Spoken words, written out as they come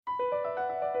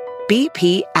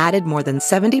BP added more than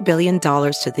 $70 billion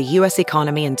to the U.S.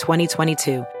 economy in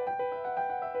 2022.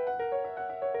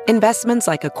 Investments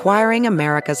like acquiring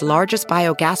America's largest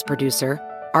biogas producer,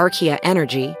 Archaea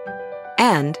Energy,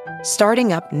 and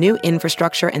starting up new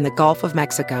infrastructure in the Gulf of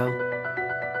Mexico.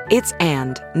 It's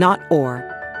and, not or.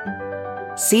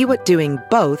 See what doing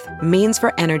both means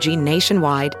for energy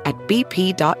nationwide at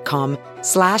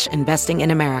bp.com/investing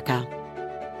in America.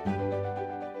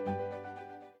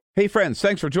 Hey friends,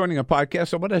 thanks for joining our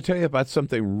podcast. I want to tell you about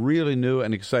something really new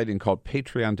and exciting called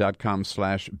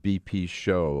patreon.com/BP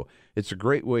show. It's a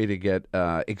great way to get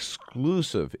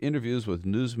exclusive interviews with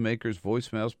newsmakers,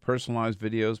 voicemails, personalized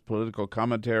videos, political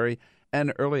commentary,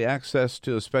 and early access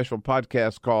to a special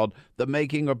podcast called The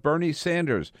Making of Bernie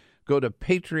Sanders. Go to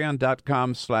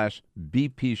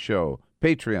patreon.com/BP show.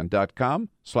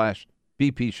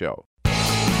 Patreon.com/BP show.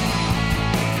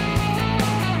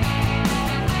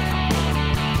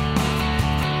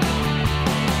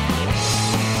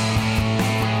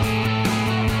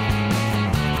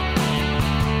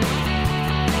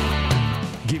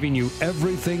 Giving you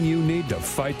everything you need to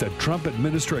fight the Trump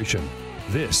administration.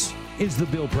 This is The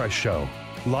Bill Press Show,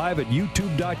 live at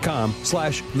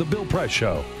youtube.com/The Bill Press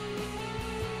Show.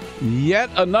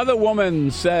 Yet another woman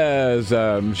says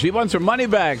she wants her money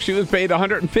back. She was paid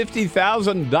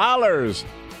 $150,000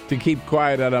 to keep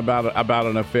quiet about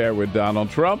an affair with Donald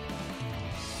Trump.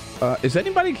 Is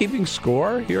anybody keeping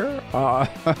score here?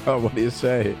 What do you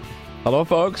say? Hello,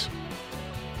 folks.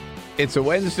 It's a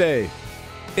Wednesday.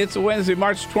 It's a Wednesday,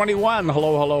 March 21.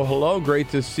 Hello, hello, hello. Great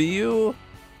to see you.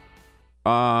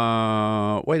 Wait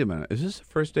a minute. Is this the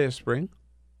first day of spring?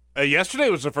 Yesterday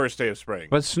was the first day of spring.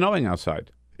 But it's snowing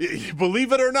outside.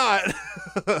 Believe it or not.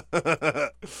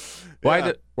 Why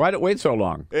did it wait so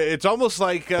long? It's almost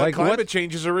like climate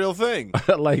change is a real thing.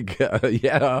 Like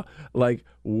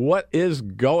what is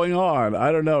going on?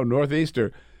 I don't know.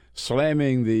 Northeaster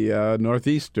slamming the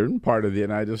northeastern part of the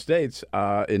United States.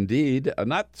 Indeed,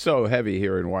 not so heavy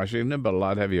here in Washington, but a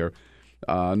lot heavier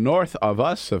north of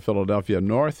us, Philadelphia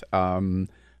north.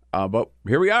 But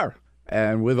here we are.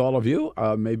 And with all of you,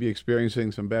 maybe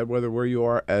experiencing some bad weather where you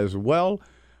are as well.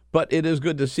 But it is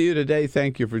good to see you today.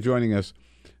 Thank you for joining us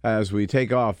as we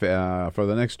take off for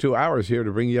the next 2 hours here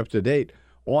to bring you up to date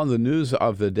on the news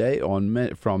of the day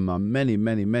from many,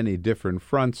 many, many different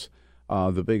fronts.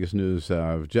 The biggest news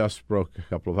just broke a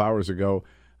couple of hours ago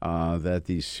that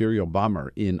the serial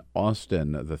bomber in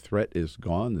Austin, the threat is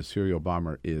gone. The serial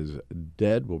bomber is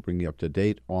dead. We'll bring you up to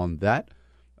date on that.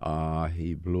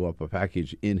 He blew up a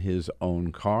package in his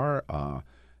own car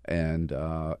and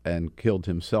killed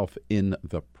himself in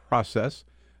the process.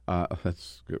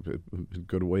 That's a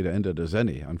good way to end it as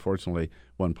any. Unfortunately,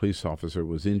 one police officer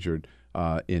was injured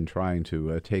in trying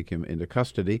to take him into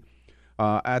custody.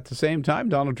 At the same time,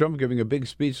 Donald Trump giving a big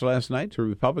speech last night to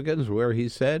Republicans where he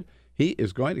said he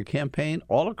is going to campaign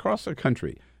all across the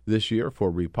country this year for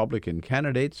Republican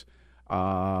candidates.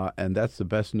 And that's the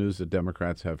best news that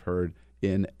Democrats have heard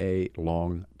in a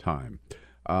long time.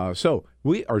 So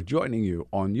we are joining you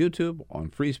on YouTube, on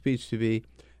Free Speech TV,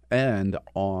 and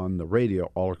on the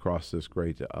radio all across this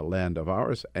great land of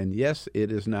ours. And yes,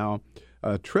 it is now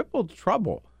triple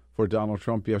trouble for Donald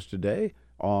Trump yesterday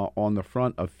on the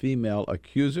front of female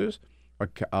accusers, a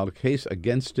case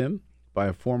against him by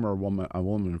a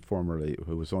woman formerly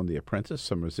who was on The Apprentice,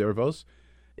 Summer Zervos,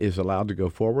 is allowed to go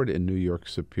forward in New York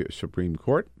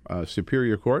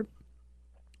Superior Court.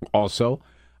 Also,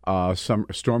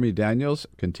 Stormy Daniels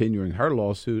continuing her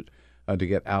lawsuit to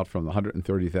get out from the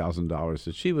 $130,000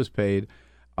 that she was paid.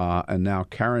 And now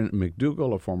Karen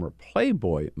MacDougal, a former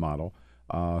Playboy model,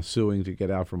 suing to get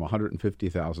out from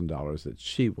 $150,000 that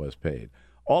she was paid.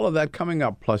 All of that coming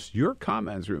up, plus your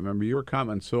comments. Remember, your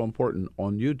comments so important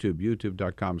on YouTube,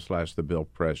 youtube.com/The Bill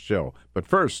Press Show. But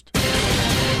first,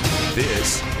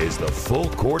 this is the Full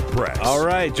Court Press. All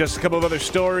right, just a couple of other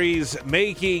stories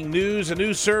making news. A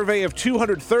new survey of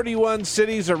 231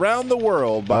 cities around the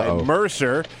world by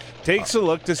Mercer takes a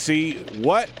look to see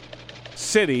what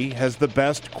city has the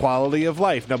best quality of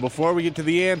life. Now, before we get to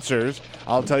the answers,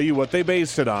 I'll tell you what they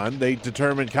based it on. They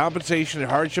determined compensation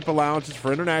and hardship allowances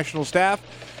for international staff,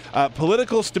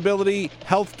 political stability,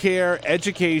 health care,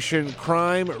 education,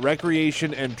 crime,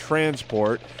 recreation, and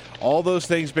transport. All those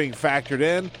things being factored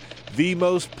in. The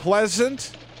most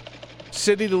pleasant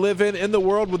city to live in the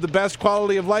world with the best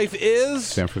quality of life is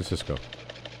San Francisco.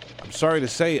 I'm sorry to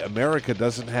say, America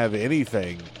doesn't have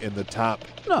anything in the top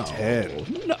 10.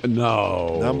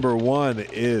 No. Number one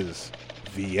is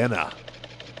Vienna.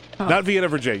 Not Vienna,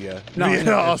 Virginia. No,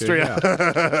 Vienna, no, Austria.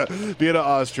 yeah. Vienna,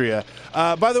 Austria.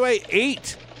 By the way,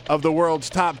 8 of the world's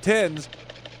top 10s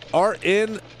are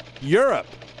in Europe.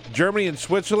 Germany and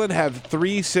Switzerland have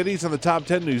 3 cities in the top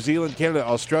 10. New Zealand, Canada,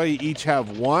 Australia each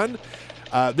have 1.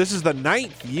 This is the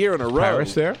 9th year in a row.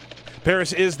 Paris there?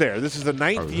 Paris is there. This is the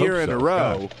 9th year in a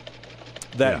row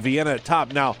that Vienna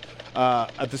top. Now,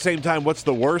 at the same time, what's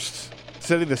the worst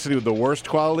city? The city with the worst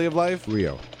quality of life?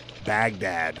 Rio.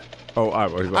 Baghdad. Oh,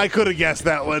 I could have guessed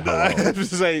that one. I have to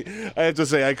say,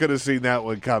 I could have seen that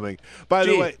one coming. By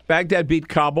the way, Baghdad beat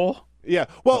Kabul. Yeah.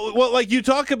 Well, like you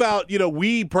talk about,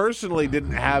 we personally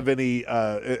didn't have any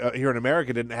here in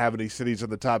America, didn't have any cities in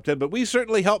the top 10, but we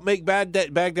certainly helped make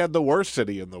Baghdad the worst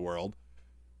city in the world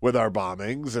with our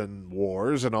bombings and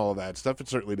wars and all of that stuff. It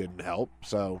certainly didn't help.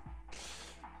 So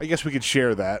I guess we could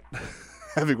share that,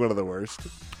 having one of the worst.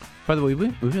 By the way,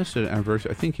 we missed an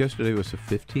anniversary. I think yesterday was the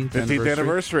 15th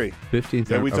anniversary. 15th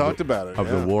Yeah, we talked about it. Of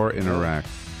the war in Iraq.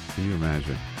 Can you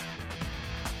imagine?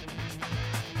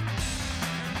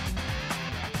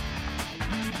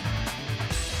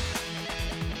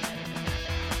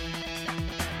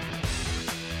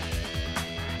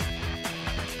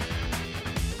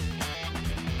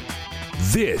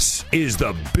 This is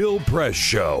the Bill Press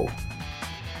Show.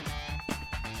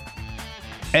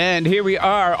 And here we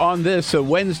are on this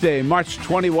Wednesday, March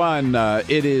 21.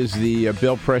 It is the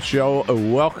Bill Press Show.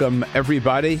 Welcome,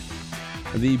 everybody.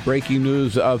 The breaking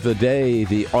news of the day,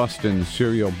 the Austin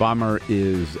serial bomber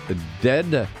is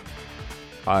dead.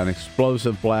 An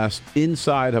explosive blast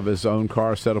inside of his own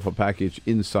car, set off a package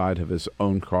inside of his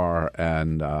own car,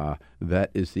 and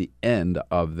that is the end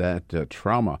of that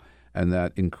trauma and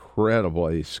that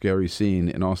incredibly scary scene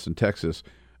in Austin, Texas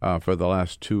for the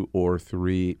last 2 or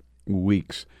 3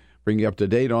 weeks. Bring you up to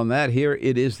date on that. Here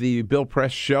it is the Bill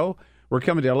Press Show. We're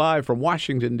coming to you live from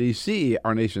Washington, D.C.,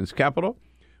 our nation's capital,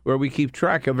 where we keep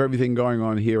track of everything going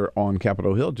on here on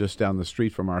Capitol Hill, just down the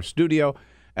street from our studio,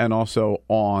 and also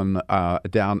on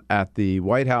down at the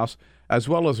White House, as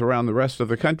well as around the rest of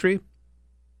the country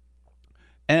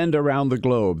and around the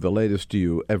globe. The latest to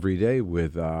you every day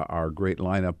with our great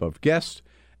lineup of guests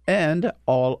and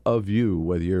all of you,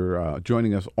 whether you're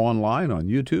joining us online on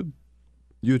YouTube,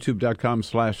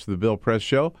 youtube.com/The Bill Press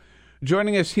Show,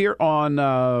 joining us here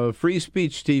on Free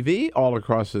Speech TV all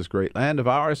across this great land of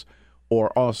ours,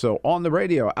 or also on the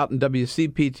radio out in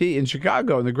WCPT in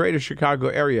Chicago, in the greater Chicago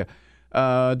area,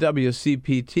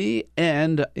 WCPT,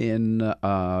 and in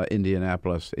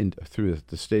Indianapolis, through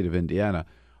the state of Indiana,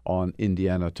 on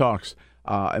Indiana Talks.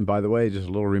 And by the way, just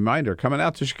a little reminder, coming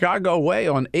out to Chicago way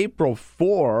on April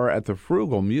 4 at the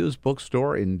Frugal Muse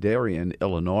Bookstore in Darien,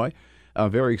 Illinois.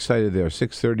 Very excited there,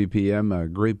 6:30 p.m., a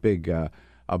great big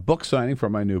book signing for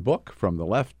my new book, From the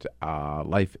Left,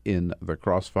 Life in the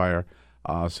Crossfire.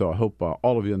 So I hope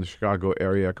all of you in the Chicago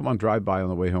area, come on, drive by on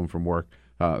the way home from work,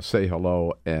 say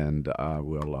hello, and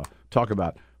we'll talk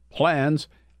about plans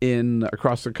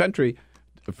across the country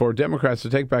for Democrats to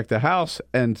take back the House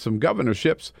and some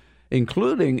governorships,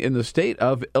 including in the state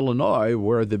of Illinois,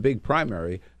 where the big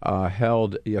primary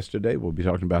held yesterday. We'll be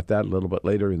talking about that a little bit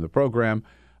later in the program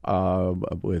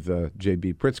with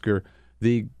J.B. Pritzker,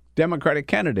 the Democratic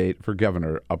candidate for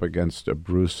governor, up against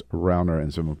Bruce Rauner,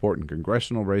 and some important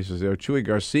congressional races there. Chuy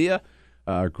Garcia,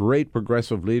 a great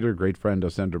progressive leader, great friend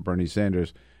of Senator Bernie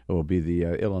Sanders, will be the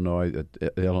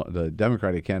the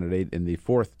Democratic candidate in the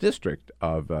 4th District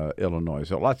of Illinois.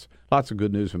 So lots of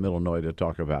good news from Illinois to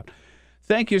talk about.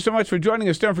 Thank you so much for joining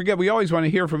us. Don't forget, we always want to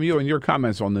hear from you and your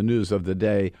comments on the news of the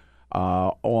day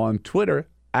on Twitter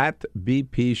at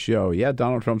BP Show. Yeah,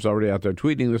 Donald Trump's already out there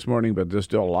tweeting this morning, but there's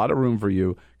still a lot of room for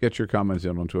you. Get your comments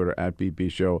in on Twitter at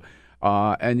BP Show.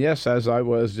 And yes, as I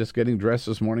was just getting dressed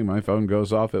this morning, my phone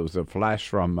goes off. It was a flash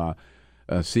from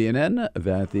CNN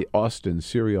that the Austin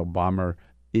serial bomber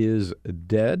is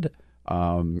dead.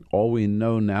 All we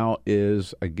know now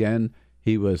is, again,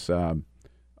 he was,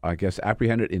 I guess,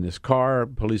 apprehended in his car.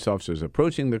 Police officers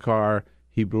approaching the car.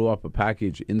 He blew up a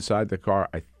package inside the car.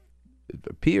 It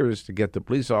appears to get the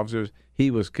police officers.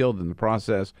 He was killed in the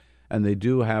process, and they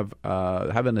do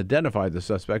haven't identified the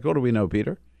suspect. What do we know,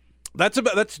 Peter? That's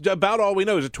about all we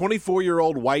know. He's a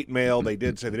 24-year-old white male. They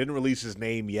did say they didn't release his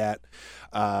name yet.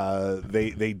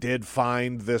 They did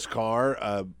find this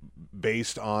car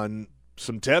based on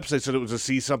some tips. They said it was a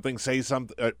see something, say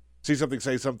something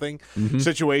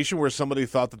situation where somebody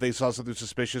thought that they saw something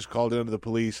suspicious, called into the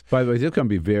police. By the way, it's going to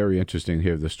be very interesting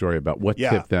here, the story about what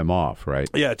tipped them off, right?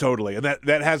 Yeah, totally. And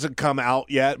that hasn't come out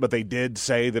yet, but they did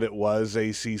say that it was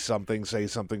a see something, say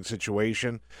something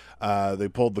situation. They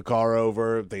pulled the car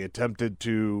over. They attempted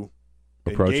to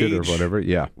approach it or whatever.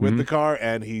 Yeah, with the car,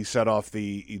 and he set off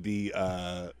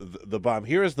the bomb.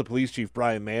 Here is the police chief,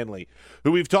 Brian Manley,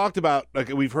 who we've talked about.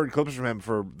 We've heard clips from him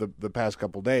for the past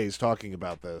couple days talking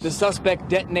about this. The suspect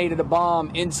detonated a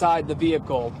bomb inside the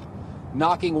vehicle,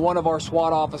 knocking one of our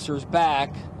SWAT officers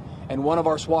back, and one of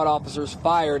our SWAT officers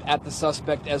fired at the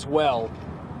suspect as well.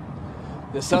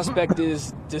 The suspect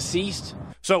is deceased.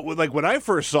 So, like, when I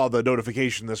first saw the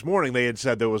notification this morning, they had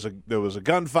said there was a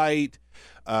gunfight.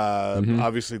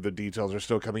 Obviously, the details are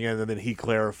still coming in, and then he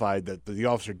clarified that the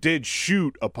officer did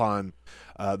shoot upon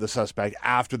the suspect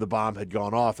after the bomb had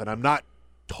gone off, and I'm not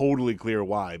totally clear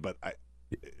why, but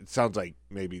it sounds like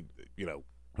maybe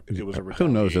it was a retaliation. Who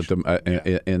knows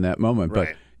in that moment,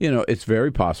 right. But it's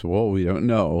very possible, we don't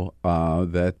know,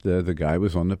 that the guy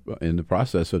was in the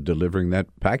process of delivering that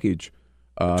package.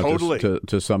 Totally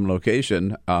to some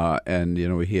location, and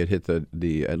he had hit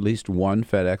the at least one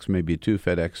FedEx, maybe two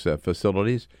FedEx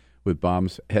facilities with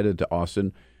bombs headed to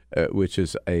Austin, which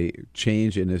is a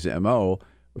change in his MO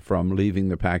from leaving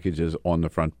the packages on the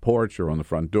front porch or on the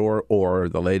front door, or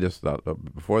the latest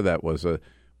before that was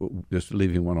just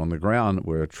leaving one on the ground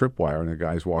where a tripwire and a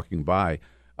guy's walking by.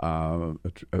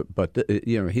 But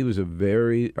he was a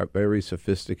very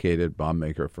sophisticated bomb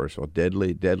maker. First of all,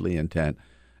 deadly intent.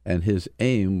 And his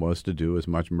aim was to do as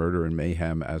much murder and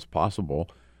mayhem as possible.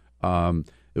 It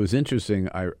was interesting.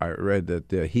 I read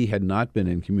that he had not been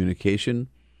in communication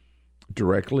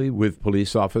directly with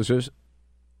police officers.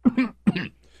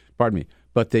 Pardon me.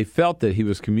 But they felt that he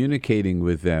was communicating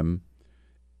with them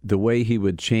the way he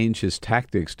would change his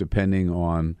tactics depending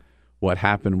on what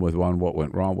happened with one, what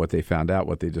went wrong, what they found out,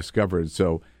 what they discovered.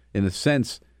 So, in a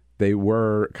sense, they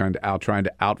were kind of trying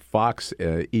to outfox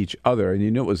each other,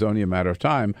 and it was only a matter of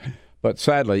time. But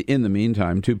sadly, in the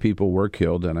meantime, 2 people were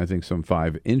killed, and I think some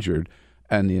 5 injured,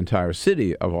 and the entire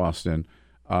city of Austin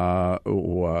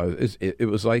it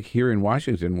was like here in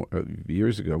Washington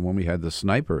years ago when we had the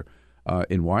sniper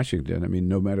in Washington. I mean,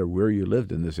 no matter where you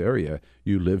lived in this area,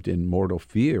 you lived in mortal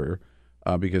fear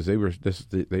because they were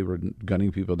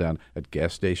gunning people down at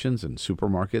gas stations and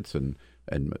supermarkets and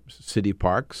city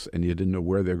parks, and you didn't know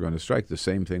where they were going to strike. The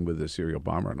same thing with the serial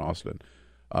bomber in Austin.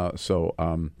 So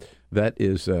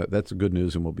that's good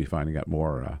news, and we'll be finding out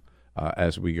more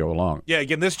as we go along. Yeah,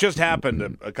 again, this just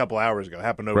happened a couple hours ago. It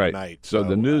happened overnight. Right. So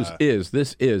the news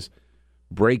this is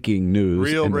breaking news.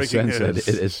 Real in breaking the sense news.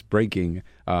 That it is breaking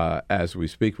as we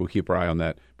speak. We'll keep our eye on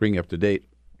that, bring you up to date.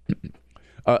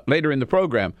 Later in the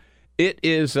program, it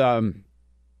is not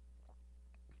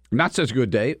such a good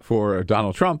day for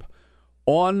Donald Trump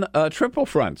on triple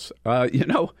fronts.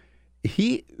 So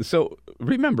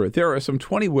remember, there are some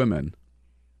 20 women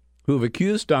who have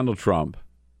accused Donald Trump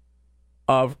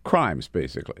of crimes,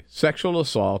 basically sexual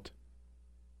assault,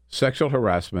 sexual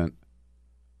harassment,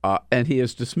 and he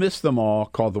has dismissed them all,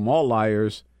 called them all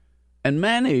liars, and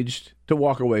managed to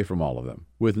walk away from all of them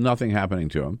with nothing happening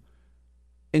to him,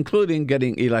 including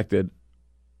getting elected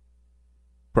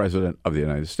President of the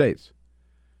United States.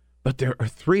 But there are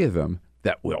 3 of them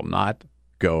that will not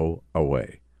go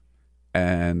away.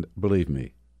 And believe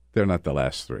me, they're not the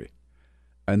last 3.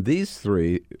 And these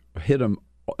 3 hit him.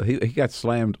 He got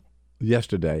slammed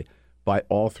yesterday by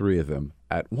all 3 of them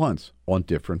at once on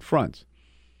different fronts.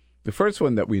 The first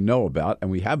one that we know about, and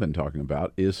we have been talking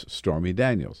about, is Stormy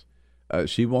Daniels.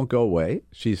 She won't go away.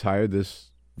 She's hired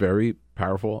this very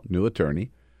powerful new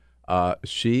attorney.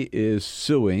 She is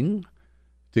suing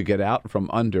to get out from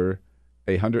under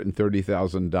a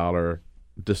 $130,000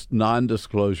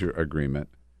 non-disclosure agreement,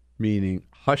 meaning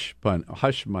hush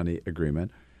money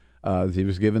agreement. He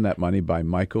was given that money by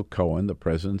Michael Cohen, the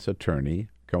president's attorney.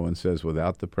 Cohen says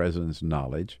without the president's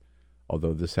knowledge,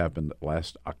 although this happened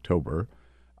last October,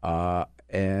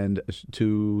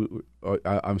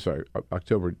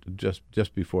 October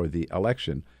just before the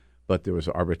election, but there was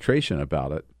arbitration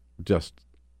about it just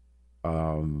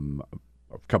a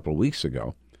couple of weeks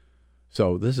ago.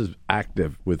 So this is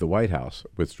active with the White House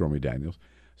with Stormy Daniels.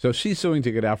 So she's suing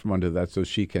to get out from under that so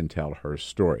she can tell her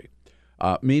story.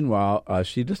 Meanwhile,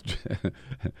 she lets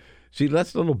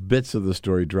little bits of the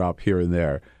story drop here and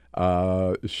there.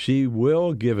 She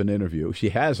will give an interview. She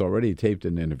has already taped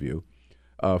an interview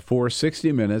for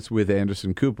 60 Minutes with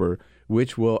Anderson Cooper,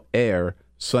 which will air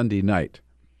Sunday night.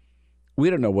 We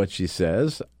don't know what she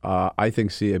says. I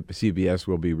think CBS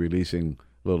will be releasing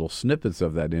little snippets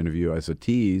of that interview as a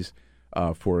tease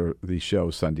for the show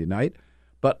Sunday night.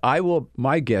 But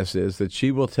my guess is that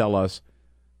she will tell us,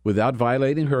 without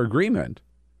violating her agreement,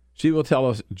 she will tell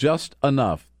us just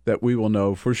enough that we will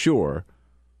know for sure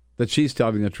that she's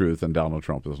telling the truth and Donald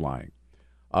Trump is lying.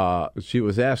 She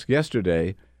was asked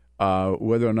yesterday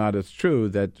whether or not it's true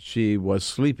that she was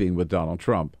sleeping with Donald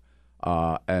Trump.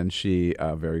 And she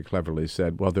very cleverly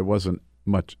said, well, there wasn't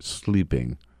much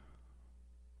sleeping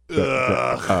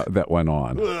that went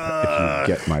on, if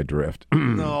you get my drift.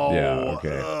 No. Yeah,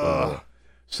 okay.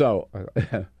 So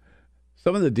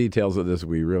some of the details of this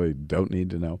we really don't need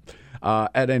to know.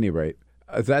 At any rate,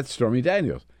 that's Stormy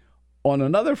Daniels. On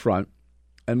another front,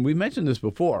 and we mentioned this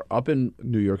before, up in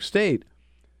New York State,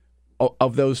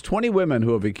 of those 20 women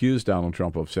who have accused Donald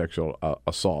Trump of sexual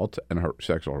assault and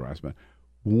sexual harassment,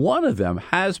 one of them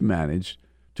has managed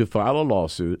to file a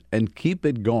lawsuit and keep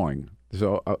it going.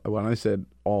 So when I said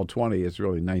all 20, it's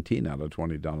really 19 out of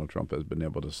 20 Donald Trump has been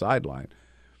able to sideline.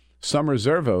 Summer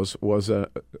Zervos was a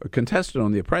contestant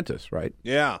on The Apprentice, right?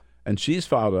 Yeah. And she's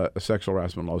filed a sexual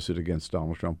harassment lawsuit against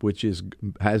Donald Trump, which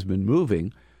has been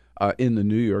moving in the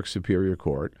New York Superior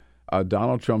Court.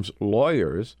 Donald Trump's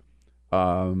lawyers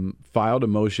filed a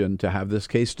motion to have this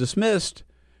case dismissed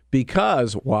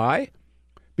because, why?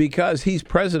 Because he's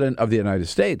president of the United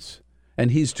States,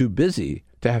 and he's too busy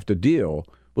to have to deal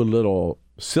with little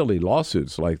silly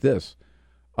lawsuits like this.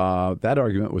 That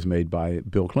argument was made by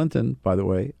Bill Clinton, by the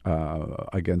way,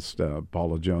 against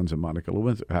Paula Jones and Monica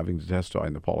Lewinsky, having to testify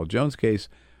in the Paula Jones case.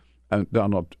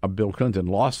 Bill Clinton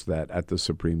lost that at the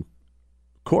Supreme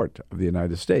Court of the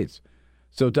United States.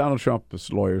 So Donald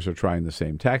Trump's lawyers are trying the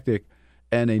same tactic,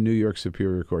 and a New York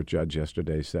Superior Court judge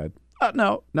yesterday said,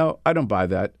 no, I don't buy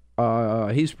that.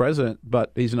 He's president,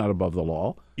 but he's not above the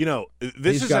law. You know,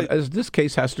 this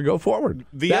case has to go forward.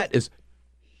 That is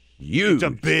huge. It's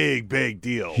a big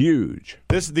deal. Huge.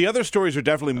 The other stories are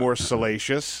definitely more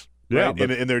salacious, right,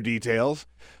 in their details.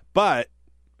 But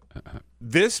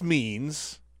this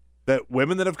means that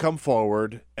women that have come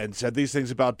forward and said these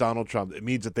things about Donald Trump, it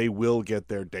means that they will get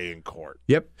their day in court.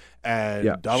 Yep.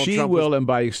 And Donald she Trump will, and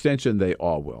by extension, they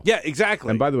all will. Yeah, exactly.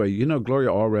 And by the way, you know Gloria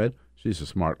Allred? She's a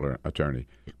smart attorney.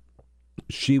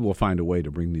 She will find a way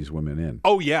to bring these women in.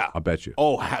 Oh yeah, I bet you.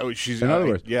 Oh, how she's in other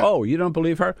words. Yeah. Oh, you don't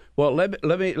believe her? Well,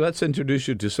 let's introduce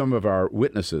you to some of our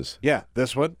witnesses. Yeah,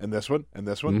 this one and this one and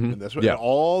this one and this one. Yeah. And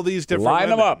all these different line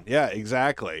women. them up. Yeah,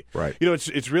 exactly. Right. You know,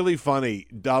 it's really funny.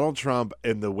 Donald Trump,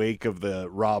 in the wake of the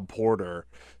Rob Porter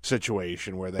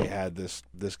situation, where they had this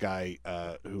guy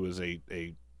who was a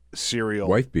serial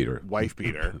wife beater,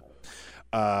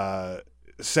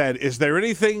 said, "Is there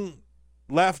anything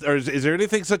left, or is there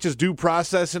anything such as due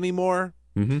process anymore?"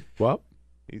 Mm-hmm. Well,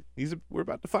 we're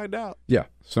about to find out. Yeah,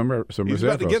 Summer He's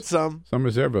about to get some.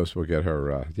 Summer Zervos will get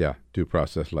her, due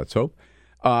process. Let's hope.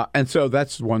 And so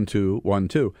that's 1,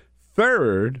 2.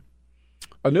 Third,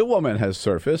 a new woman has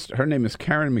surfaced. Her name is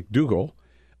Karen MacDougal.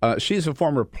 She's a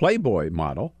former Playboy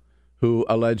model who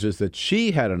alleges that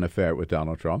she had an affair with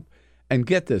Donald Trump. And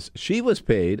get this, she was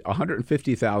paid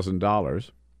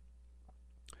 $150,000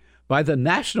 by the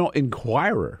National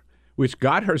Enquirer, which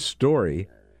got her story.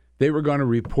 They were going to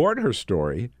report her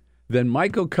story. Then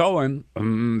Michael Cohen,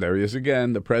 there he is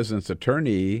again, the president's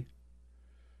attorney,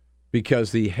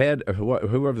 because the head of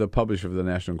whoever the publisher of the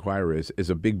National Enquirer is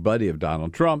a big buddy of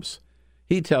Donald Trump's.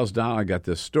 He tells Donald, I got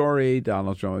this story.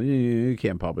 Donald Trump, you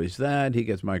can't publish that. He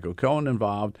gets Michael Cohen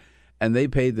involved. And they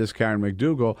paid this Karen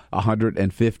MacDougal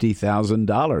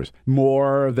 $150,000,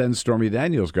 more than Stormy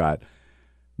Daniels got,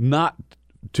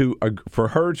 for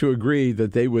her to agree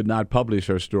that they would not publish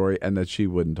her story and that she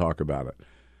wouldn't talk about it.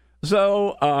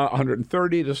 So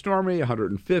 130 to Stormy,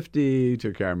 150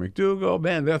 to Karen MacDougal.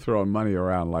 Man, they're throwing money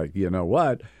around like you know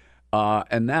what.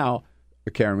 And now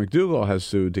Karen MacDougal has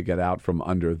sued to get out from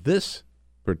under this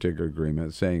particular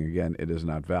agreement, saying, again, it is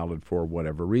not valid for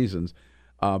whatever reasons.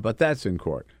 But that's in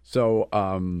court. So,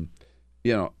 I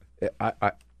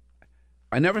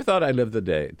never thought I'd live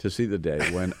to see the day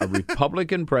when a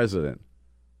Republican president,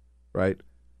 right,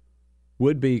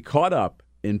 would be caught up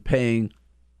in paying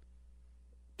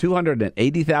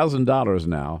 $280,000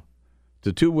 now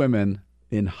to two women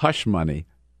in hush money,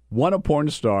 one a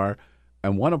porn star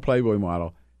and one a Playboy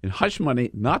model, in hush money,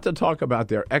 not to talk about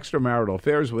their extramarital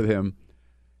affairs with him,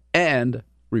 and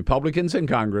Republicans in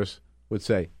Congress would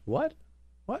say, What?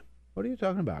 What are you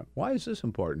talking about? Why is this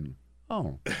important?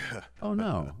 Oh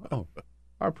no. Oh,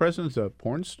 our president's a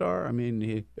porn star? I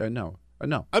mean, no.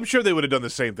 I'm sure they would have done the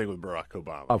same thing with Barack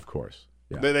Obama. Of course.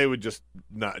 Yeah. They would just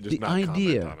not comment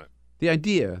on it. The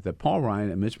idea that Paul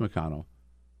Ryan and Mitch McConnell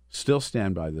still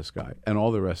stand by this guy and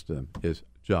all the rest of them is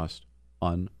just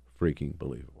unfreaking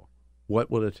believable. What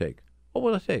will it take? What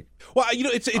will it take? Well,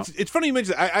 it's funny you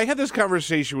mentioned that. I had this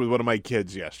conversation with one of my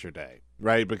kids yesterday,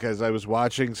 right? Because I was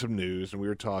watching some news and we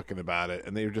were talking about it,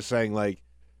 and they were just saying, like,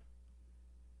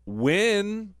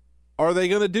 when are they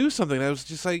going to do something? And I was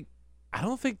just like, I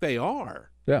don't think they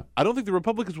are. Yeah. I don't think the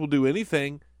Republicans will do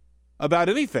anything about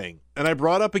anything. And I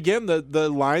brought up again the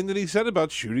line that he said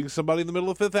about shooting somebody in the middle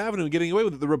of Fifth Avenue and getting away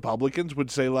with it. The Republicans would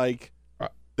say, like,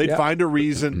 they'd find a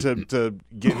reason to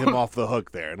get him off the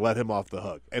hook there and let him off the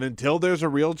hook. And until there's a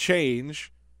real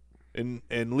change in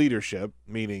leadership,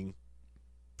 meaning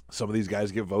some of these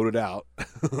guys get voted out,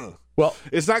 well,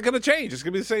 it's not going to change. It's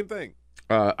going to be the same thing.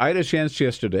 I had a chance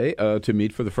yesterday to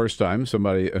meet for the first time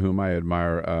somebody whom I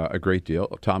admire a great deal,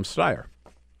 Tom Steyer.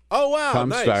 Oh, wow. Tom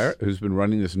nice. Steyer, who's been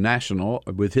running this national,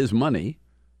 with his money,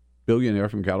 billionaire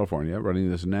from California,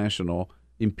 running this national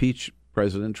impeach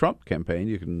President Trump campaign.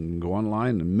 You can go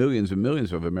online, and millions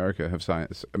of Americans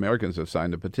have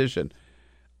signed a petition.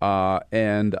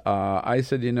 And I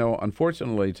said,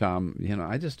 unfortunately, Tom,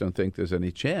 I just don't think there's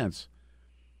any chance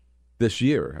this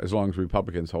year, as long as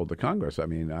Republicans hold the Congress. I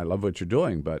mean, I love what you're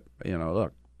doing, but,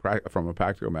 look, from a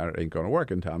practical matter, it ain't going to work.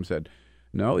 And Tom said,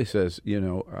 no, he says,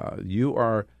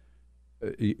 you're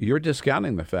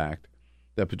discounting the fact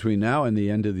that between now and the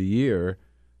end of the year,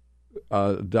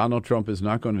 Donald Trump is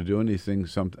not going to do anything,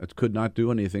 could not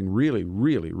do anything really,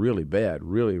 really, really bad,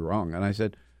 really wrong. And I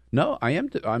said, no, I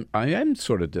am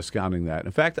sort of discounting that.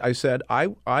 In fact, I said,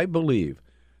 I believe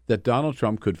that Donald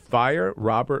Trump could fire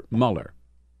Robert Mueller,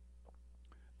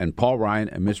 and Paul Ryan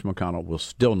and Mitch McConnell will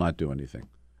still not do anything.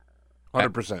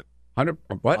 100%. 100%.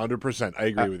 100%. I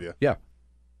agree with you. Yeah.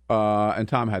 And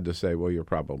Tom had to say, well, you're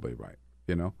probably right,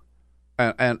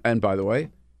 And by the way,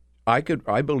 I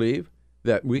believe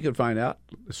that we could find out,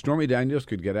 Stormy Daniels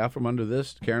could get out from under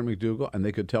this, Karen MacDougal, and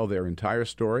they could tell their entire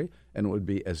story, and it would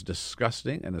be as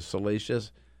disgusting and as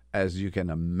salacious as you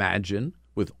can imagine,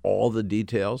 with all the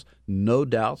details. No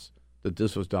doubts that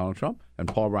this was Donald Trump, and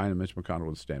Paul Ryan and Mitch McConnell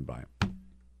would stand by him.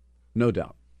 No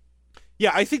doubt.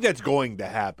 Yeah, I think that's going to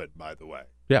happen, by the way.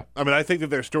 Yeah. I mean, I think that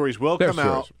their stories will come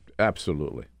out.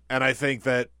 Absolutely. And I think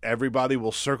that everybody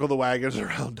will circle the wagons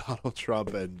around Donald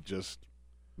Trump and just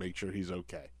make sure he's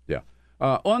okay. Yeah.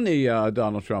 On the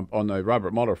Donald Trump, on the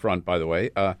Robert Mueller front, by the way,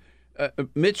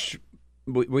 Mitch,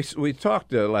 we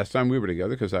talked last time we were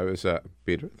together because I was,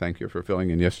 Peter, thank you for filling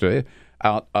in yesterday,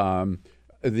 but on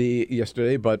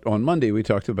Monday we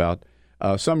talked about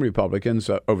some Republicans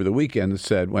over the weekend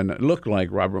said when it looked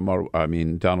like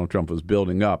Donald Trump was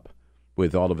building up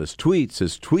with all of his tweet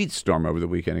storm over the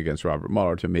weekend against Robert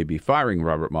Mueller to maybe firing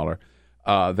Robert Mueller,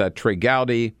 that Trey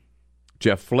Gowdy,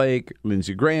 Jeff Flake,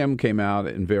 Lindsey Graham came out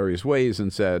in various ways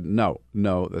and said, no,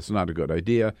 that's not a good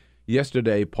idea.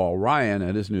 Yesterday, Paul Ryan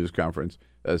at his news conference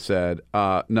said,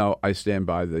 no, I stand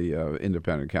by the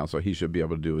independent counsel. He should be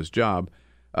able to do his job.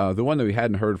 The one that we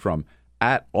hadn't heard from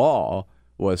at all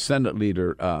was Senate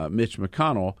Leader Mitch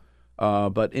McConnell.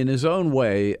 But in his own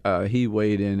way, he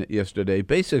weighed in yesterday,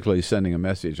 basically sending a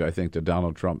message, I think, to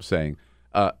Donald Trump saying,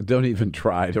 don't even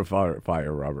try to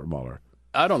fire Robert Mueller.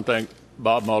 I don't think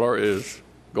Bob Mueller is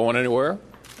going anywhere.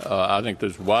 I think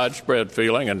there's widespread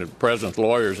feeling, and the president's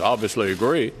lawyers obviously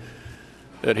agree,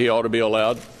 that he ought to be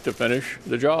allowed to finish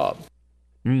the job.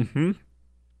 Mm-hmm.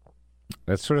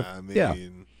 That's sort of,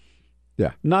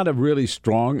 Yeah, not a really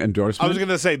strong endorsement. I was going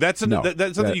to say, that's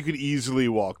something you could easily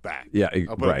walk back. Yeah,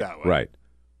 I'll put it that way. Right.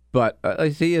 But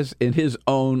he is, in his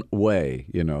own way,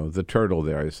 the turtle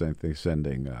there, I think they're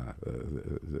sending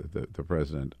the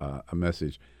president a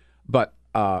message. But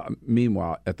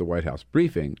meanwhile, at the White House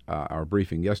briefing, our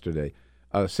briefing yesterday,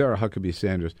 Sarah Huckabee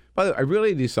Sanders, by the way, I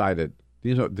really decided,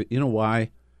 you know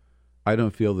why I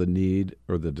don't feel the need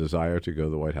or the desire to go to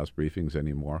the White House briefings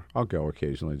anymore? I'll go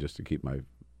occasionally just to keep my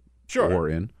oar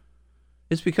in.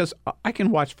 It's because I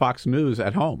can watch Fox News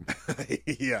at home.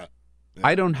 Yeah.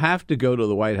 I don't have to go to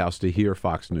the White House to hear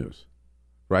Fox News,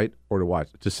 right? Or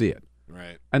to see it.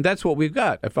 Right. And that's what we've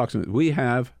got at Fox News. We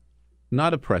have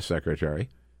not a press secretary.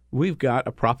 We've got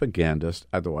a propagandist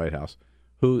at the White House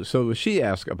so she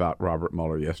asked about Robert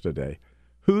Mueller yesterday.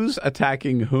 Who's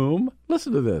attacking whom?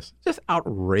 Listen to this. Just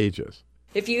outrageous.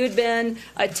 If you had been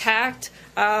attacked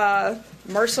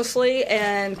mercilessly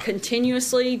and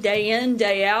continuously, day in,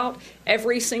 day out,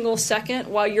 every single second,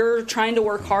 while you're trying to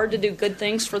work hard to do good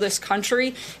things for this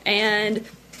country, and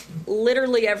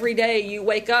literally every day you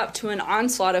wake up to an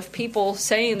onslaught of people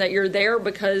saying that you're there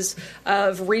because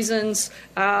of reasons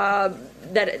that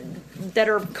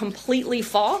are completely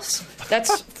false,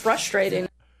 that's frustrating.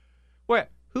 Wait.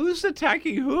 Who's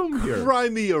attacking whom here? Cry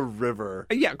me a river.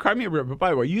 Yeah, cry me a river.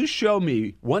 By the way, you show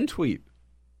me one tweet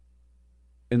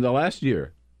in the last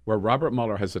year where Robert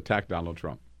Mueller has attacked Donald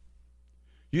Trump.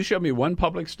 You show me one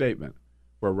public statement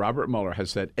where Robert Mueller has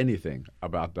said anything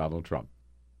about Donald Trump.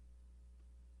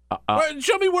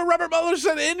 Show me where Robert Mueller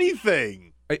said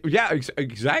anything. Yeah,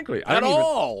 exactly. At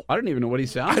all. I don't even know what he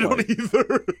sounds like. I don't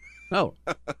either. No,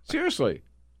 seriously.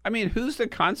 I mean, who's the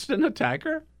constant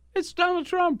attacker? It's Donald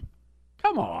Trump.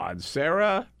 Come on,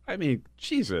 Sarah. I mean,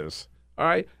 Jesus. All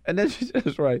right. And then she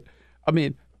says, right, I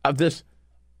mean, this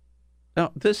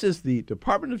is the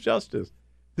Department of Justice.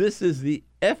 This is the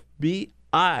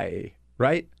FBI,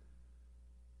 right?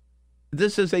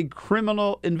 This is a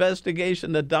criminal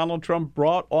investigation that Donald Trump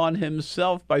brought on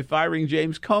himself by firing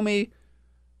James Comey.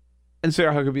 And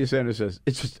Sarah Huckabee Sanders says,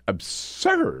 it's just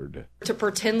absurd. To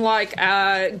pretend like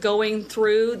going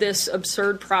through this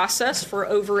absurd process for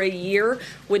over a year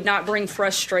would not bring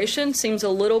frustration seems a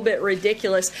little bit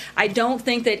ridiculous. I don't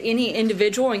think that any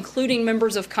individual, including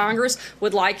members of Congress,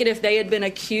 would like it if they had been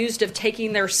accused of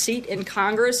taking their seat in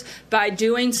Congress by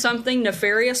doing something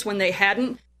nefarious when they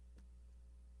hadn't.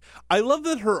 I love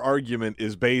that her argument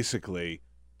is basically,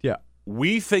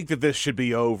 we think that this should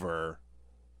be over.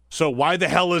 So why the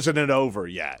hell isn't it over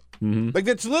yet? Mm-hmm. Like,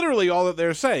 that's literally all that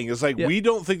they're saying is like, we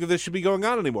don't think that this should be going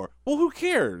on anymore. Well, who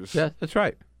cares? Yeah, that's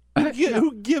right.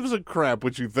 Who gives a crap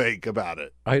what you think about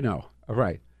it? I know.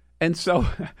 Right. And so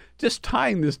just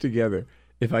tying this together,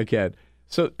 if I can.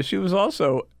 So she was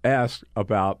also asked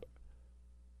about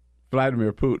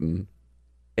Vladimir Putin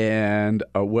and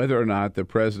whether or not the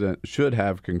president should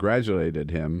have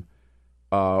congratulated him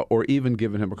or even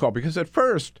given him a call. Because at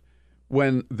first,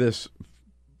 when this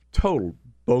total,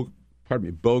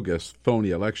 bogus, phony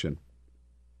election.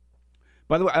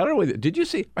 By the way, I don't know. Did you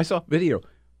see? I saw video,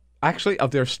 actually,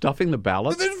 of their stuffing the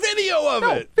ballots. There's video of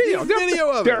it.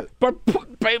 They're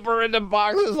putting paper in the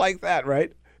boxes like that,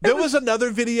 right? There was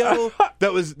another video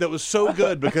that was so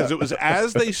good because it was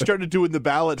as they started doing the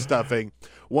ballot stuffing,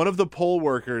 one of the poll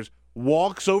workers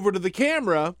walks over to the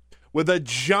camera with a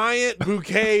giant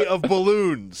bouquet of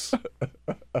balloons.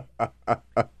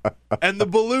 And the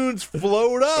balloons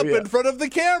float up in front of the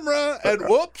camera, and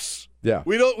whoops. Yeah.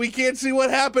 We can't see what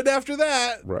happened after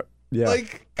that. Right. Yeah.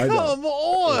 Like, come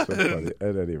on. So funny,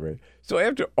 at any rate. So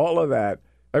after all of that,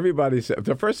 everybody said,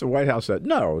 the White House said,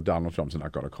 no, Donald Trump's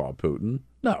not going to call Putin.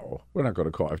 No, we're not going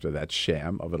to call after that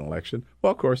sham of an election.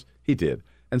 Well, of course, he did.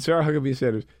 And Sarah Huckabee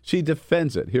Sanders, she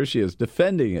defends it. Here she is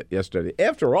defending it yesterday.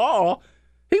 After all,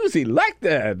 he was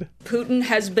elected. Putin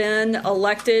has been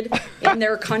elected in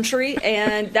their country,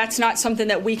 and that's not something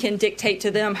that we can dictate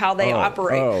to them how they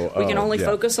operate. We can only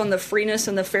focus on the freeness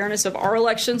and the fairness of our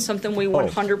elections, something we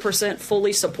 100%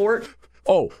 fully support.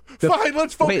 Fine,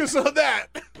 let's focus on that.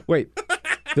 Wait,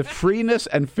 the freeness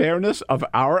and fairness of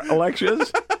our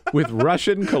elections with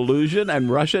Russian collusion and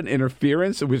Russian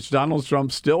interference, which Donald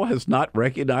Trump still has not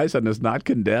recognized and has not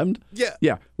condemned?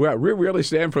 Yeah. Well, we really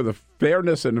stand for the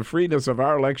fairness and the freeness of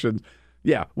our elections.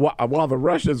 Yeah, while the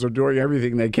Russians are doing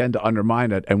everything they can to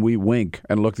undermine it, and we wink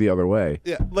and look the other way.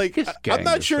 Yeah, like, I'm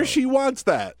not sure she wants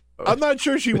that. I'm not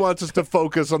sure she wants us to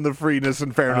focus on the freeness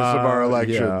and fairness of our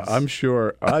elections. Yeah, I'm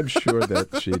sure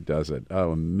that she doesn't.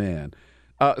 Oh, man.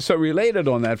 So related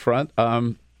on that front,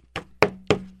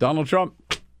 Donald Trump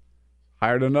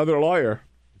hired another lawyer.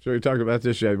 I'm sure we talked about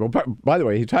this yet. Well, by the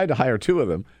way, he tried to hire two of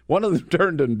them. One of them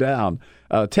turned him down.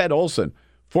 Ted Olson,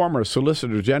 former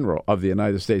Solicitor General of the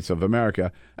United States of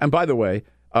America. And by the way,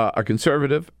 a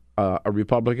conservative, a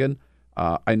Republican.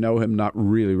 I know him not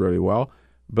really, really well,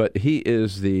 but he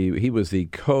was the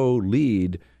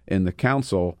co-lead in the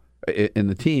council, in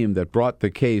the team that brought the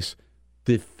case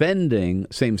defending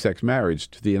same-sex marriage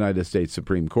to the United States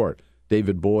Supreme Court.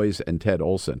 David Boies and Ted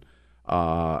Olson,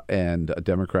 and a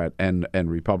Democrat and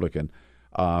Republican.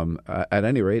 At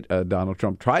any rate, Donald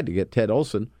Trump tried to get Ted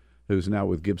Olson, who's now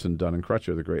with Gibson, Dunn &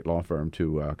 Crutcher, the great law firm,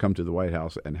 to come to the White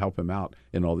House and help him out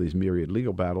in all these myriad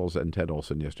legal battles. And Ted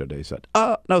Olson yesterday said,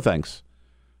 no thanks.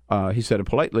 He said it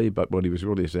politely, but what he was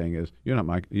really saying is, you're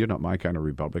not my kind of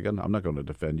Republican. I'm not going to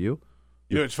defend you.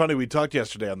 You know, it's funny. We talked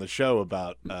yesterday on the show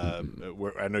about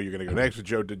where I know you're going to go next with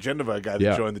Joe DeGenova, a guy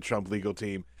that joined the Trump legal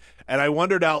team. And I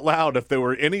wondered out loud if there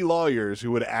were any lawyers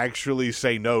who would actually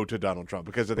say no to Donald Trump.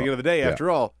 Because at the end of the day,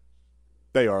 after all,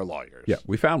 they are lawyers. Yeah,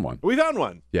 we found one.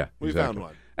 Yeah, we found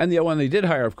one. And the one they did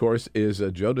hire, of course, is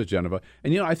Joe DeGenova.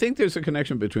 And, I think there's a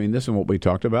connection between this and what we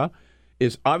talked about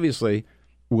is obviously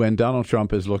when Donald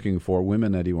Trump is looking for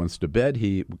women that he wants to bed,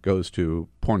 he goes to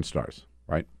porn stars,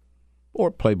 right? Or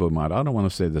Playboy model. I don't want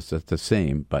to say that's the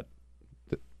same, but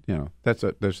there's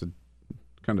a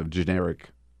kind of generic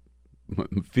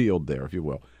field there, if you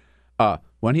will.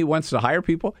 When he wants to hire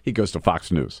people, he goes to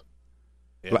Fox News.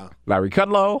 Yeah. Larry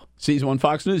Kudlow sees him on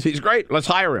Fox News. He's great. Let's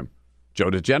hire him. Joe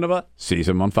DeGenova sees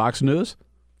him on Fox News.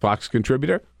 Fox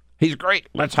contributor. He's great.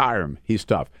 Let's hire him. He's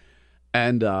tough.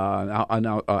 And I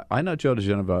know Joe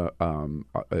DeGenova.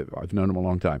 I've known him a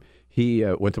long time. He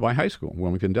went to my high school,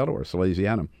 Wilmington, Delaware,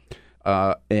 Salesianum.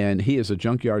 And he is a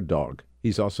junkyard dog.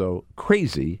 He's also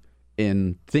crazy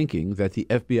in thinking that the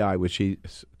FBI, which he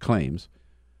claims,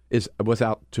 was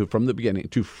out from the beginning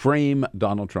to frame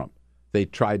Donald Trump. They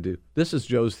tried to. This is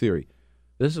Joe's theory.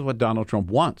 This is what Donald Trump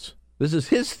wants. This is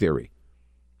his theory.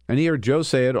 And he heard Joe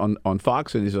say it on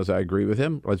Fox, and he says, I agree with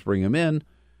him. Let's bring him in.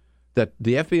 That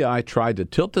the FBI tried to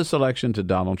tilt this election to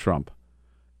Donald Trump.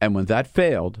 And when that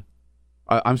failed,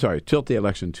 tilt the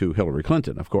election to Hillary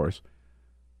Clinton, of course.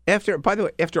 By the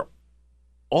way, after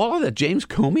all of that James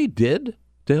Comey did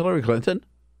to Hillary Clinton,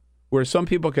 where some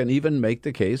people can even make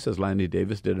the case, as Lanny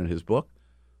Davis did in his book,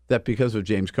 that because of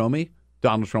James Comey,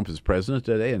 Donald Trump is president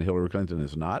today and Hillary Clinton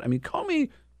is not. I mean, Comey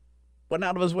went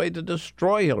out of his way to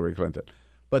destroy Hillary Clinton.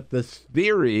 But the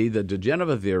theory, the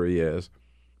DeGeneva theory is,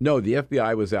 no, the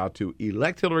FBI was out to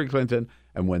elect Hillary Clinton,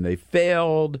 and when they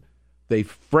failed, they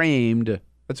framed,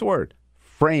 that's a word,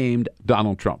 framed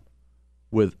Donald Trump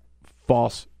with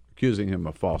accusing him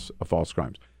of false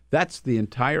crimes. That's the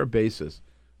entire basis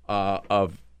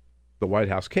of the White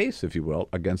House case, if you will,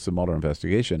 against the Mueller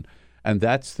investigation. And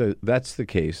that's the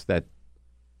case that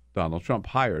Donald Trump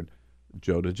hired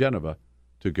Joe DeGeneva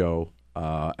to go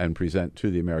and present to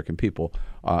the American people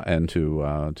and to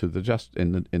the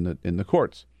in the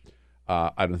courts.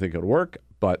 I don't think it'll work,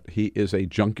 but he is a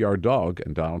junkyard dog,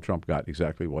 and Donald Trump got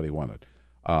exactly what he wanted.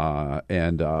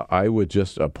 And I would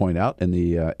just point out, in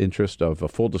the interest of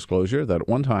full disclosure, that at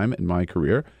one time in my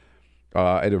career,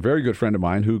 I had a very good friend of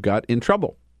mine who got in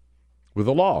trouble with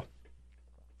the law.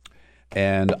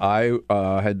 And I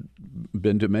had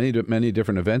been to many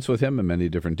different events with him and many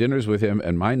different dinners with him,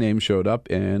 and my name showed up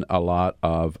in a lot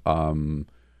of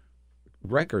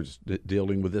records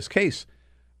dealing with this case.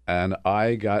 And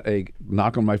I got a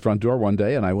knock on my front door one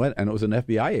day, and I went, and it was an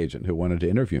FBI agent who wanted to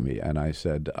interview me. And I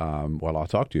said, well, I'll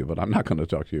talk to you, but I'm not going to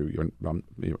talk to you.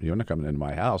 You're not coming into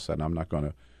my house, and I'm not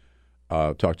going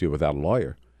to talk to you without a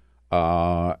lawyer.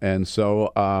 And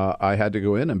so I had to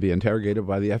go in and be interrogated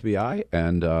by the FBI,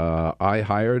 and I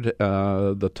hired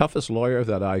the toughest lawyer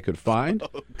that I could find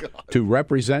to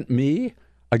represent me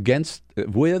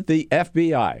with the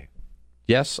FBI.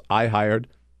 Yes, I hired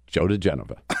Joe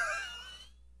DeGeneva.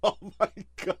 Oh, my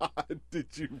God.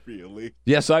 Did you really?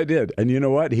 Yes, I did. And you know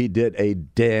what? He did a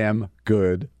damn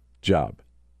good job.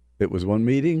 It was one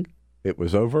meeting, it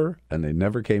was over, and they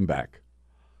never came back.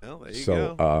 Well, there you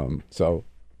go. So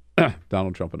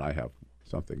Donald Trump and I have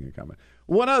something in common.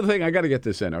 One other thing, I got to get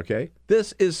this in, okay?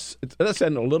 Let's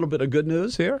end a little bit of good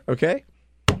news here, okay?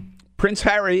 Prince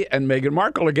Harry and Meghan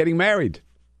Markle are getting married.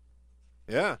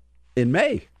 Yeah. In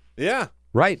May. Yeah.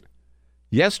 Right.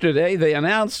 Yesterday, they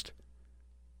announced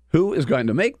who is going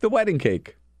to make the wedding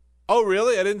cake. Oh,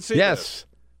 really? I didn't see that. Yes.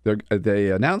 They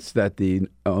announced that the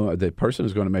person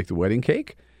who's going to make the wedding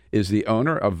cake is the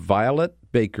owner of Violet's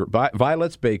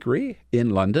Bakery in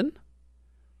London.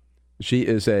 She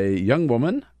is a young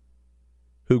woman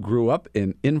who grew up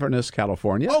in Inverness,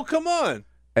 California. Oh, come on.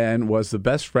 And was the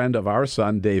best friend of our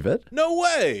son, David. No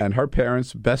way. And her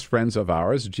parents, best friends of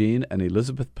ours, Jean and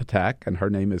Elizabeth Patak, and her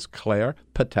name is Claire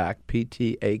Patak,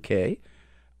 P-T-A-K.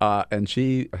 And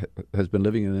she has been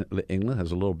living in England,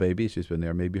 has a little baby. She's been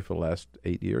there maybe for the last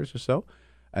 8 years or so.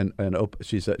 And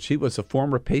she was a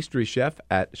former pastry chef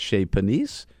at Chez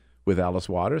Panisse with Alice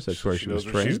Waters. That's where she was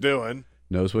trained. She's doing.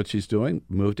 Knows what she's doing.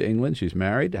 Moved to England. She's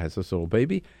married. Has this little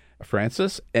baby,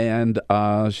 Francis. And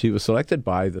she was selected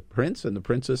by the prince and the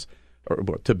princess,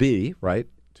 to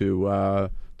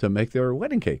make their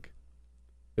wedding cake.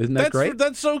 Isn't that great?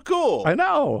 That's so cool. I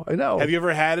know. Have you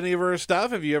ever had any of her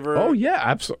stuff? Have you ever? Oh, yeah,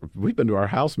 absolutely. We've been to our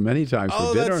house many times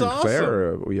for dinner, that's and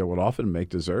Claire awesome. Would often make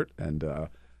dessert, and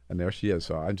there she is.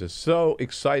 So I'm just so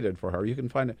excited for her. You can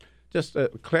find it. Just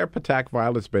Claire Patak,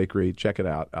 Violet's Bakery. Check it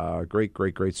out.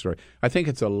 Great story. I think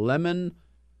it's a lemon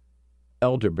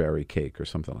elderberry cake or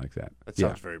something like that. That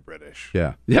sounds very British.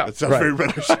 Yeah. That sounds very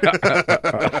British.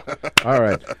 All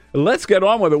right. Let's get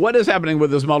on with it. What is happening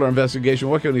with this Mueller investigation?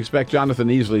 What can we expect? Jonathan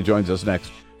Easley joins us next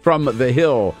from The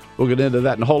Hill. We'll get into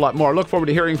that and a whole lot more. Look forward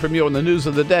to hearing from you on the news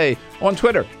of the day on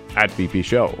Twitter @BP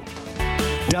Show.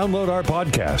 Download our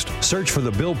podcast, search for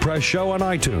The Bill Press Show on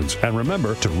iTunes, and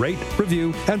remember to rate,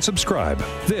 review, and subscribe.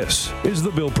 This is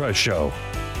The Bill Press Show.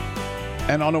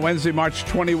 And on a Wednesday, March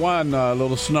 21, a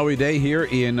little snowy day here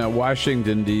in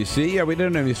Washington, D.C. Yeah, we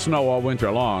didn't have any snow all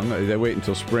winter long. They wait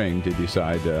until spring to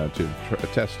decide to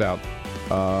test out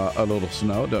a little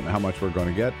snow. Don't know how much we're going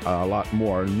to get. A lot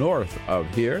more north of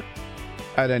here,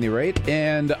 at any rate.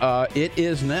 And it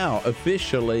is now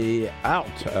officially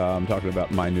out. I'm talking about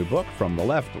my new book, From the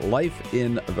Left, Life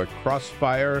in the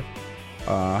Crossfire.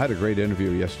 I had a great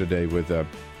interview yesterday with our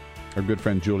good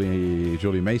friend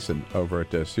Julie Mason over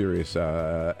at Sirius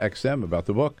XM about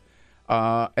the book.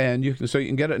 And you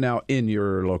can get it now in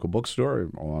your local bookstore,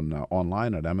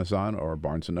 online at Amazon or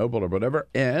Barnes & Noble or whatever.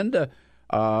 And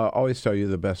always tell you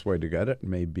the best way to get it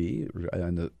may be,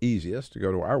 and the easiest, to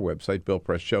go to our website,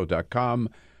 BillPressShow.com,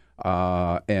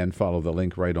 and follow the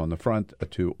link right on the front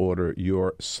to order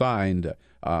your signed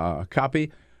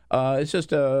copy. It's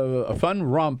just a fun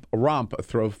romp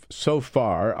so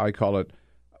far. I call it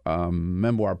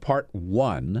Memoir Part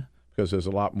 1 because there's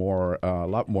a lot more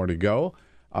to go.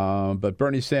 But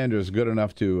Bernie Sanders is good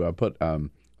enough to put a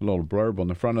little blurb on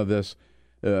the front of this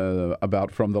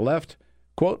about from the left.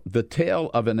 Quote, the tale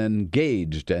of an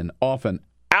engaged and often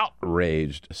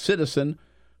outraged citizen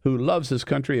who loves his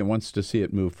country and wants to see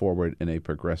it move forward in a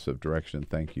progressive direction.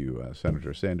 Thank you,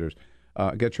 Senator Sanders.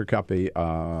 Get your copy. It's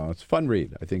a fun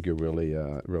read. I think you'll really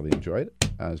enjoy it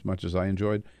as much as I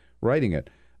enjoyed writing it.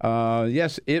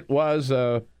 Yes, it was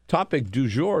a topic du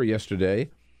jour yesterday.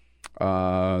 They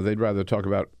don't want to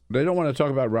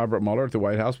talk about Robert Mueller at the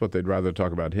White House, but they'd rather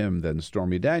talk about him than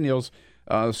Stormy Daniels.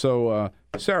 So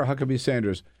Sarah Huckabee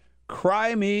Sanders,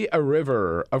 cry me a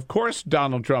river. Of course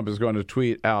Donald Trump is going to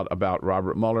tweet out about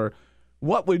Robert Mueller.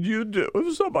 What would you do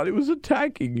if somebody was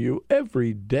attacking you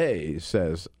every day,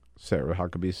 says Sarah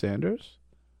Huckabee Sanders.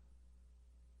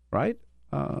 Right?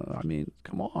 I mean,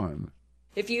 come on.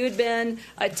 If you had been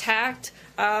attacked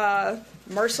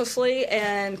mercilessly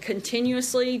and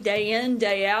continuously, day in,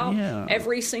 day out,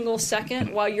 every single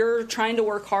second, while you're trying to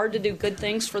work hard to do good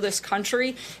things for this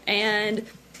country, and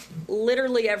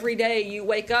literally every day you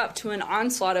wake up to an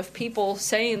onslaught of people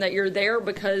saying that you're there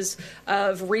because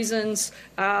of reasons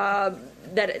that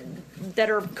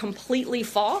are completely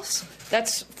false,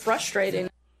 that's frustrating.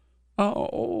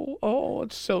 Oh,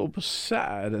 it's so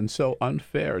sad and so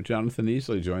unfair. Jonathan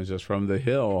Easley joins us from the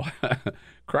Hill.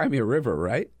 Cry me a river,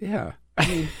 right? Yeah. I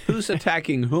mean, who's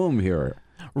attacking whom here?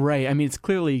 Right. I mean, it's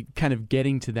clearly kind of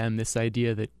getting to them, this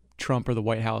idea that Trump or the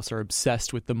White House are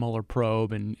obsessed with the Mueller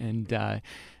probe, and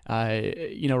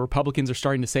Republicans are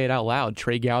starting to say it out loud.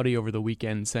 Trey Gowdy over the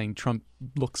weekend saying Trump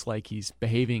looks like he's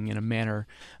behaving in a manner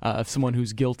of someone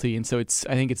who's guilty, and so I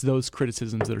think it's those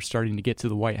criticisms that are starting to get to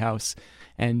the White House.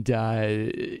 And I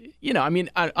mean,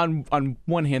 on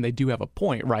one hand, they do have a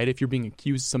point, right? If you're being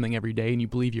accused of something every day and you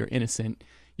believe you're innocent,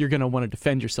 you're going to want to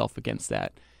defend yourself against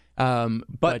that.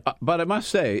 But I must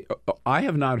say, I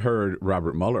have not heard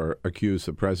Robert Mueller accuse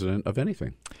the president of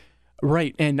anything.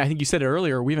 Right, and I think you said it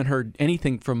earlier, we haven't heard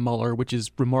anything from Mueller, which is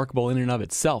remarkable in and of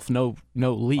itself. No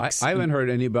leaks. I haven't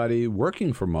heard anybody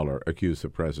working for Mueller accuse the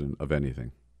president of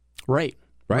anything. Right.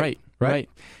 I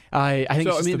think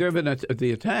so. I mean, there have been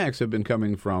the attacks have been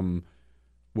coming from.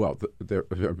 Well, there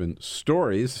have been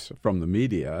stories from the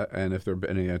media, and if there have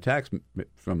been any attacks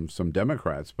from some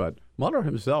Democrats, but Mueller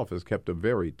himself has kept a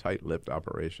very tight-lipped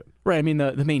operation. Right. I mean,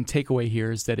 the main takeaway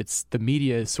here is that it's the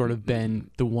media has sort of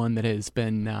been the one that has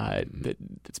been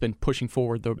that's been pushing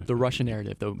forward the Russia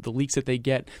narrative. The leaks that they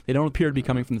get, they don't appear to be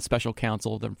coming from the special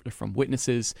counsel. They're from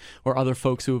witnesses or other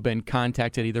folks who have been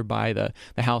contacted either by the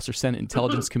House or Senate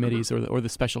Intelligence Committees or the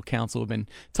special counsel who have been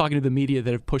talking to the media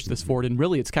that have pushed this forward. And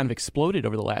really, it's kind of exploded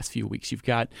over the last few weeks. You've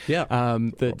got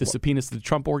the subpoenas to the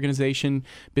Trump Organization,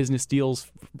 business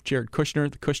deals, Jared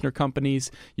Kushner, the Kushner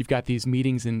companies. You've got these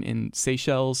meetings in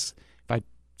Seychelles, if I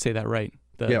say that right.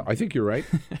 I think you're right.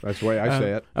 That's the way I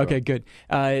say it. Okay, good.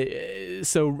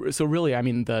 So really, I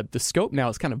mean, the scope now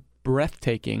is kind of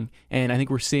breathtaking, and I think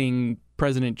we're seeing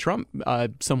President Trump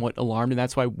somewhat alarmed, and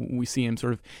that's why we see him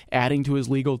sort of adding to his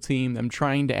legal team, them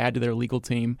trying to add to their legal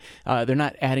team. They're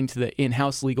not adding to the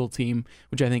in-house legal team,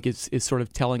 which I think is sort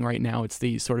of telling right now. It's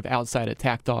the sort of outside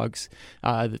attack dogs,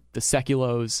 the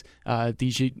Seculos,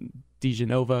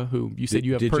 DeGenova, who you said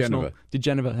you have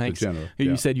DeGenova, thanks. Who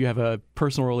you said you have a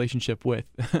personal relationship with,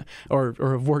 or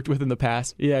have worked with in the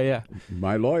past. Yeah.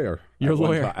 My lawyer. Your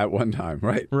lawyer at one time,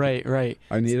 right? Right.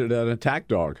 I needed an attack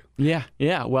dog. Yeah.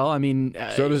 Well, I mean,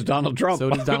 so does Donald Trump.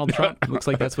 Looks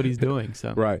like that's what he's doing.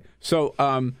 So right. So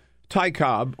Ty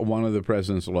Cobb, one of the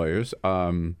president's lawyers,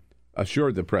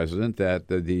 assured the president that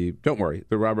don't worry,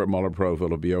 the Robert Mueller probe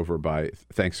will be over by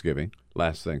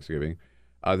last Thanksgiving.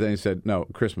 Then he said, no,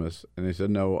 Christmas. And he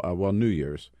said, no, New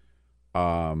Year's.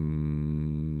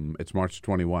 It's March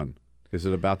 21. Is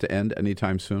it about to end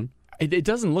anytime soon? It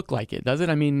doesn't look like it, does it?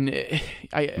 I mean,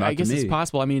 I guess it's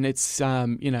possible. I mean, it's,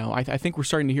 I think we're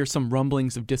starting to hear some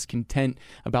rumblings of discontent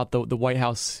about the White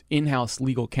House in-house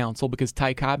legal counsel because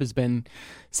Ty Cobb has been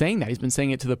saying that. He's been saying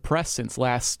it to the press since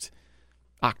last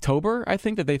October, I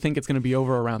think, that they think it's going to be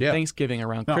over around Thanksgiving,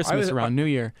 around Christmas, around New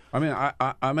Year. I mean,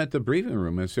 I'm at the briefing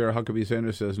room, and Sarah Huckabee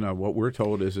Sanders says, no, what we're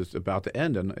told is it's about to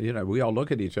end. And, we all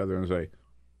look at each other and say,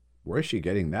 Where's she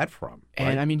getting that from? Right?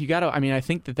 And I mean, I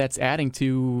think that's adding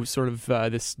to sort of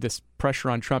this pressure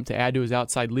on Trump to add to his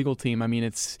outside legal team. I mean,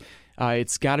 it's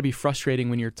got to be frustrating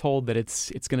when you're told that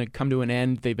it's going to come to an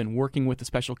end. They've been working with the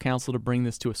special counsel to bring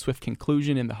this to a swift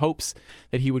conclusion in the hopes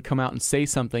that he would come out and say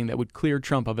something that would clear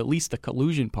Trump of at least the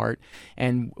collusion part.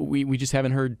 And we just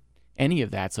haven't heard any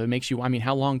of that. So it makes you, I mean,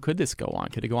 how long could this go on?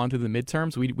 Could it go on to the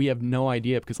midterms? We have no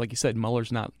idea because, like you said,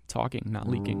 Mueller's not talking, not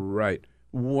leaking. Right.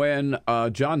 When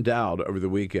John Dowd over the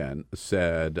weekend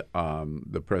said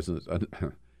the president,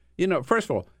 first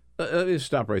of all, let me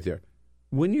stop right there.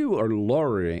 When you are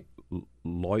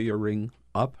lawyering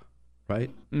up, right?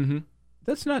 Mm-hmm.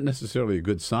 That's not necessarily a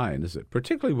good sign, is it?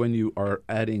 Particularly when you are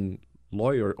adding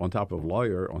lawyer on top of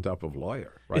lawyer on top of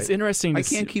lawyer, right? It's interesting. I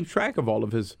can't keep track of all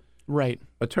of his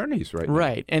attorneys now.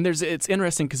 Right. And it's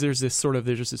interesting because there's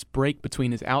this break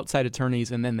between his outside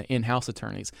attorneys and then the in-house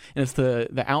attorneys. And it's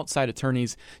the outside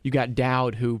attorneys. You got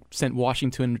Dowd, who sent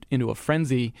Washington into a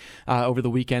frenzy over the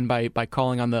weekend by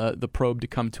calling on the probe to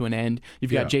come to an end.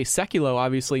 You've got Jay Sekulow,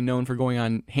 obviously known for going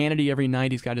on Hannity every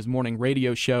night. He's got his morning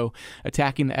radio show,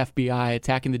 attacking the FBI,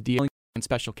 attacking the deal and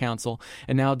special counsel,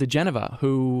 and now DeGeneva,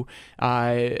 who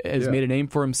has made a name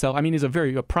for himself. I mean, he's a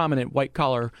very prominent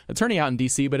white-collar attorney out in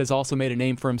D.C., but has also made a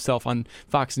name for himself on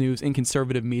Fox News in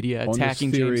conservative media,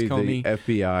 attacking James Comey.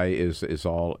 The FBI is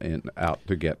all out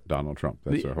to get Donald Trump.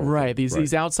 That's their whole right. thing.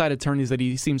 These outside attorneys that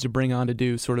he seems to bring on to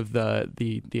do sort of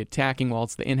the attacking, while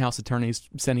it's the in-house attorneys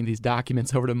sending these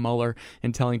documents over to Mueller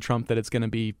and telling Trump that it's going to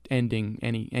be ending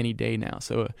any day now.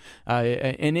 So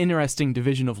an interesting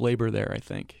division of labor there, I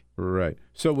think. Right.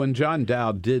 So when John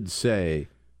Dowd did say,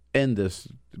 end this,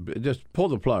 just pull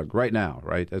the plug right now,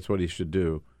 right? That's what he should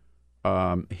do.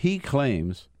 He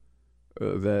claims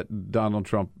that Donald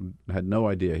Trump had no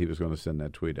idea he was going to send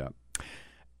that tweet out.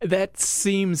 That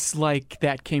seems like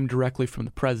that came directly from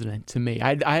the president to me.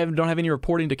 I don't have any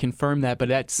reporting to confirm that, but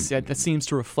that seems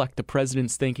to reflect the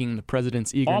president's thinking, the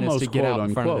president's eagerness almost to get out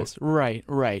in front of this.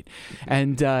 Right.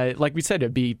 And like we said,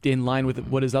 it'd be in line with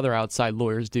what his other outside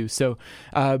lawyers do. So,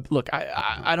 look,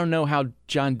 I don't know how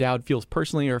John Dowd feels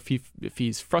personally, or if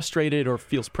he's frustrated or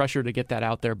feels pressure to get that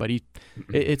out there, but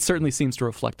it certainly seems to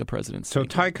reflect the president's So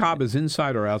thinking. Ty Cobb is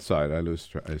inside or outside?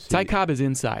 Ty Cobb is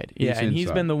inside, and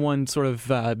he's been the one sort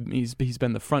of he's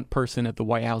been the front person at the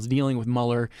White House dealing with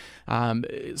Mueller.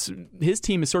 His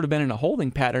team has sort of been in a holding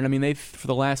pattern. I mean, for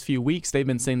the last few weeks, they've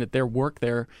been saying that their work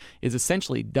there is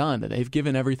essentially done, that they've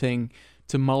given everything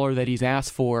to Mueller that he's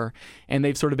asked for, and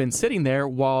they've sort of been sitting there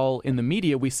while in the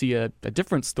media we see a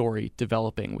different story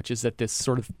developing, which is that this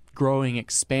sort of growing,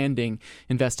 expanding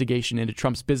investigation into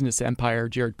Trump's business empire,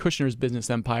 Jared Kushner's business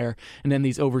empire, and then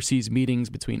these overseas meetings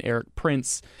between Eric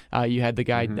Prince. You had the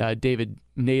guy, David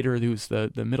Nader, who's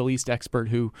the Middle East expert,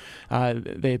 who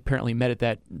they apparently met at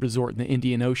that resort in the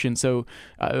Indian Ocean. So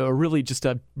really just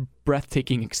a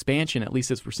breathtaking expansion, at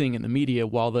least as we're seeing in the media,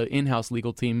 while the in-house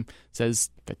legal team says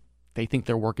that they think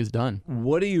their work is done.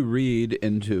 What do you read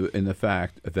in the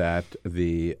fact that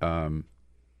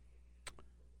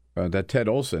that Ted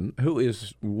Olson, who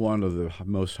is one of the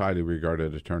most highly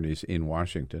regarded attorneys in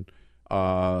Washington,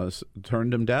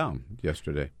 turned him down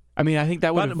yesterday? I mean, I think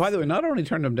that would. By the way, not only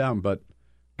turned him down, but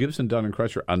Gibson, Dunn and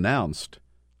Crutcher announced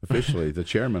officially, the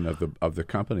chairman of the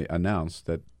company announced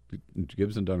that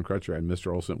Gibson, Dunn and Crutcher and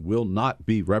Mr. Olson will not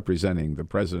be representing the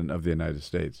President of the United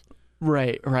States.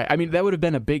 Right. I mean, that would have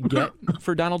been a big get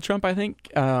for Donald Trump, I think.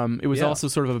 It was also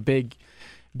sort of a big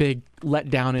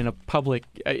letdown in a public.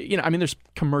 I mean, there's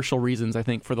commercial reasons, I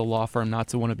think, for the law firm not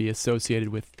to want to be associated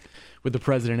with the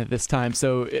president at this time.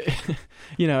 So,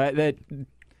 that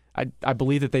I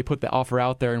believe that they put the offer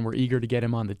out there and were eager to get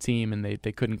him on the team, and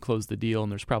they couldn't close the deal.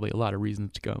 And there's probably a lot of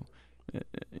reasons to go.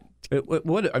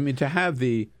 To have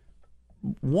the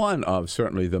one of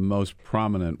certainly the most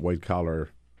prominent white collar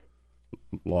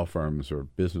law firms or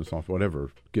business law,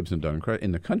 whatever, Gibson, Dunn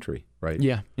in the country, right?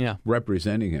 Yeah.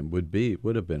 Representing him would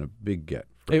have been a big get.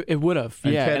 It would have,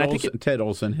 and Ted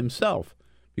Olson himself,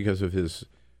 because of his,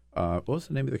 what was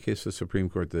the name of the case, the Supreme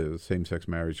Court, the same-sex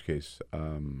marriage case?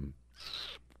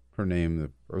 Her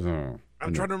name,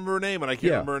 I'm trying to remember her name, and I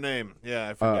can't remember her name. Yeah,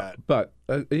 I forgot. But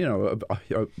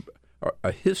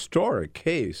a historic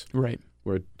case, right,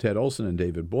 where Ted Olson and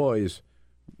David Boies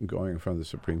going in front of the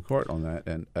Supreme Court on that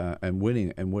and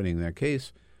winning that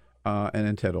case, and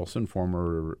then Ted Olson,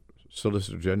 former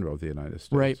Solicitor General of the United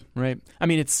States. Right. I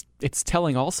mean, it's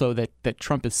telling also that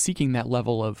Trump is seeking that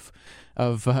level of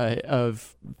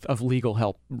legal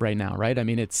help right now, right? I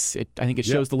mean, I think it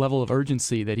shows the level of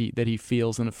urgency that he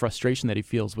feels and the frustration that he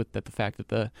feels with the fact that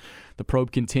the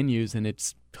probe continues, and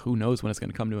it's who knows when it's going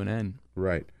to come to an end.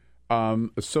 Right.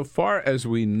 So far as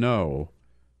we know,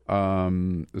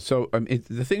 So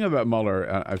the thing about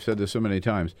Mueller, I've said this so many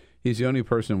times, he's the only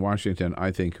person in Washington,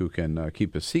 I think, who can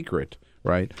keep a secret,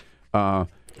 right?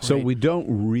 So we don't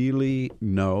really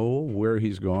know where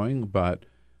he's going, but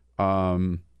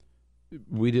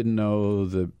we didn't know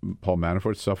that Paul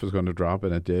Manafort stuff was going to drop,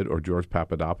 and it did, or George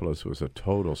Papadopoulos was a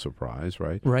total surprise,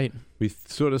 right? Right. We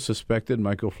sort of suspected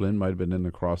Michael Flynn might have been in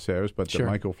the crosshairs, but that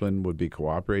Michael Flynn would be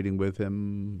cooperating with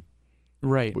him.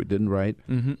 Right. We didn't, right?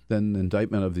 Mm-hmm. Then the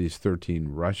indictment of these 13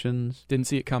 Russians. Didn't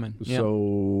see it coming. So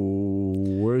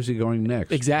where is he going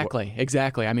next? Exactly.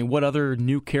 I mean, what other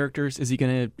new characters is he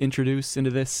going to introduce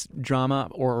into this drama,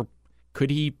 or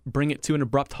could he bring it to an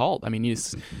abrupt halt? I mean,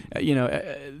 these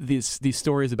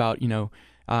stories about,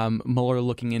 Mueller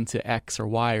looking into X or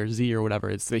Y or Z or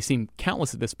whatever, they seem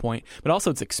countless at this point, but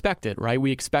also it's expected, right?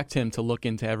 We expect him to look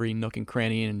into every nook and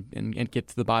cranny and get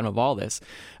to the bottom of all this.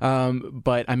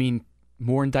 But, I mean,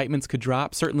 more indictments could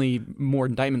drop, certainly more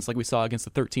indictments like we saw against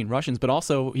the 13 Russians, but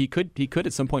also he could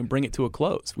at some point bring it to a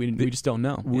close. We just don't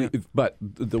know. But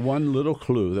the one little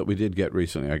clue that we did get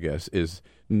recently, I guess, is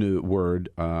new word,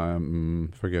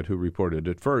 forget who reported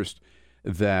it first,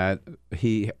 that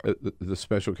the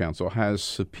special counsel has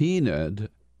subpoenaed,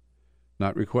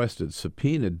 not requested,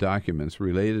 subpoenaed documents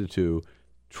related to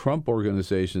Trump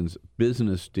Organization's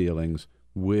business dealings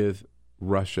with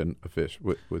Russian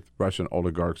officials, with Russian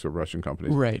oligarchs or Russian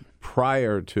companies, right,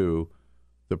 prior to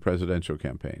the presidential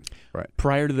campaign, right?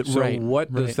 Prior to the so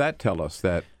what does that tell us?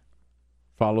 That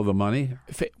follow the money?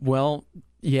 Well,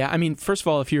 yeah. I mean, first of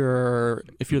all, if you're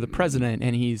the president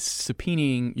and he's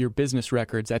subpoenaing your business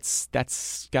records,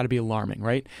 that's got to be alarming,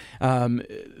 right?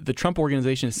 The Trump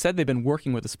Organization has said they've been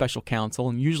working with the special counsel,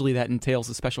 and usually that entails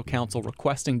the special counsel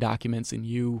requesting documents and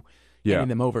you handing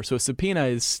them over. So a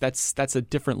subpoena that's a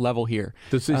different level here.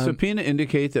 Does the subpoena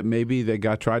indicate that maybe they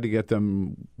tried to get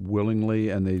them willingly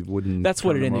and they wouldn't? That's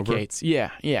what it Over? indicates. Yeah.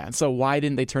 And so why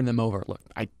didn't they turn them over? Look,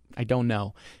 I don't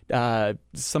know.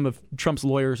 Some of Trump's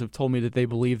lawyers have told me that they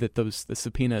believe that the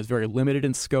subpoena is very limited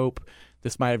in scope.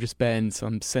 This might have just been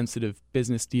some sensitive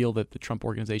business deal that the Trump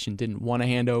Organization didn't want to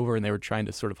hand over, and they were trying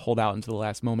to sort of hold out until the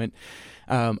last moment.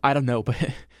 I don't know,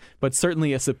 but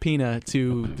certainly a subpoena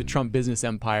to the Trump business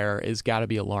empire has got to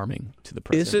be alarming to the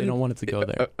president. They don't want it to go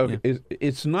there.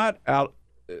 It's not out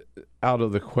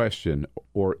of the question,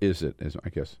 or is it? As I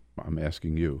guess I'm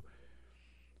asking you.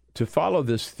 To follow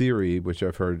this theory, which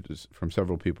I've heard from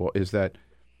several people, is that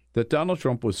Donald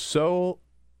Trump was so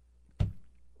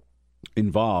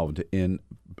involved in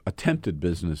attempted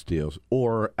business deals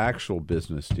or actual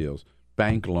business deals,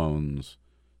 bank loans,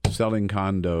 selling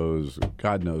condos,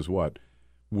 God knows what,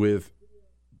 with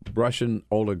Russian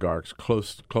oligarchs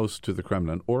close to the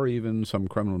Kremlin, or even some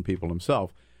Kremlin people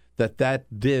himself, that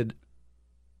did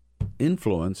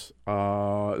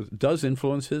does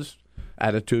influence his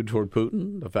attitude toward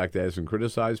Putin, the fact that he hasn't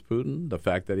criticized Putin, the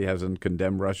fact that he hasn't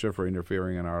condemned Russia for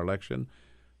interfering in our election,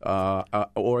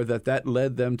 or that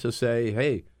led them to say,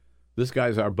 hey, this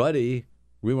guy's our buddy.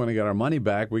 We want to get our money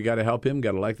back. We got to help him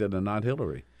get elected and not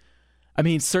Hillary. I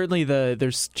mean, certainly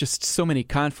there's just so many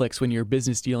conflicts when your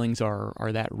business dealings are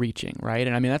that reaching, right?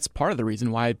 And I mean, that's part of the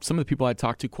reason why some of the people I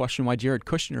talked to question why Jared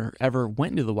Kushner ever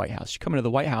went into the White House. You come into the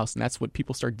White House, and that's what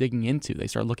people start digging into. They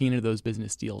start looking into those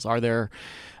business deals. Are there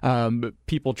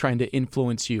people trying to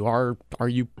influence you? Are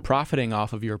you profiting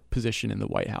off of your position in the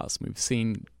White House? We've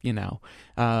seen,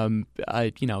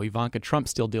 Ivanka Trump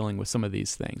still dealing with some of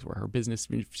these things where her business,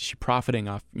 she's profiting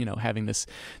off, having this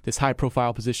high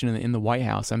profile position in the White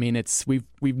House. I mean,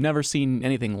 we've never seen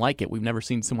anything like it. We've never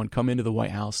seen someone come into the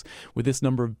White House with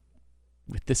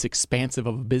this expansive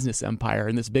of a business empire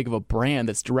and this big of a brand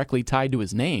that's directly tied to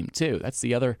his name too. That's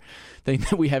the other thing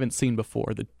that we haven't seen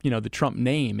before. The Trump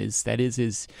name is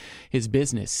his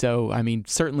business. So I mean,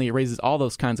 certainly it raises all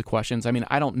those kinds of questions. I mean,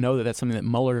 I don't know that that's something that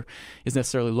Mueller is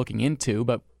necessarily looking into,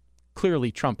 but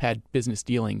clearly Trump had business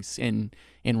dealings in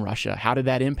Russia. How did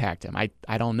that impact him? I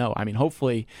don't know. I mean,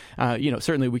 hopefully,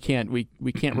 certainly we can't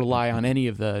rely on any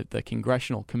of the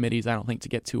congressional committees, I don't think, to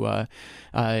get to an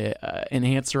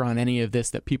answer on any of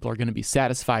this that people are going to be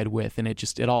satisfied with. And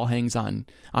it all hangs on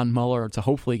Mueller to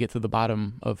hopefully get to the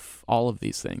bottom of all of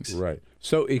these things. Right.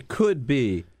 So it could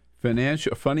be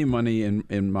funny money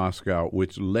in Moscow,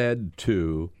 which led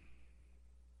to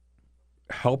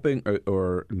helping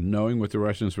or knowing what the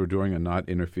Russians were doing and not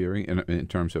interfering in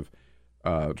terms of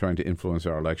trying to influence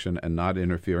our election and not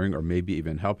interfering, or maybe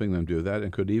even helping them do that,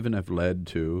 and could even have led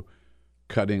to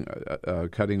cutting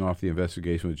off the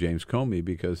investigation with James Comey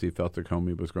because he felt that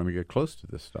Comey was going to get close to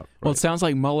this stuff. Right? Well, it sounds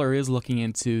like Mueller is looking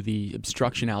into the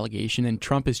obstruction allegation, and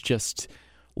Trump is just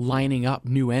lining up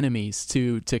new enemies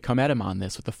to come at him on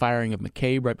this, with the firing of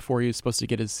McCabe right before he was supposed to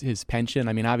get his pension.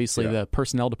 I mean, obviously the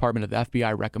personnel department of the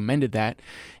FBI recommended that,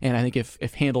 and I think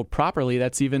if handled properly,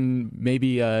 that's even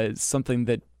maybe something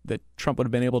that Trump would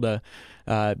have been able to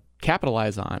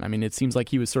capitalize on. I mean, it seems like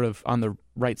he was sort of on the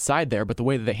right side there, but the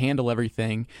way that they handle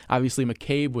everything, obviously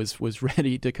McCabe was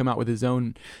ready to come out with his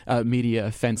own media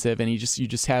offensive, and you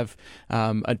just have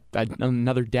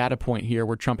another data point here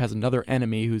where Trump has another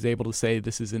enemy who's able to say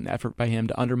this is an effort by him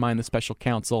to undermine the special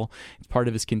counsel. It's part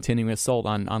of his continuing assault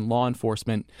on law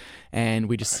enforcement, and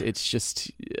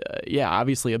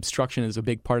obviously obstruction is a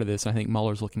big part of this, and I think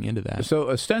Mueller's looking into that.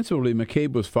 So ostensibly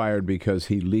McCabe was fired because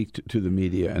he leaked to the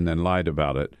media and then lied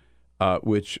about it,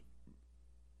 which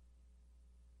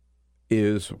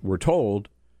is, we're told,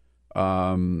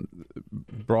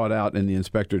 brought out in the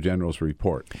Inspector General's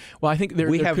report. Well, I think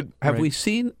have we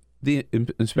seen the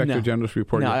Inspector General's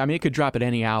report? No, I mean, it could drop at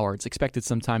any hour. It's expected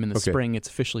sometime in the spring. It's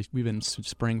officially, we've been in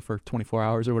spring for 24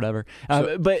 hours or whatever.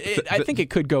 I think it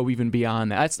could go even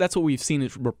beyond that. That's what we've seen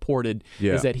it reported,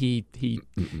 is that he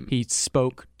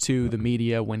spoke to the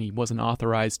media when he wasn't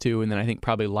authorized to, and then I think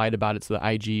probably lied about it to the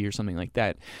IG or something like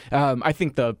that. I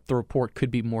think the report could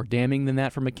be more damning than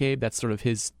that for McCabe. That's sort of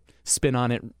his spin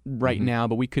on it right now,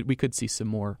 but we could see some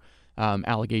more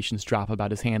allegations drop about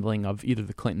his handling of either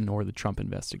the Clinton or the Trump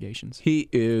investigations. He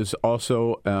is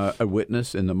also a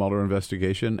witness in the Mueller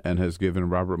investigation and has given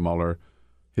Robert Mueller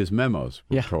his memos,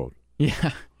 we're told.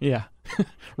 Yeah.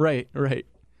 Right.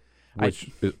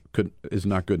 Which is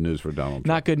not good news for Donald Trump.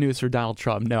 Not good news for Donald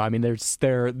Trump. No, I mean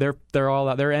they're all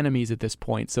out. They're enemies at this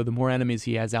point. So the more enemies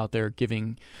he has out there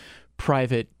giving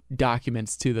private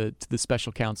documents to the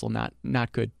special counsel,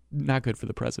 not good for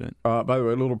the president. By the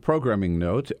way, a little programming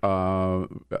note,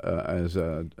 as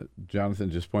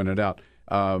Jonathan just pointed out,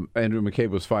 Andrew McCabe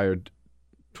was fired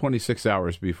 26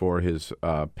 hours before his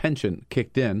pension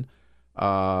kicked in,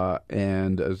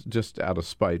 and just out of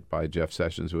spite by Jeff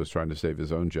Sessions, who was trying to save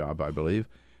his own job, I believe.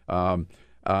 At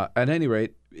any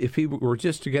rate, if he were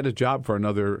just to get a job for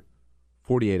another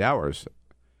 48 hours,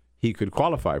 he could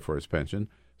qualify for his pension.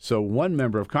 So one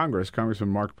member of Congress, Congressman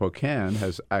Mark Pocan,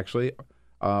 has actually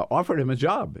offered him a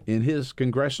job in his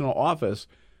congressional office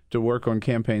to work on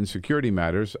campaign security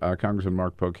matters. Congressman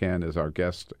Mark Pocan is our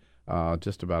guest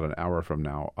just about an hour from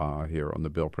now here on the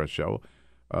Bill Press Show,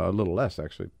 a little less,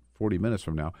 actually, 40 minutes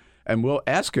from now. And we'll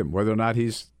ask him whether or not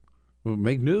will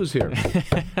make news here.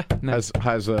 Nice.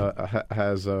 Has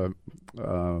the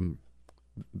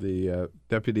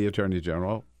Deputy Attorney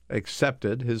General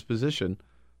accepted his position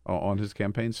on his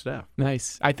campaign staff.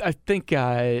 Nice. I think...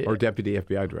 or Deputy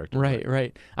FBI Director.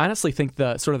 Right. I honestly think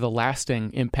the sort of the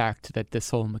lasting impact that this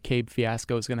whole McCabe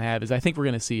fiasco is going to have is I think we're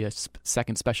going to see a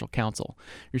second special counsel.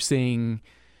 You're seeing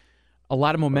a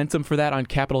lot of momentum for that on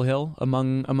Capitol Hill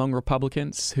among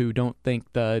Republicans who don't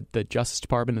think the Justice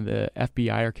Department and the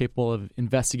FBI are capable of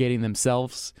investigating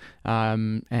themselves.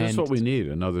 That's what we need,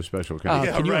 another special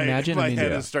counsel. Can you imagine? My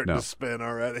head is starting to spin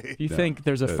already. You think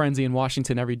there's a frenzy in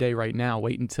Washington every day right now.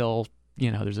 Wait until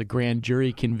there's a grand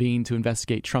jury convened to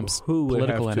investigate Trump's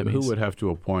political enemies. Who would have to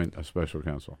appoint a special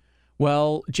counsel?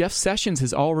 Well, Jeff Sessions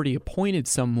has already appointed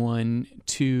someone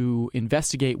to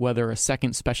investigate whether a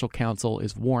second special counsel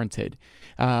is warranted.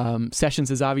 Sessions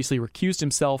has obviously recused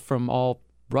himself from all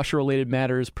Russia-related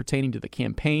matters pertaining to the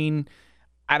campaign.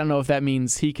 I don't know if that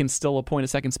means he can still appoint a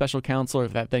second special counsel or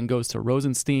if that then goes to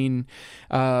Rosenstein.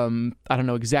 I don't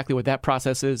know exactly what that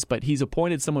process is, but he's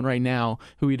appointed someone right now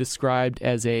who he described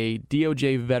as a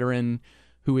DOJ veteran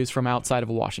who is from outside of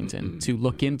Washington to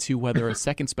look into whether a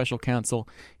second special counsel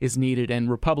is needed. And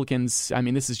Republicans, I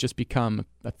mean, this has just become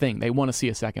a thing. They want to see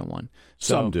a second one.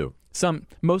 Some do.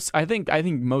 I think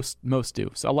most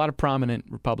do. So a lot of prominent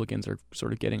Republicans are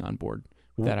sort of getting on board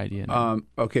with that idea now.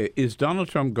 Okay, is Donald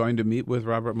Trump going to meet with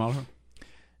Robert Mueller?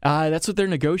 That's what they're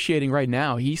negotiating right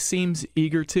now. He seems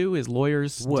eager to. His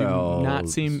lawyers do not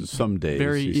seem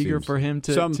very eager for him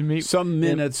to meet. Some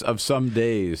minutes of some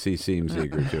days he seems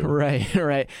eager to.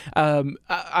 Right.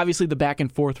 Obviously, the back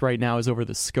and forth right now is over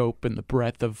the scope and the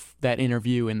breadth of that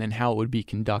interview and then how it would be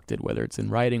conducted, whether it's in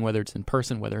writing, whether it's in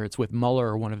person, whether it's with Mueller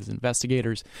or one of his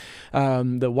investigators.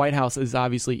 The White House is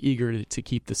obviously eager to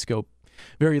keep the scope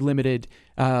very limited.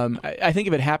 I think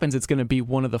if it happens, it's going to be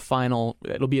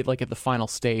it'll be at the final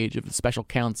stage of the special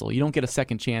counsel. You don't get a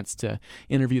second chance to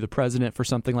interview the president for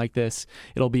something like this.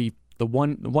 It'll be the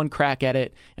one crack at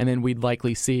it, and then we'd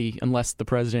likely see, unless the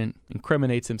president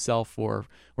incriminates himself or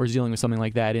is dealing with something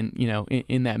like that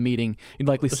in that meeting, you'd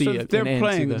likely see they're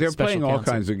playing all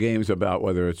kinds of games about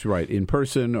whether it's in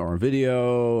person or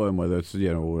video, and whether it's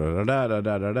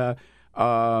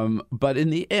but in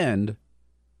the end,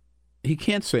 he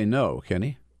can't say no, can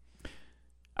he?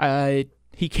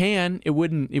 He can. It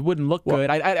wouldn't look good.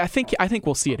 I think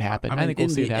we'll see it happen. I think we'll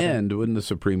see it happen. In the end, wouldn't the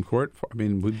Supreme Court? I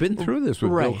mean, we've been through this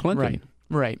with Bill Clinton.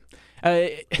 Right.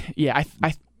 Yeah.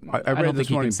 I read this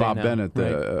morning Bob Bennett,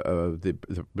 right. the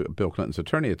Bill Clinton's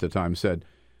attorney at the time, said,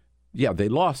 yeah, they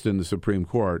lost in the Supreme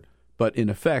Court, but in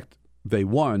effect, they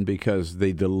won because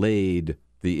they delayed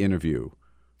the interview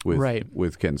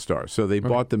with Ken Starr. So they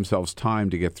bought themselves time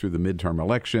to get through the midterm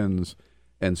elections.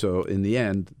 And so in the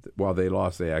end, while they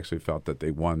lost, they actually felt that they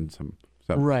won some.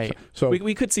 Right. So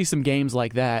we could see some games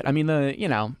like that. I mean,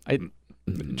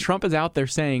 Trump is out there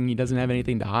saying he doesn't have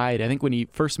anything to hide. I think when he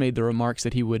first made the remarks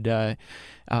that he was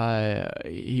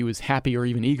happy or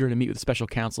even eager to meet with special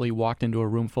counsel, he walked into a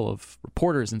room full of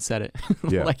reporters and said it.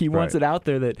 Like he wants it out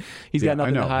there that he's got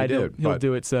nothing to hide. He'll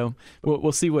do it. So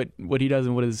we'll see what he does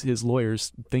and what his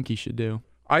lawyers think he should do.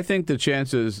 I think the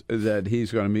chances that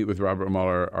he's going to meet with Robert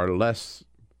Mueller are less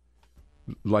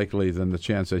likely than the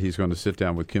chance that he's going to sit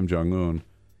down with Kim Jong-un.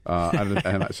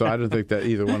 So I don't think that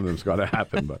either one of them's going to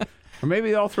happen. But or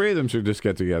maybe all three of them should just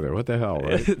get together. What the hell,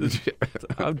 right?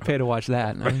 I would pay to watch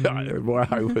that. Boy,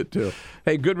 I would too.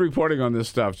 Hey, good reporting on this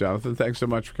stuff, Jonathan. Thanks so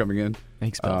much for coming in.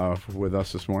 Thanks, Bill. With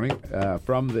us this morning.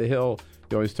 From The Hill,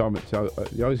 you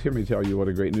always hear me tell you what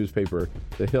a great newspaper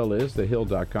The Hill is,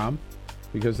 thehill.com.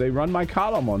 Because they run my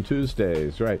column on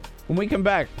Tuesdays, right? When we come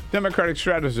back, Democratic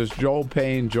strategist Joel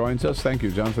Payne joins us. Thank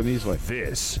you, Jonathan Easley.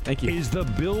 This is the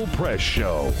Bill Press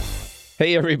Show.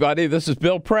 Hey, everybody, this is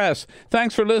Bill Press.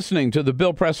 Thanks for listening to the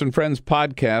Bill Press and Friends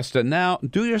podcast. And now,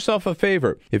 do yourself a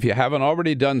favor. If you haven't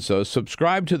already done so,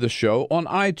 subscribe to the show on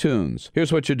iTunes.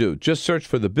 Here's what you do. Just search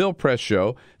for the Bill Press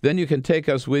Show. Then you can take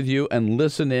us with you and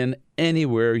listen in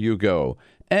anywhere you go.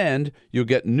 And you'll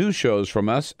get new shows from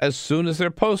us as soon as they're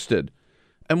posted.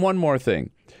 And one more thing.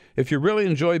 If you really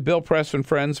enjoy Bill Press and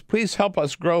Friends, please help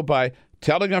us grow by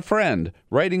telling a friend,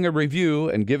 writing a review,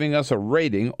 and giving us a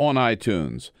rating on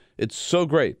iTunes. It's so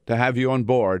great to have you on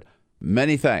board.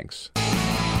 Many thanks.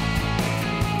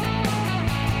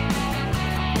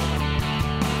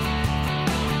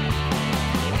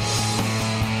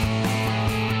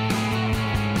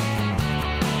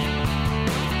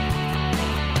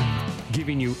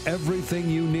 Giving you everything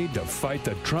you need to fight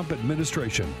the Trump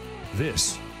administration.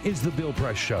 This is The Bill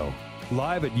Press Show,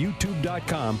 live at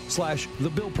youtube.com/The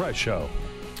Bill Press Show.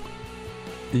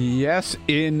 Yes,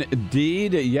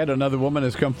 indeed. Yet another woman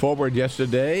has come forward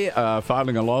yesterday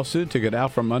filing a lawsuit to get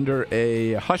out from under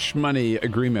a hush money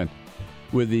agreement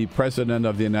with the President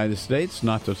of the United States,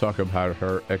 not to talk about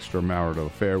her extramarital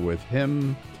affair with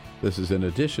him. This is in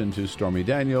addition to Stormy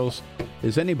Daniels.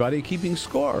 Is anybody keeping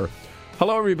score?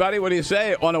 Hello, everybody. What do you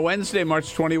say on a Wednesday,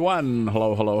 March 21?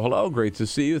 Hello. Great to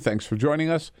see you. Thanks for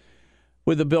joining us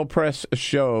with the Bill Press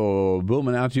Show,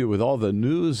 booming out to you with all the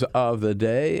news of the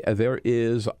day. There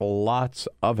is lots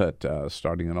of it,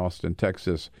 starting in Austin,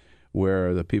 Texas,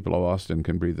 where the people of Austin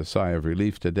can breathe a sigh of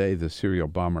relief today. The serial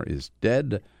bomber is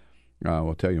dead.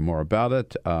 We'll tell you more about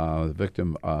it. The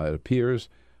victim, it appears,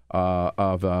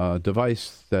 of a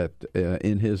device that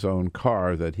in his own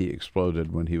car that he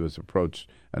exploded when he was approached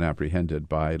and apprehended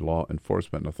by law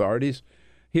enforcement authorities.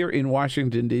 Here in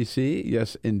Washington, D.C.,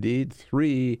 yes, indeed,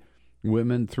 three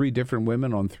different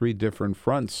women on three different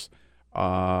fronts,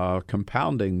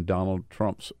 compounding Donald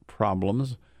Trump's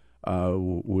problems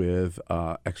with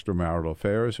extramarital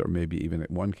affairs, or maybe even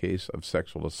in one case of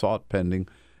sexual assault pending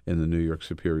in the New York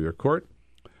Superior Court.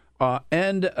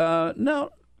 Now,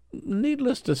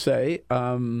 needless to say,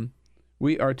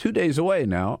 we are 2 days away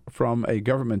now from a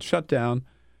government shutdown,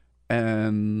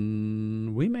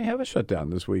 and we may have a shutdown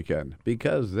this weekend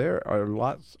because there are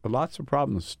lots of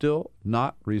problems still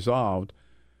not resolved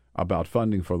about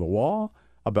funding for the wall,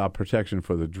 about protection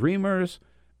for the Dreamers,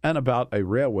 and about a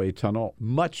railway tunnel,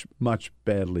 much, much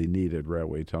badly needed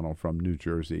railway tunnel from New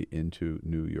Jersey into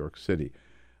New York City.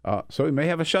 So we may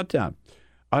have a shutdown.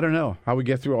 I don't know how we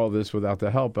get through all this without the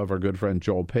help of our good friend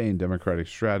Joel Payne, Democratic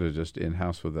strategist,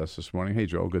 in-house with us this morning. Hey,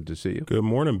 Joel, good to see you. Good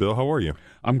morning, Bill. How are you?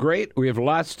 I'm great. We have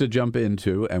lots to jump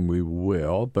into, and we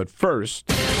will. But first,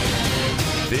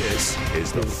 this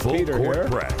is the Full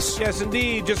Court Press. Yes,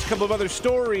 indeed. Just a couple of other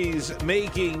stories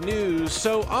making news.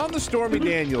 So on the Stormy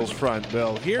Daniels front,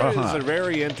 Bill, here is a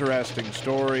very interesting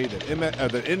story that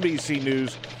NBC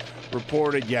News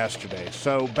reported yesterday.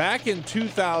 So back in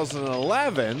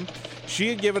 2011, she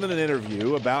had given an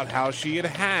interview about how she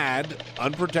had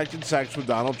unprotected sex with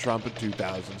Donald Trump in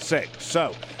 2006.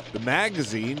 So the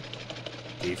magazine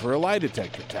gave her a lie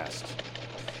detector test.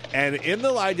 And in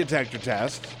the lie detector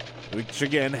test, which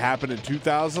again happened in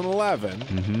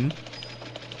 2011,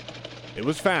 it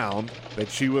was found that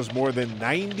she was more than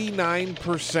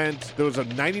 99%, there was a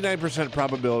 99%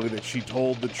 probability that she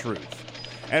told the truth.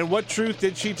 And what truth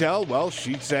did she tell? Well,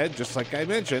 she said, just like I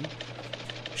mentioned,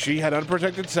 she had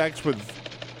unprotected sex with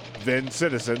then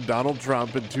citizen Donald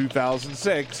Trump in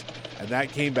 2006, and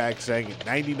that came back saying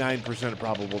 99%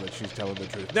 probable that she's telling the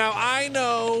truth. Now, I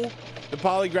know the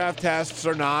polygraph tests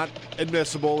are not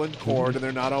admissible in court, and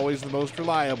they're not always the most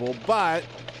reliable, but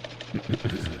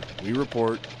we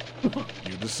report,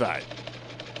 you decide.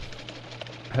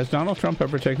 Has Donald Trump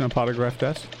ever taken a polygraph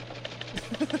test?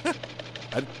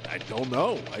 I don't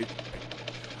know.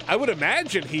 I would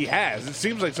imagine he has. It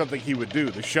seems like something he would do.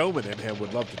 The showman in him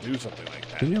would love to do something like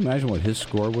that. Can you imagine what his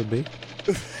score would be?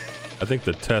 I think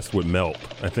the test would melt.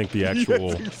 I think the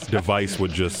actual device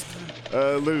would just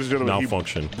ladies and gentlemen,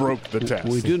 malfunction. He broke the test.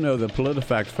 We do know that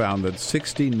PolitiFact found that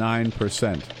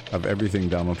 69% of everything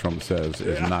Donald Trump says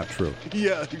is not true.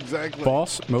 Yeah, exactly.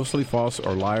 False, mostly false,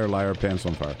 or liar, liar, pants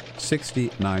on fire.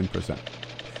 69%.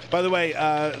 By the way,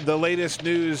 the latest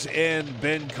news in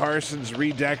Ben Carson's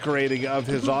redecorating of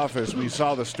his office. We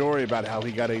saw the story about how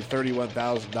he got a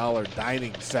 $31,000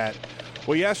 dining set.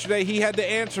 Well, yesterday he had to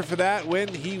answer for that when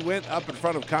he went up in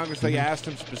front of Congress. They asked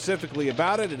him specifically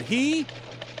about it, and he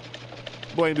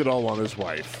blamed it all on his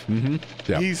wife. Mm-hmm.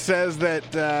 Yep. He says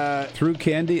that... threw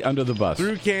candy under the bus.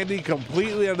 Threw candy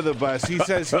completely under the bus. He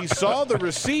says he saw the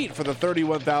receipt for the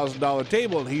 $31,000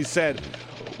 table, and he said,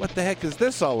 what the heck is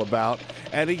this all about?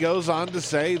 And he goes on to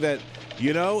say that,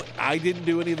 you know, I didn't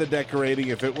do any of the decorating.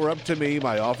 If it were up to me,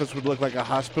 my office would look like a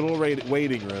hospital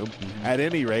waiting room. Mm-hmm. At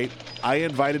any rate, I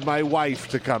invited my wife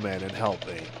to come in and help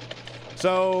me.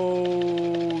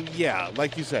 So, yeah,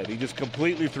 like you said, he just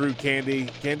completely threw Candy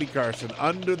Carson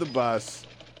under the bus.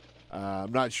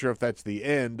 I'm not sure if that's the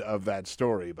end of that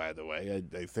story, by the way.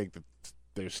 I think that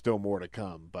there's still more to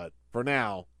come. But for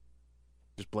now,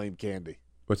 just blame Candy.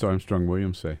 What's Armstrong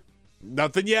Williams say?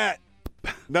 Nothing yet.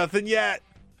 Nothing yet.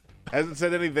 Hasn't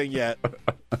said anything yet.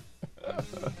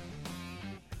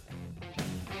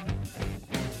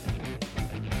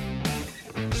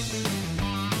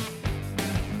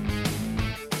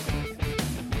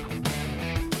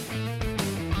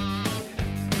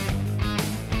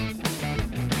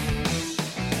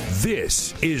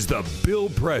 This is the Bill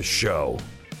Press Show.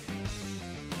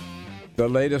 The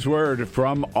latest word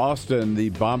from Austin. The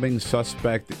bombing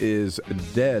suspect is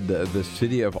dead. The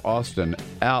city of Austin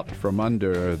out from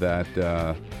under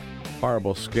that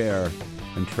horrible scare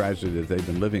and tragedy that they've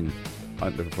been living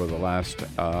under for the last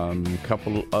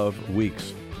couple of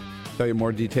weeks. Tell you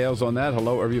more details on that.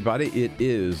 Hello, everybody. It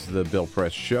is the Bill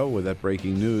Press Show with that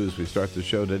breaking news. We start the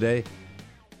show today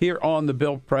here on the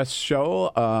Bill Press Show,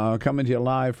 coming to you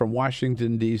live from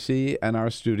Washington, D.C. and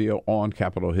our studio on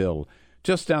Capitol Hill.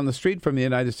 Just down the street from the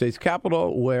United States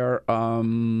Capitol, where,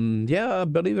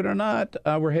 believe it or not,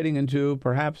 we're heading into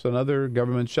perhaps another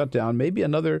government shutdown, maybe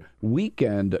another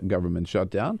weekend government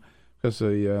shutdown, because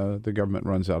the government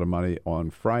runs out of money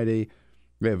on Friday.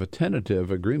 They have a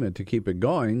tentative agreement to keep it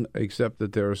going, except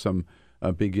that there are some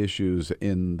big issues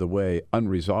in the way,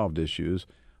 unresolved issues,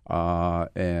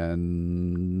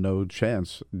 and no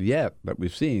chance yet that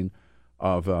we've seen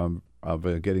of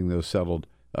getting those settled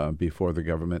before the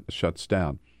government shuts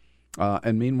down.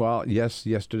 And meanwhile,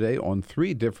 yesterday on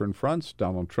 3 different fronts,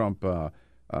 Donald Trump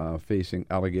facing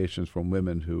allegations from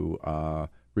women who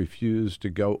refused to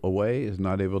go away, is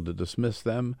not able to dismiss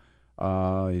them.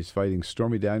 He's fighting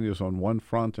Stormy Daniels on one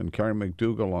front and Karen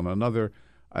MacDougal on another,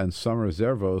 and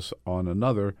Zervos on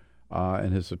another,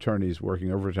 and his attorneys working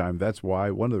overtime. That's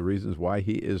why, one of the reasons why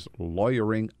he is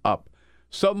lawyering up.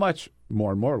 So much,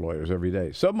 more and more lawyers every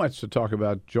day. So much to talk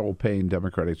about. Joel Payne,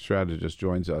 Democratic strategist,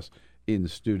 joins us in the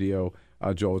studio.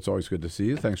 Joel, it's always good to see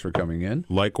you. Thanks for coming in.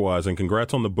 Likewise, and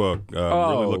congrats on the book.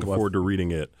 Really looking forward to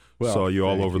reading it. Saw you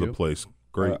all over the place.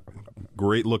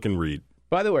 Great looking read.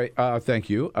 By the way, thank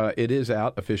you. It is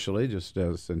out officially, just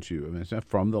since you mentioned,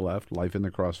 From the Left, Life in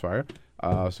the Crossfire.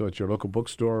 So it's your local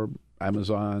bookstore,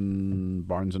 Amazon,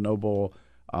 Barnes & Noble,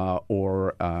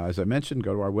 or as I mentioned,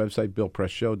 go to our website,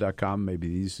 BillPressShow.com. Maybe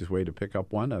the easiest way to pick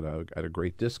up one at a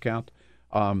great discount.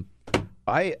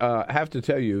 I have to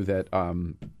tell you that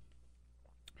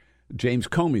James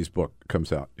Comey's book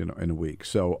comes out, in a week.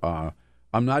 So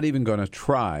I'm not even going to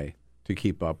try to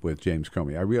keep up with James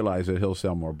Comey. I realize that he'll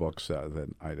sell more books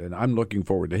than I did. And I'm looking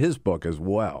forward to his book as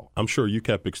well. I'm sure you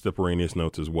kept extemporaneous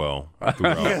notes as well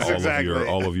throughout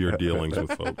all of your dealings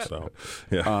with folks. So,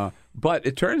 yeah. But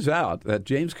it turns out that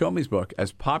James Comey's book,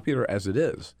 as popular as it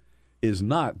is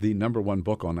not the number one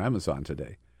book on Amazon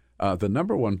today. The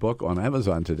number one book on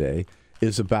Amazon today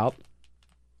is about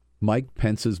Mike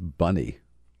Pence's bunny.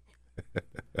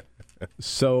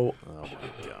 So, oh my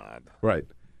God. Right.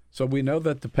 So we know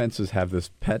that the Pences have this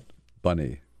pet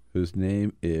bunny whose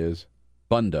name is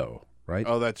Bundo, right?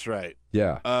 Oh, that's right.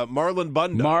 Yeah. Marlon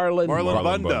Bundo. Marlon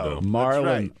Bundo. Marlon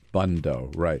right.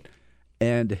 Bundo, right.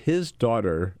 And his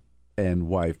daughter and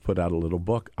wife put out a little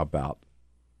book about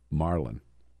Marlon.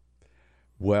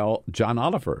 Well, John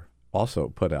Oliver also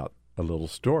put out a little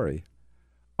story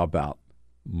about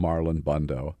Marlon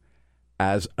Bundo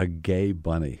as a gay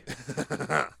bunny.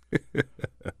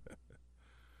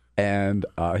 And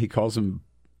he calls him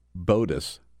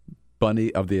Botus,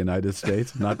 Bunny of the United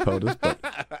States, not POTUS, but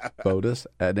Botus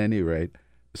at any rate.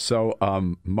 So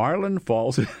Marlon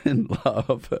falls in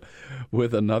love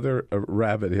with another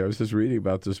rabbit here. I was just reading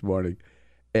about this morning.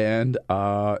 And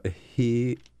so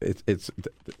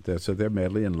they're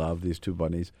madly in love, these two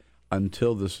bunnies,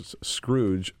 until this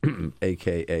Scrooge,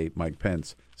 a.k.a. Mike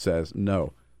Pence, says,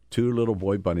 no, two little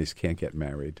boy bunnies can't get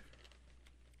married.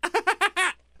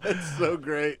 That's so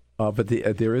great. But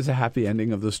there is a happy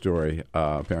ending of the story,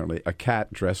 apparently. A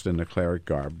cat dressed in a cleric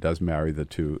garb does marry the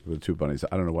two bunnies.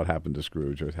 I don't know what happened to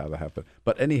Scrooge or how that happened.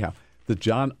 But anyhow, the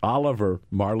John Oliver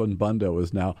Marlon Bundo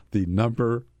is now the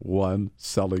 #1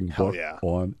 selling book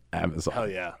on Amazon. Hell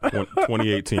yeah.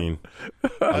 2018.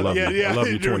 I love you. I love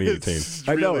you, 2018.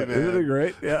 I know it. Isn't it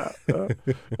great? Yeah.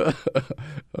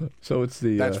 So it's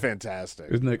the... That's fantastic.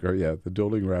 Isn't it? Or, yeah, the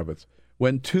dueling rabbits.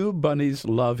 When two bunnies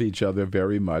love each other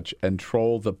very much and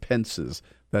troll the Pences.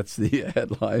 That's the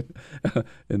headline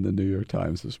in the New York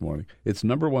Times this morning. It's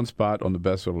 #1 spot on the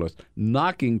bestseller list,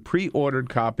 knocking pre-ordered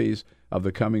copies of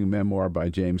the coming memoir by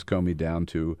James Comey down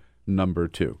to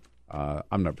 #2.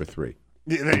 I'm #3.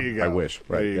 Yeah, there you go. I wish.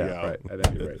 Right. There you go. Right. At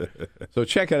any rate. So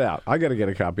check it out. I got to get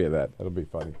a copy of that. That'll be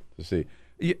funny to see.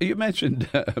 You mentioned,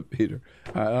 Peter,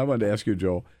 I wanted to ask you,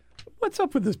 Joel, what's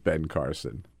up with this Ben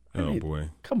Carson? Boy.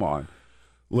 Come on.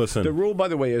 Listen. The rule, by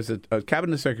the way, is that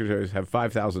cabinet secretaries have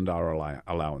 $5,000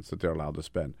 allowance that they're allowed to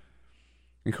spend.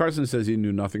 And Carson says he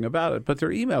knew nothing about it, but there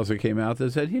are emails that came out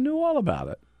that said he knew all about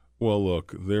it. Well,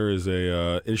 look, there is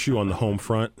a issue on the home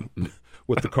front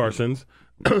with the Carsons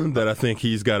that I think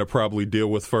he's got to probably deal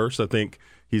with first. I think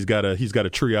he's got to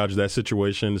triage that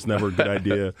situation. It's never a good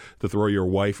idea to throw your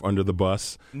wife under the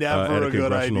bus. Never at a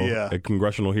good idea. At a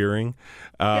congressional hearing.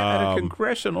 At a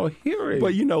congressional hearing.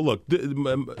 But, look,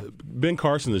 Ben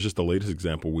Carson is just the latest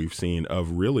example we've seen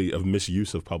of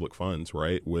misuse of public funds,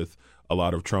 right, with a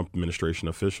lot of Trump administration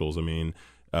officials. I mean,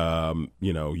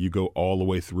 you go all the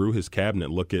way through his cabinet.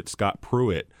 Look at Scott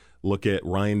Pruitt. Look at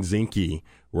Ryan Zinke,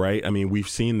 right? I mean, we've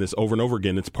seen this over and over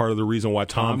again. It's part of the reason why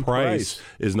Tom Price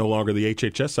is no longer the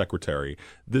HHS secretary.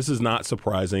 This is not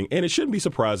surprising, and it shouldn't be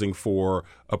surprising for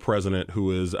a president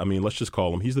who is, let's just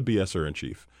call him, he's the BSer in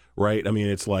chief, right? I mean,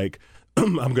 it's like,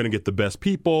 I'm going to get the best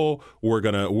people. We're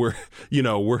gonna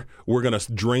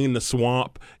drain the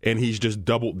swamp, and he's just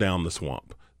doubled down the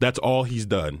swamp. That's all he's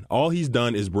done. All he's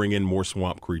done is bring in more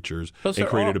swamp creatures and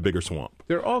created a bigger swamp.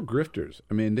 They're all grifters.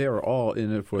 I mean, they are all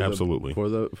in it for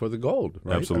the gold.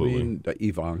 Right? Absolutely. I mean,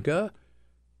 Ivanka,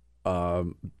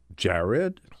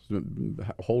 Jared,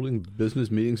 holding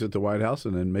business meetings at the White House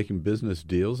and then making business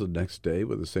deals the next day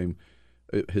with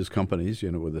his companies.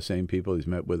 With the same people he's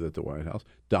met with at the White House.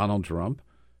 Donald Trump.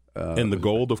 And the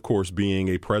gold, of course, being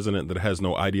a president that has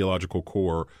no ideological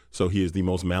core, so he is the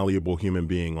most malleable human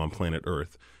being on planet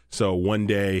Earth. So one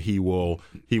day he will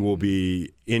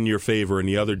be in your favor, and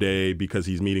the other day, because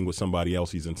he's meeting with somebody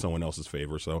else, he's in someone else's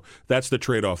favor. So that's the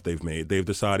trade-off they've made. They've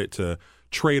decided to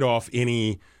trade off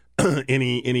any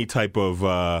type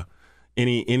of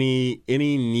any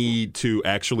need to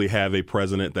actually have a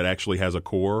president that actually has a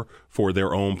core for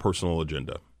their own personal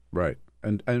agenda. Right,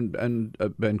 and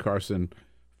Ben Carson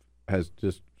has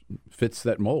just fits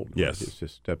that mold. Yes, it's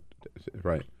just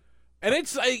right. And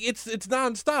it's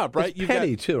nonstop, right? It's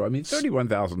petty too. I mean,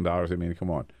 $31,000. I mean,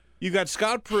 come on. You got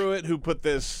Scott Pruitt, who put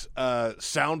this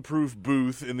soundproof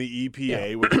booth in the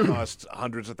EPA, which cost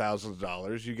hundreds of thousands of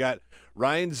dollars. You got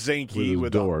Ryan Zinke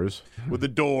with the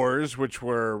doors, which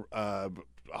were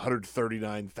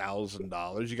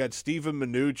 $139,000. You got Stephen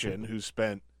Mnuchin, who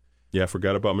spent I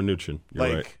forgot about Mnuchin.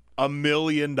 You're right. $1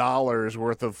 million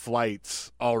worth of flights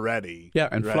already. Yeah,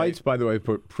 and flights, by the way,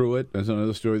 Pruitt, there's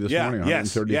another story this morning,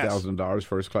 $130,000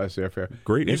 first-class airfare.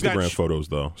 Great Instagram photos,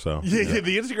 though. So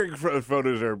the Instagram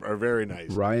photos are very nice.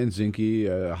 Ryan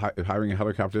Zinke hiring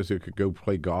helicopters who could go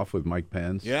play golf with Mike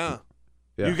Pence. Yeah.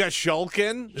 You got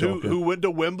Shulkin, who went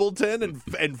to Wimbledon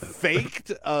and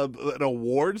faked an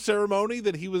award ceremony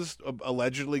that he was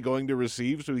allegedly going to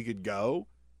receive so he could go.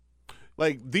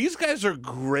 Like, these guys are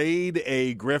grade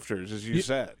A grifters, as you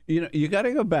said. You got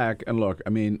to go back and look. I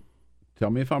mean, tell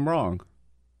me if I'm wrong,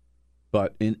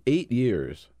 but in 8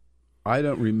 years, I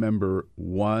don't remember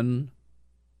one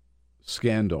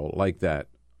scandal like that.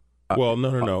 Well,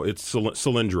 no. It's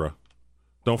Solyndra.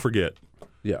 Don't forget.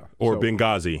 Yeah. Or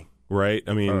Benghazi, right?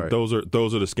 I mean, right. those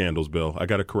are the scandals, Bill. I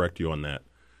got to correct you on that.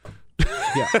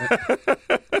 Yeah.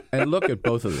 And look at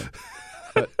both of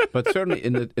them. But certainly,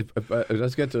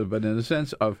 let's get to it. But in the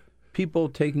sense of people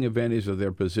taking advantage of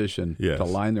their position to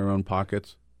line their own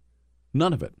pockets,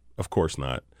 none of it. Of course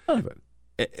not. None of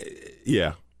it.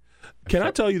 Yeah. Can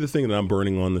I tell you the thing that I'm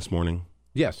burning on this morning?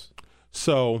 Yes.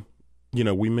 So,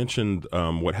 we mentioned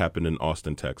what happened in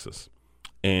Austin, Texas.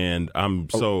 And in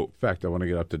fact, I want to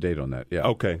get up to date on that. Yeah.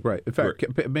 Okay. Right. In fact,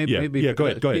 maybe go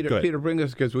ahead. Peter, bring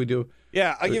us because we do.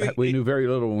 Yeah, we knew very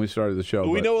little when we started the show.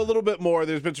 We know a little bit more.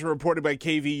 There's been some reporting by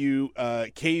KVUE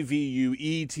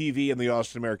TV, and the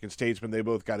Austin American Statesman. They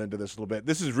both got into this a little bit.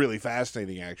 This is really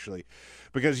fascinating, actually,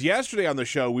 because yesterday on the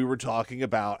show we were talking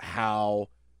about how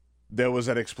there was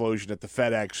that explosion at the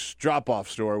FedEx drop-off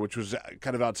store, which was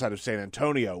kind of outside of San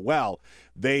Antonio. Well,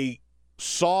 they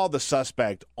saw the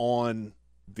suspect on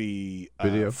the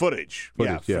video footage,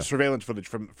 surveillance footage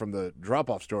from the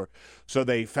drop-off store. So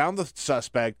they found the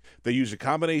suspect. They used a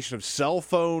combination of cell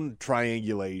phone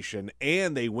triangulation,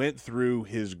 and they went through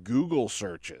his Google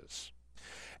searches,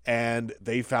 and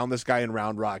they found this guy in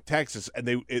Round Rock, Texas. And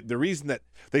the reason that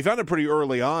they found him pretty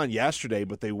early on yesterday,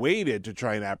 but they waited to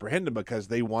try and apprehend him because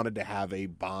they wanted to have a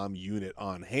bomb unit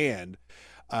on hand.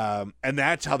 And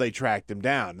that's how they tracked him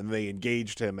down. And they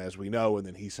engaged him, as we know, and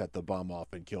then he set the bomb off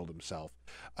and killed himself.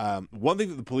 One thing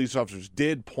that the police officers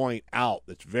did point out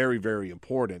that's very, very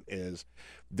important is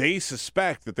they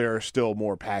suspect that there are still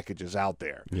more packages out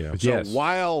there. Yeah. So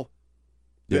while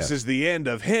this is the end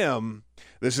of him,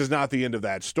 this is not the end of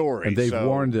that story. And they've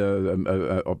warned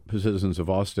citizens of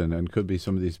Austin, and could be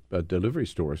some of these delivery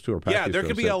stores too, or package stores. There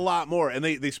could be a lot more. And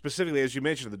they specifically, as you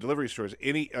mentioned, the delivery stores,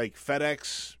 any like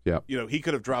FedEx, he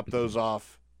could have dropped those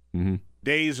off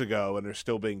days ago, and they're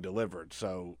still being delivered.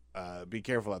 So be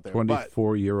careful out there.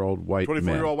 24-year-old white male.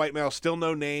 24-year-old white male, still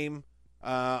no name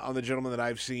on the gentleman that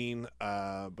I've seen,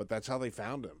 but that's how they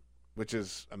found him, which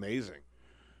is amazing.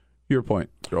 Your point,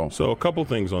 Joel. So a couple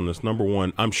things on this. Number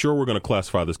one, I'm sure we're going to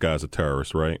classify this guy as a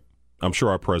terrorist, right? I'm sure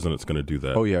our president's going to do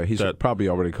that. Oh, yeah. He's probably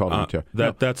already called him a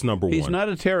terrorist. That's number one. He's not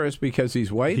a terrorist because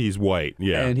he's white? He's white,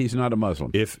 yeah. And he's not a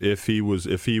Muslim. If he was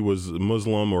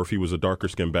Muslim, or if he was a darker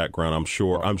skinned background, I'm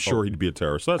sure he'd be a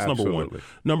terrorist. So that's absolutely. Number one.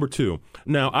 Number two,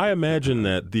 now I imagine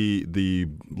that the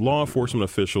law enforcement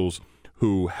officials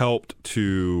who helped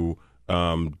to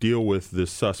deal with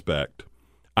this suspect,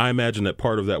 I imagine that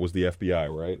part of that was the FBI,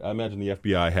 right? I imagine the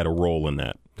FBI had a role in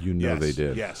that. They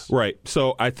did. Yes. Right.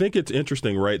 So I think it's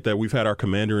interesting, right, that we've had our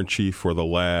commander-in-chief for the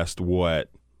last,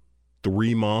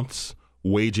 3 months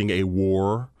waging a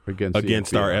war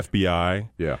against our FBI.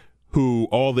 Yeah. Who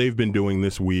all they've been doing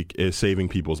this week is saving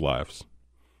people's lives.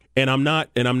 And I'm not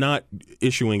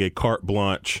issuing a carte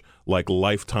blanche, like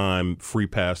lifetime free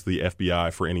pass to the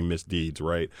FBI for any misdeeds,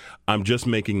 right? I'm just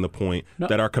making the point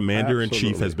that our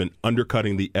commander-in-chief has been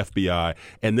undercutting the FBI,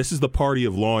 and this is the party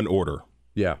of law and order.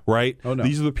 Yeah. Right? Oh, no.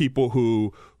 These are the people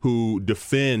who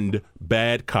defend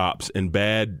bad cops and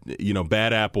bad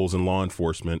apples in law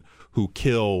enforcement, who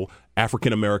kill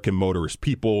African-American motorists,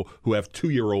 people who have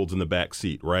 2-year-olds in the back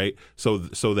seat, right? So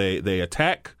they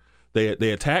attack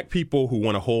people who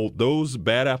want to hold those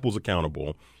bad apples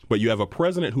accountable, but you have a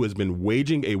president who has been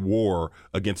waging a war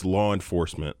against law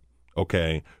enforcement,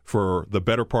 okay, for the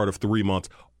better part of 3 months,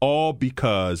 all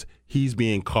because he's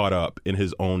being caught up in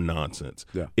his own nonsense.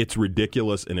 Yeah. It's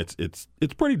ridiculous, and it's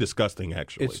pretty disgusting,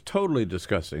 actually. It's totally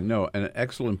disgusting. No, and an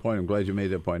excellent point. I'm glad you made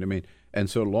that point. I mean, and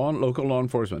so local law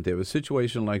enforcement, they have a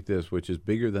situation like this, which is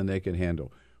bigger than they can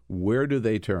handle. Where do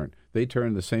they turn? They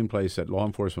turn the same place that law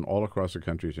enforcement all across the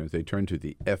country turns. They turn to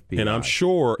the FBI. And I'm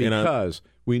sure... Because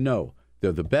we know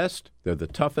they're the best, they're the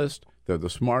toughest, they're the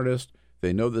smartest,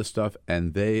 they know this stuff,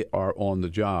 and they are on the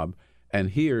job. And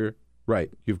here,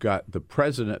 right, you've got the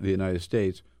President of the United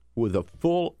States with a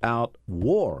full-out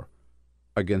war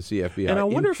against the FBI. And I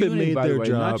wonder if it made their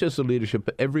job... Not just the leadership,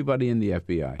 but everybody in the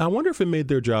FBI. I wonder if it made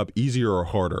their job easier or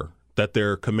harder that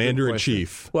their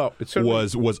commander-in-chief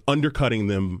was undercutting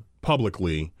them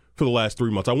publicly for the last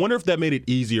 3 months. I wonder if that made it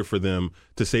easier for them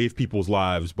to save people's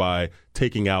lives by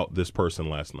taking out this person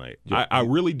last night. Yeah, I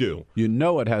really do. You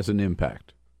know it has an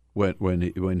impact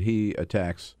when he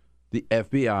attacks the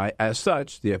FBI as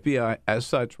such. The FBI as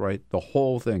such, right? The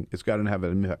whole thing, it's got to have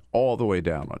an impact all the way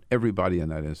down on everybody in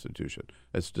that institution.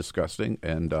 It's disgusting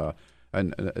and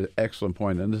an excellent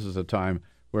point. And this is a time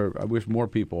where I wish more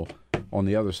people on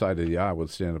the other side of the aisle would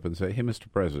stand up and say, hey, Mr.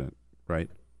 President, right,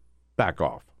 back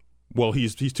off. Well,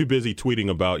 he's too busy tweeting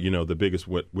about the biggest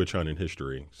witch hunt in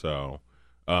history. So,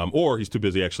 or he's too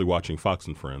busy actually watching Fox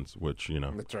and Friends, which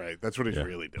That's right. That's what he's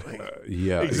really doing.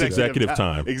 It's executive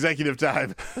time. Executive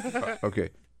time. Okay,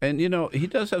 and he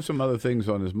does have some other things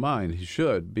on his mind. He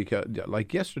should, because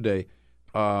like yesterday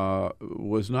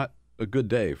was not a good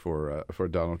day for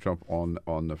Donald Trump on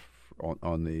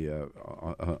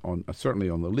certainly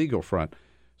on the legal front.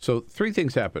 So 3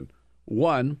 things happened.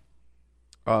 One.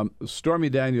 Stormy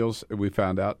Daniels, we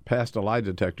found out, passed a lie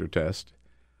detector test,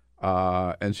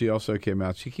 and she also came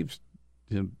out. She keeps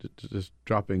just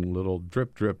dropping little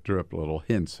drip little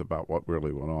hints about what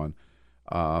really went on,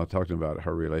 talking about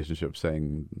her relationship,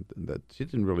 saying that she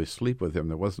didn't really sleep with him.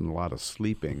 There wasn't a lot of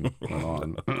sleeping going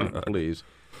on. Please.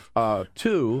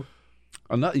 2,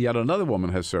 yet another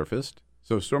woman has surfaced.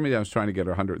 So Stormy Daniels is trying to get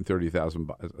her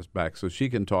 $130,000 back so she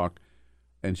can talk,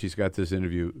 and she's got this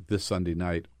interview this Sunday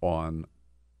night on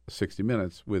 60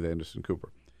 Minutes with Anderson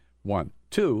Cooper. 1.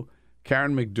 2,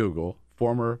 Karen MacDougal,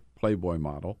 former Playboy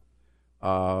model,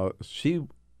 she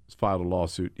filed a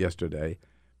lawsuit yesterday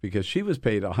because she was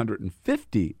paid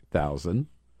 $150,000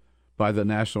 by the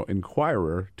National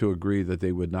Enquirer to agree that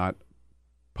they would not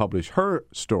publish her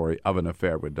story of an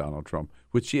affair with Donald Trump,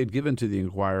 which she had given to the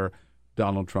Enquirer.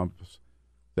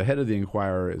 The head of the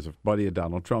Enquirer is a buddy of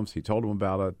Donald Trump's. He told him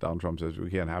about it. Donald Trump says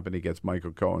it can't happen. He gets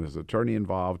Michael Cohen, his attorney,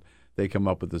 involved. They come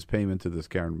up with this payment to this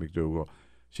Karen MacDougal.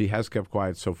 She has kept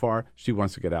quiet so far. She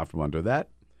wants to get out from under that.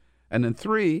 And then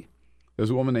 3, there's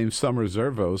a woman named Summer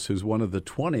Zervos, who's one of the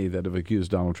 20 that have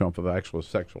accused Donald Trump of actual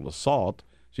sexual assault.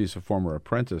 She's a former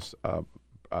apprentice,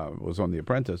 was on The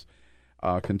Apprentice,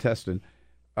 contestant.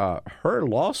 Her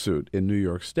lawsuit in New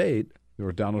York State,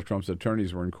 where Donald Trump's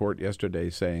attorneys were in court yesterday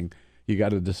saying, you got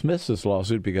to dismiss this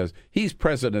lawsuit because he's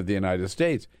president of the United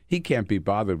States. He can't be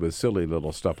bothered with silly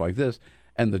little stuff like this.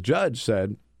 And the judge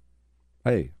said,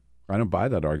 hey, I don't buy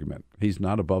that argument. He's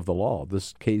not above the law.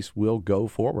 This case will go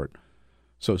forward.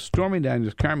 So Stormy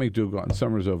Daniels, Karen MacDougal, and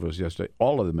Summer Zervos yesterday,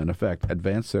 all of them, in effect,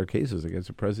 advanced their cases against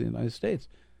the President of the United States.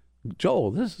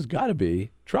 Joel, this has got to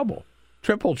be trouble.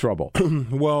 Triple trouble.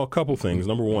 Well, a couple things.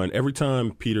 Number one, every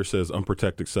time Peter says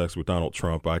unprotected sex with Donald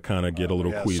Trump, I kind of get a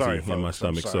little queasy in my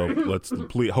stomach. So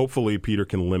hopefully Peter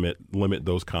can limit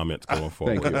those comments going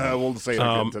forward. Thank you. We'll say it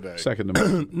again today. Second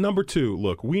amendment. Number 2,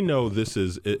 look, we know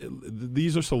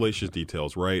these are salacious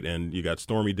details, right? And you got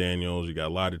Stormy Daniels, you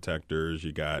got lie detectors,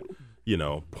 you got,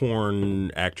 porn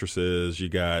actresses, you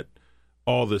got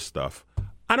all this stuff.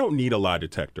 I don't need a lie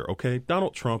detector, okay?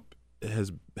 Donald Trump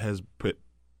has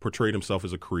portrayed himself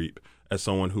as a creep, as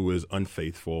someone who is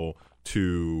unfaithful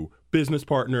to business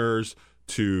partners,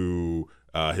 to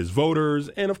his voters,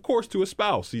 and of course to his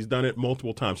spouse. He's done it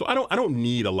multiple times. So I don't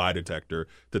need a lie detector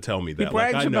to tell me that. He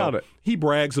brags about it. He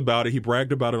brags about it. He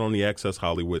bragged about it on the Access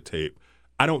Hollywood tape.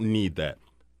 I don't need that.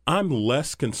 I'm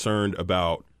less concerned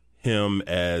about him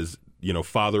as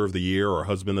father of the year or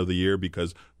husband of the year,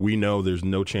 because we know there's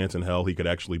no chance in hell he could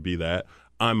actually be that.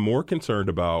 I'm more concerned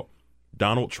about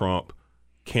Donald Trump,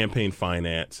 campaign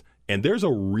finance, and there's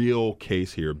a real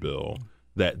case here, Bill,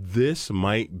 that this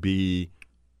might be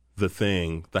the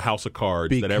thing, the house of cards,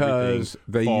 because that everything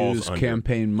they falls use under.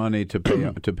 campaign money to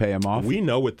pay him off. We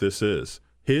know what this is.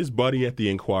 His buddy at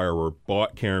the Enquirer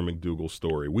bought Karen MacDougal's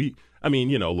story.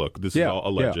 Look, this is all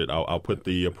alleged. Yeah. I'll put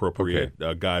the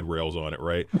appropriate guide rails on it,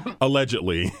 right?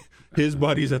 Allegedly, his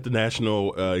buddies at the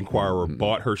National Enquirer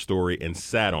bought her story and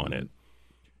sat on it.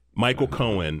 Michael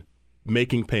Cohen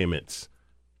making payments,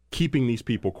 keeping these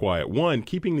people quiet. One,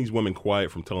 keeping these women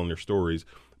quiet from telling their stories,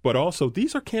 but also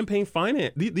these are campaign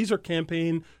finance. These are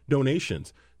campaign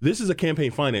donations. This is a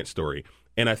campaign finance story.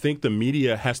 And I think the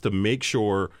media has to make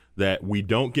sure that we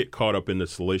don't get caught up in the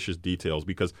salacious details,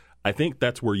 because I think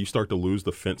that's where you start to lose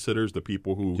the fence sitters, the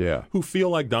people who feel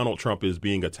like Donald Trump is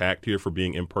being attacked here for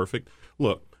being imperfect.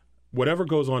 Look, whatever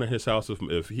goes on in his house,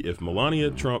 if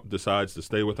Melania Trump decides to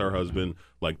stay with her husband,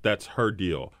 like, that's her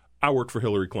deal. I work for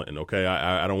Hillary Clinton, okay?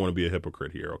 I don't want to be a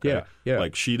hypocrite here, okay? Yeah.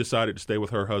 Like, she decided to stay with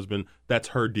her husband. That's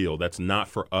her deal. That's not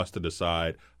for us to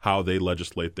decide how they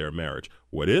legislate their marriage.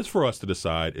 What is for us to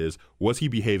decide is, was he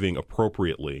behaving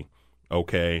appropriately,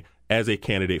 okay, as a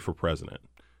candidate for president?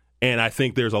 And I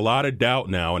think there's a lot of doubt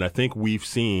now, and I think we've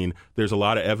seen there's a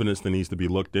lot of evidence that needs to be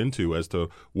looked into as to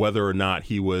whether or not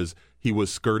he was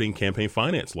skirting campaign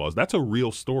finance laws. That's a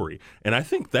real story. And I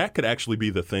think that could actually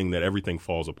be the thing that everything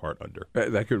falls apart under.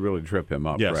 That could really trip him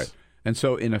up, yes. Right? And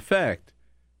so, in effect,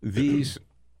 these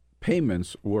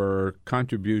payments were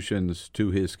contributions to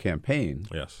his campaign.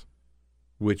 Yes.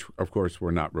 Which, of course,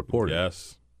 were not reported.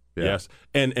 Yes.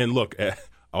 And look,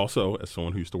 also, as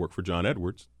someone who used to work for John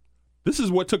Edwards, This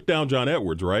is what took down John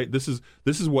Edwards, right? This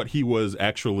is what he was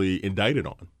actually indicted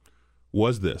on.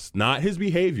 Was this not his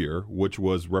behavior, which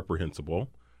was reprehensible,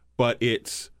 but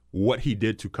it's what he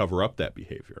did to cover up that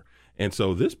behavior. And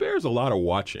so this bears a lot of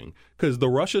watching, because the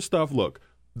Russia stuff, look,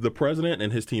 the president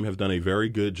and his team have done a very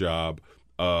good job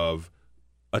of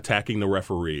attacking the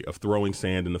referee, of throwing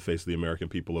sand in the face of the American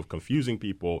people, of confusing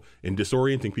people and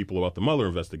disorienting people about the Mueller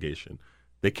investigation.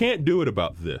 They can't do it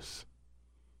about this.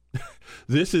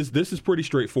 This is pretty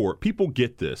straightforward. People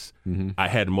get this. Mm-hmm. I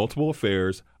had multiple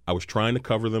affairs. I was trying to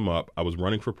cover them up. I was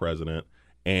running for president,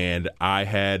 and I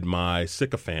had my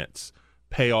sycophants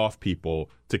pay off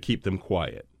people to keep them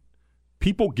quiet.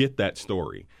 People get that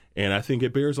story, and I think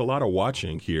it bears a lot of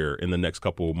watching here in the next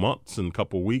couple of months and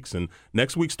couple of weeks. And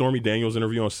next week, Stormy Daniels'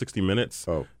 interview on 60 Minutes,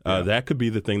 that could be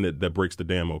the thing that breaks the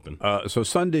dam open. So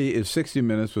Sunday is 60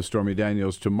 Minutes with Stormy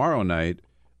Daniels. Tomorrow night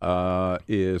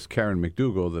is Karen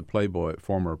MacDougal, the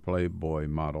former Playboy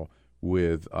model,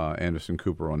 with Anderson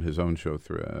Cooper on his own show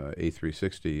through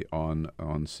A360 on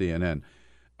CNN.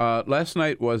 Last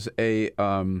night was a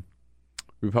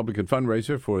Republican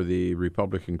fundraiser for the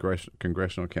Republican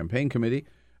Congressional Campaign Committee.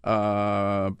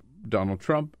 Donald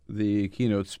Trump, the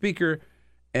keynote speaker,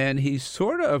 and he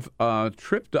sort of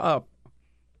tripped up,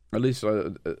 at least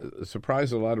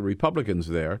surprised a lot of Republicans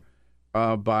there,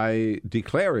 by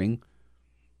declaring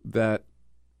that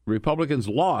Republicans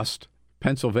lost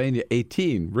Pennsylvania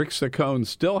 18. Rick Saccone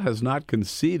still has not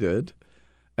conceded,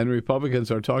 and Republicans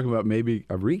are talking about maybe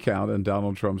a recount, and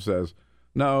Donald Trump says,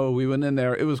 no, we went in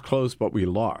there, it was close, but we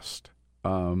lost.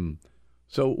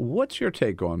 So what's your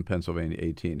take on Pennsylvania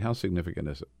 18? How significant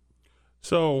is it?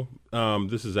 So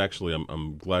this is actually,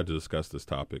 I'm glad to discuss this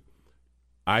topic.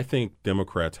 I think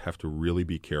Democrats have to really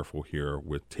be careful here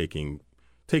with taking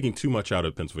too much out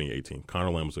of Pennsylvania 18.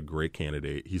 Conor Lamb was a great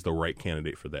candidate. He's the right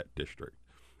candidate for that district.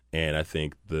 And I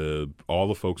think all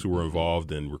the folks who were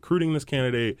involved in recruiting this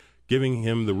candidate, giving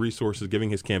him the resources, giving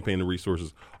his campaign the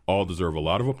resources, all deserve a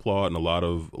lot of applaud and a lot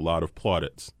of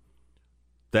plaudits.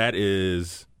 That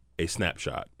is a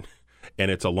snapshot,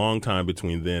 and it's a long time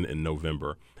between then and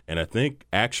November. And I think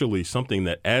actually something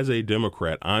that as a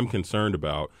Democrat I'm concerned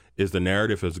about is the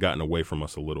narrative has gotten away from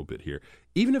us a little bit here.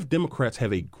 Even if Democrats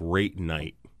have a great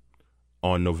night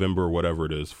on November, whatever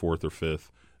it is, 4th or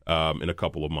 5th, in a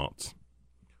couple of months,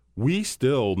 we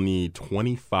still need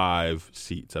 25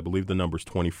 seats. I believe the number's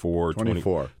 24,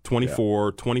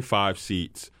 25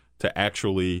 seats to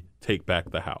actually take back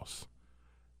the House.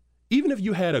 Even if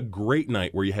you had a great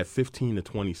night where you had 15 to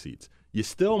 20 seats, you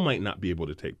still might not be able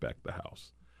to take back the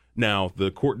House. Now,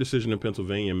 the court decision in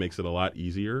Pennsylvania makes it a lot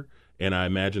easier, and I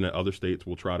imagine that other states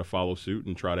will try to follow suit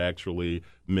and try to actually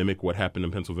mimic what happened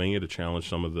in Pennsylvania to challenge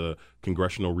some of the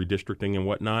congressional redistricting and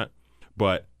whatnot.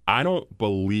 But I don't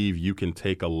believe you can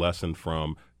take a lesson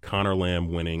from Conor Lamb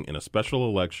winning in a special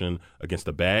election against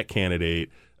a bad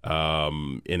candidate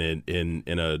in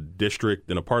a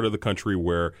district, in a part of the country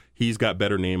where he's got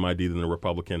better name ID than the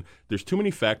Republican. There's too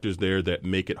many factors there that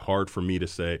make it hard for me to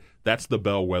say that's the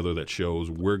bellwether that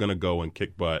shows we're going to go and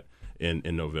kick butt in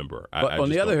November. But on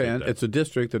the other hand, it's a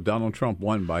district that Donald Trump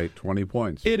won by 20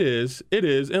 points. It is.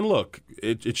 And look,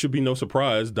 it should be no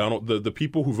surprise. The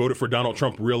people who voted for Donald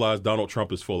Trump realize Donald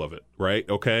Trump is full of it, right?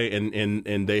 Okay,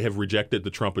 and they have rejected the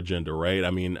Trump agenda, right?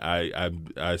 I mean,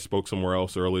 I spoke somewhere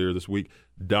else earlier this week.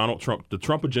 The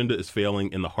Trump agenda is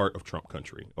failing in the heart of Trump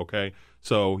country, okay?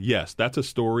 So, yes, that's a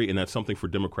story, and that's something for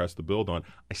Democrats to build on.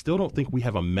 I still don't think we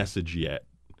have a message yet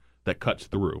that cuts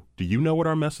through. Do you know what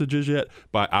our message is yet?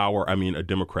 By our, I mean a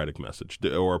Democratic message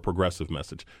or a progressive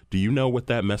message. Do you know what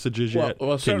that message is yet?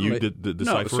 Well, Can you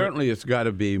decipher certainly it's got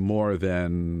to be more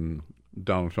than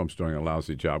Donald Trump's doing a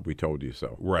lousy job, we told you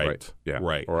so. Right. Yeah.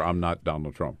 Right. Or I'm not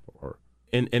Donald Trump.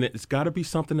 And it's got to be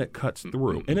something that cuts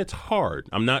through. And it's hard.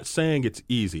 I'm not saying it's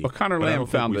easy. Well, Conor Lamb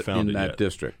found it in that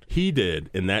district. He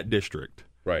did in that district.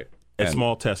 Right. A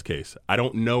small test case. I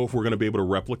don't know if we're going to be able to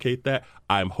replicate that.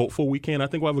 I'm hopeful we can. I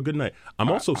think we'll have a good night. I'm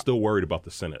also still worried about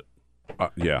the Senate.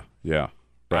 Yeah.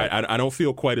 Right. I don't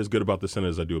feel quite as good about the Senate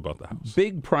as I do about the House.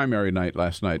 Big primary night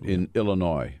last night in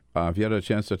Illinois. Have you had a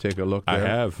chance to take a look there? I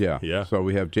have. Yeah. So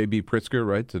we have J.B. Pritzker,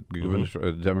 right, the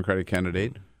Democratic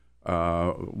candidate,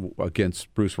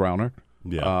 against Bruce Rauner.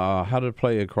 Yeah. How did it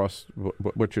play across?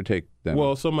 What's your take then?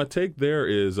 Well, so my take there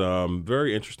is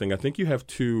very interesting. I think you have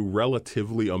two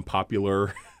relatively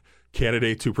unpopular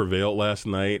candidates who prevailed last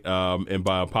night, and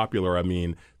by unpopular I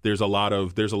mean there's a lot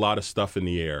of stuff in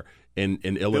the air in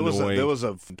Illinois. There was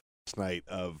a night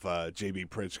of J.B.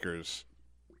 Pritzker's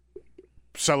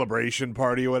celebration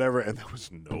party or whatever, and there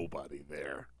was nobody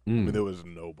there. I mean, there was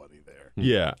nobody there.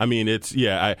 Yeah, I mean,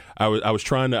 I was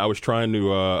trying to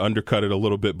undercut it a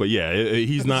little bit, but yeah,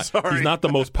 he's not the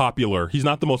most popular. He's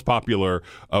not the most popular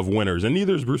of winners, and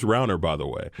neither is Bruce Rauner, by the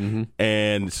way. Mm-hmm.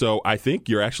 And so I think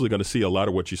you're actually going to see a lot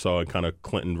of what you saw in kind of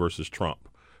Clinton versus Trump.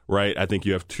 Right, I think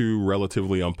you have two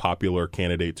relatively unpopular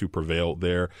candidates who prevailed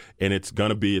there, and it's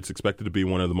expected to be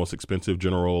one of the most expensive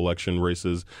general election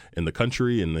races in the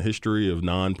country in the history of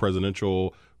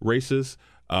non-presidential races.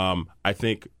 I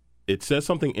think it says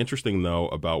something interesting though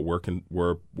about where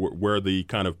the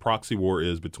kind of proxy war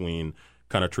is between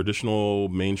kind of traditional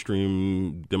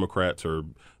mainstream Democrats or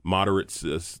moderate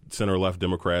center-left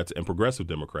Democrats and progressive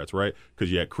Democrats, right?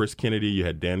 Because you had Chris Kennedy, you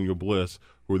had Daniel Bliss,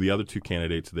 who were the other two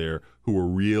candidates there who were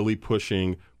really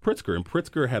pushing Pritzker. And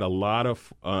Pritzker had a lot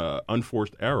of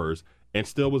unforced errors and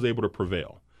still was able to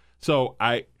prevail. So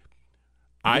I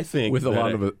think with a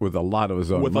lot of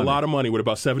his own money. With a lot of money, with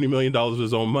about $70 million of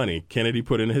his own money. Kennedy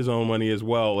put in his own money as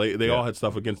well. They all had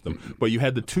stuff against them. But you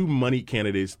had the two money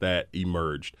candidates that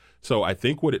emerged. So I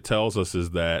think what it tells us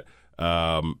is that,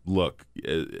 look,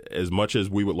 as much as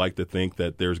we would like to think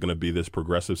that there's going to be this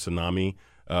progressive tsunami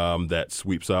that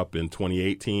sweeps up in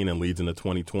 2018 and leads into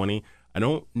 2020, I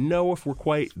don't know if we're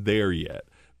quite there yet,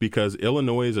 because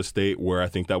Illinois is a state where I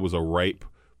think that was a ripe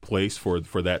place for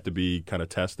that to be kind of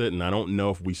tested, and I don't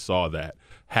know if we saw that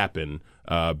happen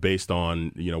based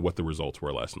on what the results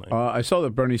were last night. I saw that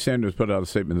Bernie Sanders put out a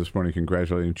statement this morning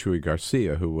congratulating Chuy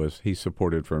Garcia, who he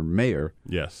supported for mayor.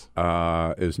 Yes,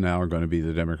 is now going to be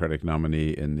the Democratic nominee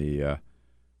in the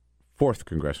 4th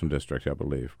congressional district, I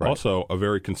believe. Right? Also, a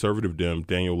very conservative Dem,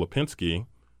 Daniel Lipinski,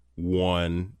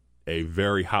 won a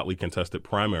very hotly contested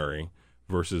primary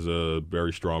versus a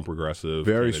very strong progressive.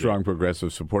 Very strong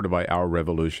progressive, supported by Our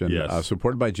Revolution. Yes.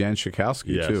 Supported by Jan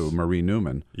Schakowsky, too, Marie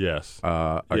Newman. Yes.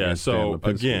 Against so, Dan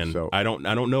Lipinski. again, I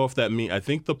don't know if that means – I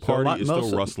think the party is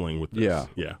still rustling with this.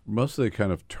 Yeah. Most of the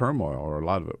kind of turmoil, or a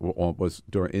lot of it, was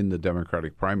in the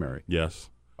Democratic primary. Yes.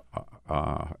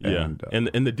 And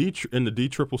the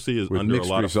DCCC is under a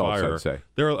lot of fire. I'd say.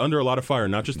 They're under a lot of fire,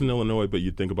 not just in Illinois, but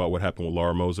you think about what happened with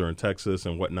Laura Moser in Texas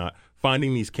and whatnot.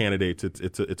 Finding these candidates,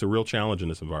 it's a real challenge in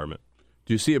this environment.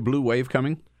 Do you see a blue wave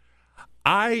coming?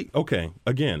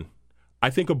 Again, I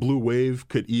think a blue wave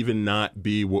could even not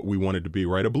be what we want it to be,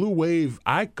 right? A blue wave,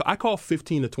 I call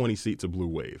 15 to 20 seats a blue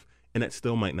wave. And that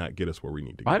still might not get us where we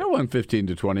need to get. I don't want 15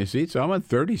 to 20 seats. I want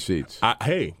 30 seats.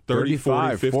 30,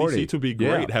 40, 50 seats would be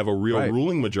great. Yeah. Have a real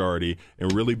ruling majority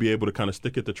and really be able to kind of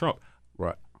stick it to Trump.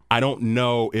 Right. I don't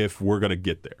know if we're going to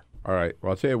get there. All right.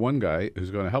 Well, I'll tell you one guy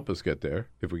who's going to help us get there,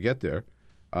 if we get there,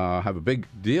 have a big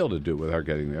deal to do with our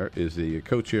getting there, is the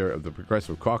co-chair of the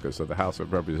Progressive Caucus of the House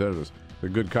of Representatives, the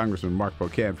good Congressman Mark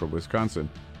Pocan from Wisconsin.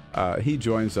 He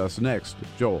joins us next.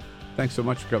 Joel, thanks so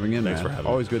much for coming in, Thanks man. for having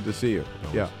me. Always good to see you.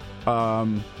 Always. Yeah.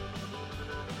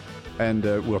 And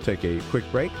we'll take a quick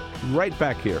break. Right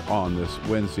back here on this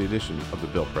Wednesday edition of the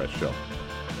Bill Press Show.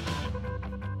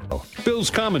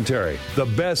 Bill's commentary, the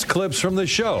best clips from the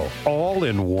show, all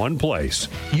in one place.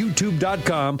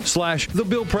 YouTube.com/The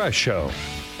Bill Press Show.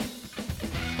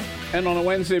 And on a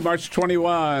Wednesday, March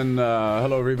 21,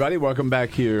 hello, everybody. Welcome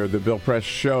back here, the Bill Press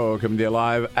Show, coming to you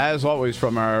live, as always,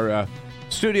 from our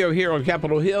studio here on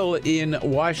Capitol Hill in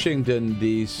Washington,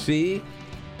 D.C.,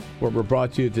 where we're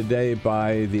brought to you today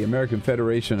by the American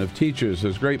Federation of Teachers.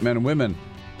 Those great men and women,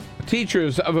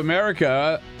 Teachers of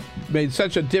America, made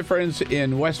such a difference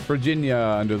in West Virginia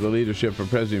under the leadership of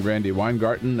President Randy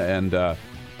Weingarten. And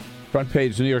front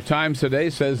page New York Times today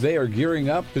says they are gearing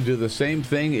up to do the same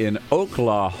thing in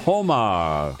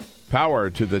Oklahoma.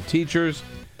 Power to the teachers.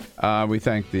 We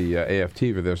thank the AFT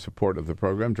for their support of the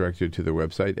program. Direct you to their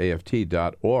website,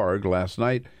 aft.org. Last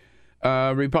night,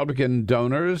 Republican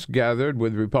donors gathered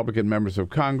with Republican members of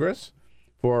Congress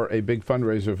for a big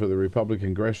fundraiser for the Republican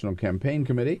Congressional Campaign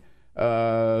Committee.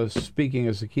 Speaking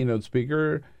as the keynote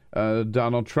speaker,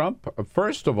 Donald Trump,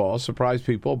 first of all, surprised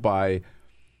people by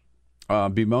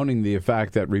bemoaning the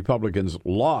fact that Republicans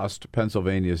lost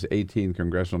Pennsylvania's 18th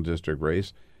congressional district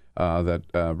race, that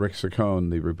Rick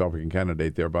Saccone, the Republican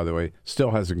candidate there, by the way,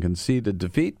 still hasn't conceded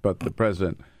defeat, but the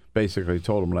president basically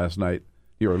told him last night,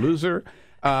 you're a loser.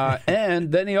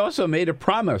 And then he also made a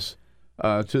promise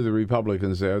to the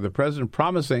Republicans there. The president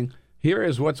promising, here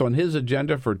is what's on his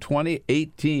agenda for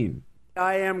 2018.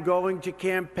 I am going to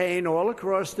campaign all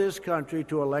across this country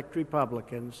to elect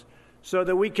Republicans so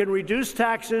that we can reduce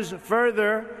taxes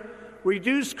further,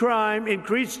 reduce crime,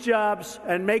 increase jobs,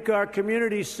 and make our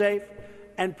communities safe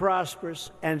and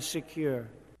prosperous and secure.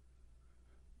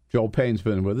 Joel Payne's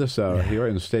been with us here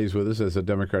and stays with us as a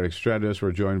Democratic strategist.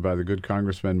 We're joined by the good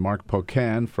Congressman Mark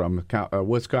Pocan from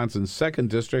Wisconsin's 2nd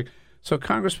District. So,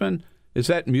 Congressman, is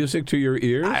that music to your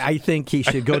ears? I think he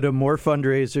should go to more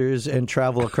fundraisers and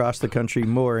travel across the country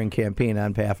more and campaign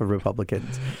on behalf of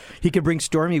Republicans. He could bring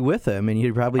Stormy with him, and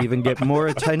he'd probably even get more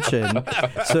attention.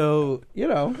 So,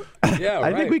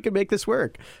 I think we could make this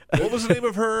work. What was the name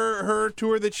of her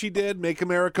tour that she did? Make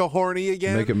America Horny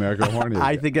Again? Make America Horny Again.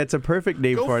 I think that's a perfect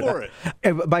name for it.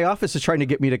 And my office is trying to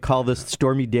get me to call this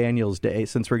Stormy Daniels Day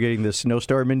since we're getting this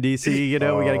snowstorm in D.C. We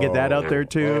got to get that out there,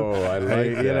 too. Oh, I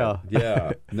like that.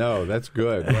 Yeah. No, that's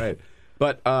good, right.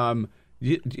 But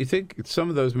you think some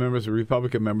of those members, the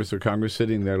Republican members of Congress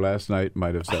sitting there last night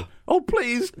might have said, "Oh,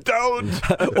 please don't."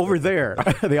 Over there.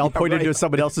 They all pointed to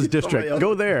somebody else's district.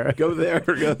 Go there. Go there.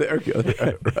 Go there. Go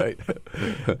there. Right.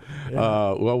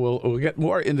 Well, we'll get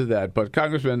more into that. But,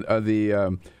 Congressman,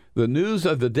 the news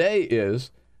of the day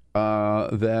is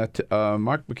that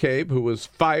Mark McCabe, who was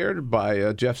fired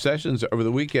by Jeff Sessions over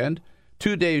the weekend,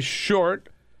 2 days short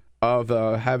of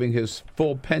having his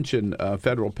full pension,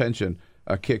 federal pension,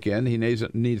 kick in. He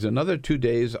needs another 2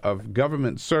 days of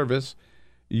government service.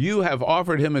 You have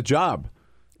offered him a job.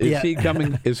 Is he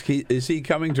coming? Is he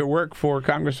coming to work for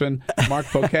Congressman Mark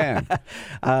Pocan?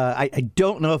 I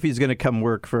don't know if he's going to come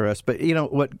work for us, but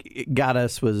what got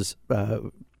us was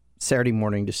Saturday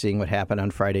morning to seeing what happened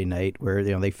on Friday night, where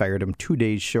they fired him 2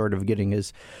 days short of getting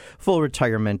his full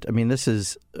retirement. I mean, this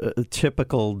is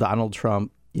typical Donald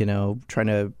Trump. Trying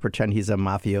to pretend he's a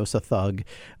mafioso thug,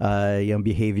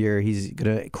 behavior. He's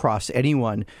going to cross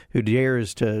anyone who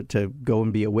dares to go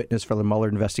and be a witness for the Mueller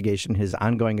investigation, his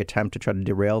ongoing attempt to try to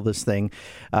derail this thing.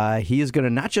 He is going to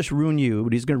not just ruin you,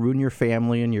 but he's going to ruin your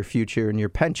family and your future and your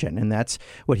pension. And that's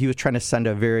what he was trying to send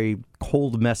a very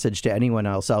cold message to anyone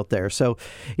else out there. So,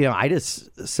 I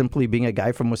just simply being a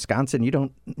guy from Wisconsin, you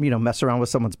don't, mess around with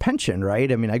someone's pension, right?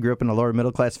 I mean, I grew up in a lower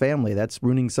middle class family. That's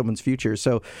ruining someone's future.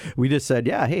 So we just said,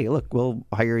 hey, look, we'll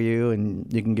hire you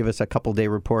and you can give us a couple-day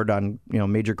report on,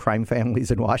 major crime families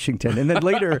in Washington. And then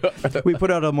later we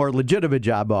put out a more legitimate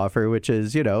job offer, which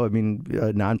is,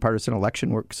 nonpartisan election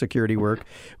work, security work.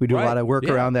 We do a lot of work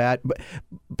around that. But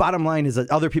bottom line is that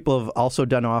other people have also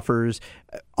done offers.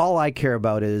 All I care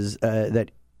about is that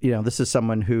this is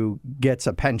someone who gets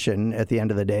a pension at the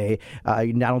end of the day.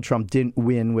 Donald Trump didn't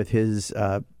win with his,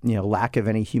 lack of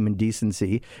any human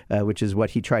decency, which is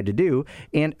what he tried to do.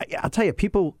 And I'll tell you,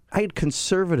 I had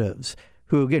conservatives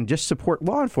who, again, just support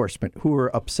law enforcement who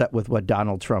were upset with what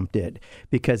Donald Trump did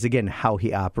because, again, how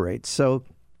he operates. So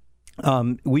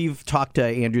we've talked to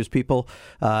Andrew's people.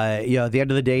 At the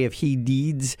end of the day, if he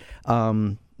needs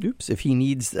some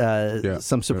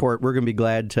support, we're going to be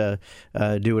glad to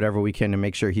do whatever we can to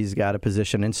make sure he's got a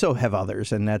position, and so have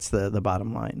others, and that's the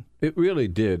bottom line. It really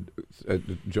did,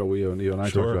 Joe. You and I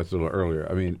talked about this a little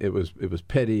earlier. I mean, it was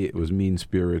petty, it was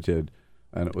mean-spirited,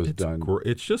 and it's done.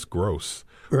 It's just gross,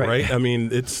 right? I mean,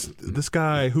 it's this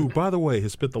guy who, by the way,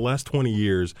 has spent the last 20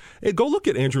 years. Hey, go look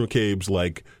at Andrew McCabe's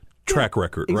track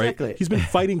record, exactly. Right? He's been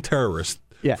fighting terrorists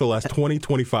for the last 20,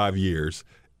 25 years.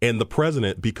 And the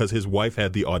president, because his wife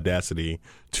had the audacity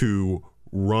to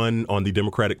run on the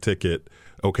Democratic ticket,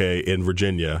 in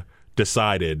Virginia,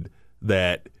 decided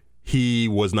that he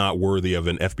was not worthy of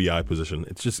an FBI position.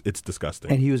 It's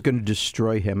disgusting. And he was going to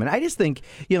destroy him. And I just think,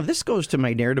 this goes to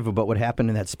my narrative about what happened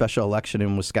in that special election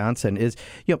in Wisconsin is,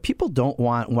 people don't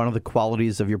want one of the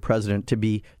qualities of your president to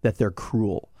be that they're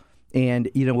cruel. And,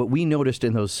 what we noticed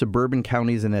in those suburban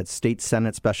counties in that state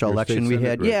Senate special election we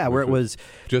had, where it was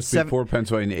just before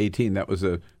Pennsylvania 18, that was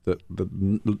the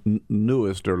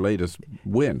newest or latest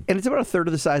win. And it's about a third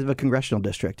of the size of a congressional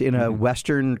district in a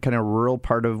western kind of rural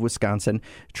part of Wisconsin.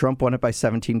 Trump won it by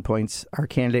 17 points. Our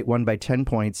candidate won by 10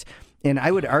 points. And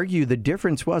I would argue the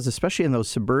difference was, especially in those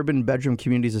suburban bedroom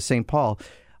communities of St. Paul,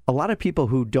 a lot of people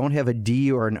who don't have a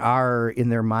D or an R in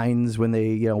their minds when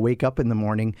they wake up in the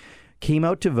morning came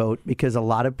out to vote because a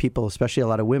lot of people, especially a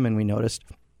lot of women we noticed,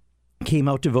 came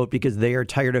out to vote because they are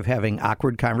tired of having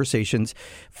awkward conversations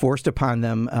forced upon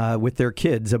them with their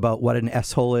kids about what an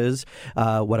S-hole is,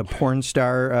 what a porn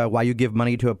star, why you give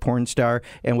money to a porn star,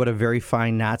 and what a very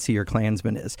fine Nazi or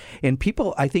Klansman is. And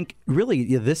people, I think,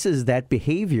 really, this is that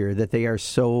behavior that they are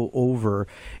so over,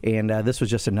 and this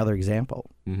was just another example.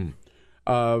 Mm-hmm.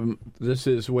 This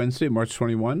is Wednesday, March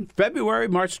 21. February,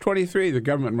 March 23, the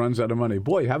government runs out of money.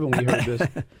 Boy, haven't we heard this?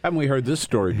 Haven't we heard this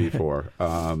story before?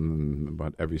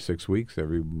 About every 6 weeks,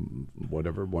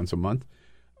 once a month.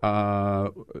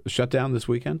 Shut down this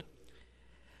weekend?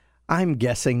 I'm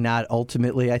guessing not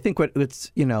ultimately. I think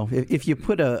if you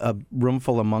put a room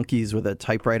full of monkeys with a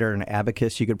typewriter and an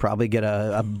abacus, you could probably get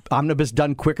a omnibus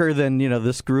done quicker than,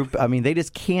 this group. I mean, they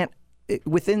just can't.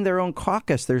 Within their own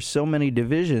caucus, there's so many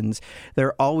divisions.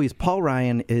 Paul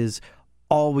Ryan is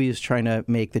always trying to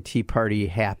make the Tea Party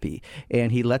happy,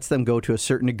 and he lets them go to a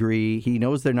certain degree. He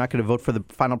knows they're not going to vote for the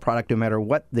final product no matter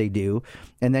what they do,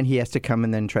 and then he has to come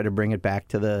and then try to bring it back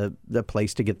to the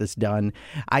place to get this done.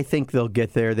 I think they'll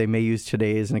get there. They may use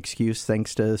today as an excuse,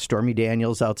 thanks to Stormy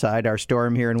Daniels outside our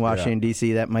storm here in Washington,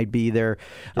 D.C. That might be their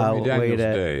way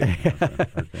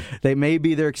to... They may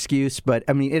be their excuse, but,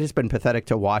 I mean, it has been pathetic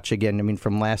to watch again. I mean,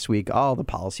 from last week, all the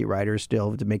policy writers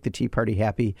still to make the Tea Party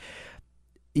happy.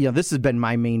 This has been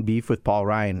my main beef with Paul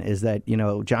Ryan is that,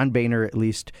 John Boehner at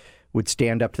least would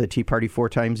stand up to the Tea Party 4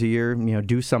 times a year,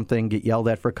 do something, get yelled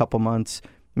at for a couple months,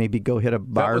 maybe go hit a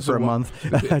bar for a month,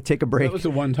 take a break. That was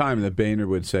the one time that Boehner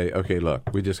would say, okay, look,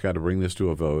 we just got to bring this to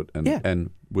a vote.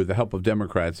 And with the help of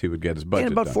Democrats, he would get his budget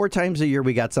and about done. 4 times a year,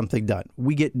 we got something done.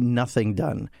 We get nothing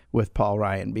done with Paul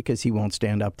Ryan because he won't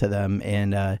stand up to them.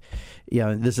 And,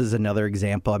 this is another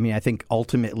example. I mean, I think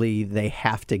ultimately they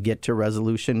have to get to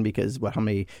resolution because how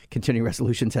many continuing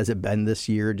resolutions has it been this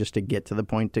year just to get to the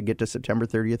point to get to September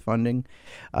 30th funding?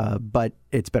 But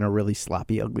it's been a really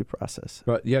sloppy, ugly process.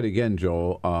 But yet again,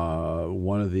 Joel,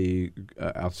 one of the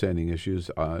outstanding issues,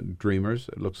 Dreamers,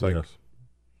 it looks like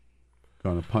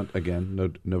going to punt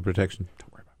again, no protection.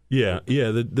 Don't worry about it.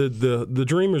 Yeah. The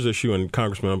Dreamers issue, and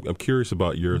Congressman, I'm curious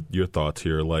about your thoughts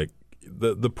here. Like,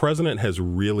 the president has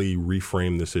really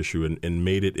reframed this issue and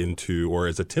made it into, or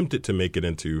has attempted to make it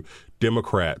into,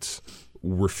 Democrats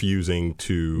refusing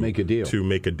to make a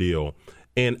deal.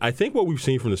 And I think what we've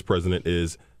seen from this president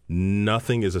is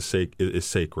nothing is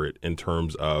sacred in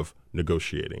terms of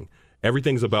negotiating.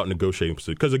 Everything's about negotiating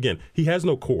because, again, he has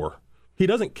no core. He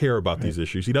doesn't care about these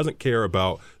issues. He doesn't care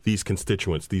about these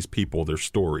constituents, these people, their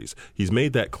stories. He's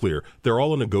made that clear. They're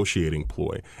all a negotiating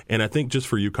ploy. And I think just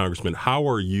for you, Congressman, how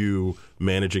are you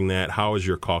managing that? How is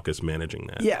your caucus managing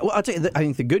that? Yeah, well, I'll tell you, I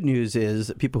think the good news is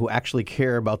that people who actually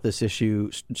care about this issue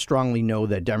strongly know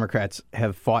that Democrats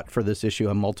have fought for this issue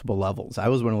on multiple levels. I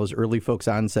was one of those early folks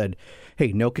on said,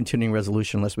 hey, no continuing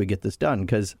resolution unless we get this done,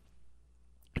 because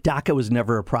DACA was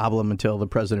never a problem until the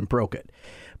president broke it.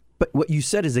 But what you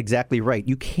said is exactly right.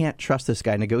 You can't trust this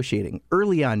guy negotiating.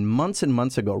 Early on, months and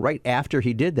months ago, right after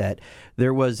he did that,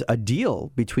 there was a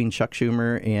deal between Chuck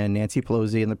Schumer and Nancy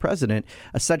Pelosi and the president,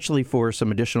 essentially for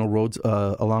some additional roads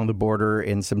along the border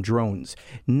and some drones.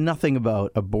 Nothing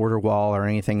about a border wall or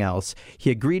anything else.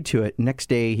 He agreed to it. Next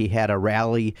day, he had a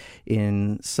rally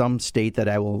in some state that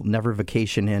I will never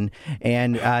vacation in.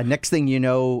 And next thing you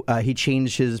know, he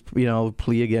changed his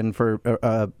plea again for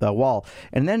a wall.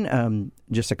 And then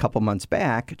just a couple months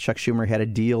back, Chuck Schumer had a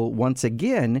deal once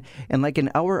again, and like an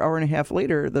hour and a half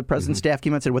later, the president's staff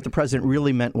came out and said what the president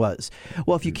really meant was,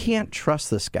 well, if you can't trust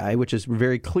this guy, which is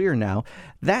very clear now,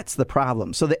 that's the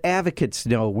problem. So the advocates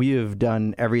know we have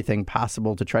done everything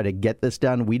possible to try to get this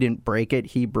done. We didn't break it.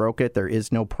 He broke it. There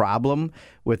is no problem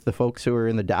with the folks who are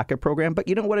in the DACA program. But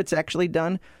you know what it's actually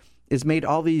done is made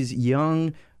all these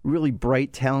young, really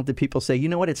bright, talented people say, you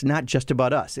know what, it's not just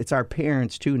about us. It's our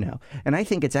parents, too, now. And I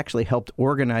think it's actually helped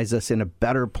organize us in a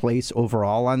better place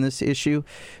overall on this issue.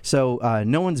 So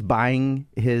no one's buying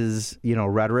his,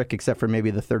 rhetoric, except for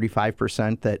maybe the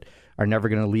 35% that are never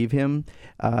going to leave him.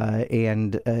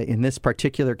 And in this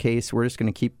particular case, we're just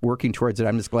going to keep working towards it.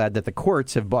 I'm just glad that the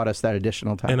courts have bought us that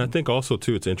additional time. And I think also,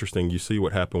 too, it's interesting. You see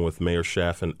what happened with Mayor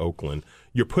Schaaf in Oakland.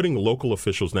 You're putting local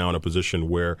officials now in a position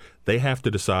where they have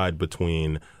to decide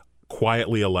between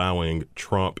quietly allowing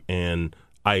Trump and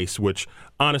ICE, which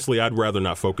honestly I'd rather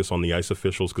not focus on the ICE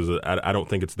officials because I don't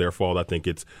think it's their fault. I think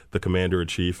it's the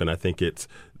commander-in-chief, and I think it's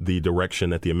the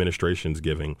direction that the administration's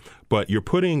giving. But you're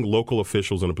putting local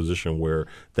officials in a position where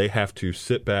they have to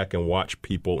sit back and watch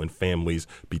people and families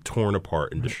be torn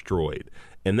apart and destroyed.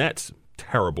 And that's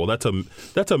terrible. That's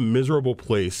a miserable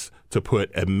place to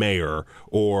put a mayor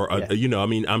or,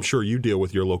 I'm sure you deal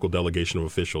with your local delegation of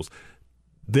officials.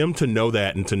 Them to know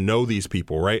that and to know these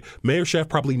people, right? Mayor Schaaf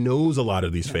probably knows a lot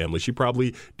of these families. She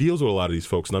probably deals with a lot of these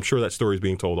folks, and I'm sure that story is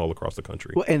being told all across the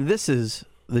country. Well, and this is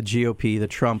the GOP, the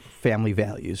Trump family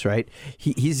values, right?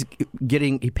 He's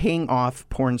paying off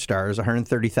porn stars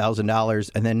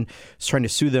 $130,000 and then trying to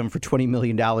sue them for $20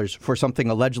 million for something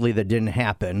allegedly that didn't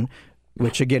happen,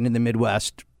 which, again, in the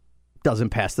Midwest doesn't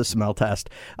pass the smell test.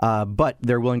 But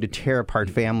they're willing to tear apart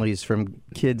families from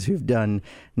kids who've done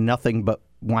nothing but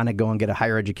want to go and get a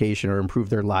higher education or improve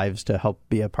their lives to help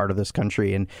be a part of this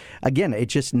country. And again,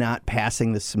 it's just not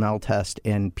passing the smell test.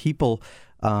 And people,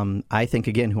 I think,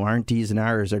 again, who aren't D's and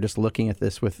R's are just looking at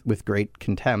this with great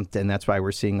contempt. And that's why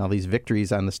we're seeing all these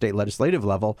victories on the state legislative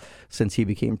level since he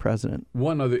became president.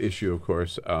 One other issue, of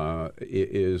course,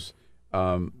 is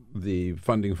the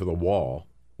funding for the wall,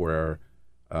 where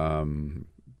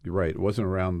you're right, it wasn't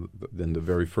around in the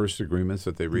very first agreements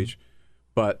that they reached,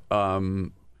 but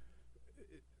Trump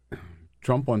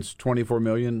wants $24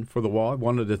 million for the wall.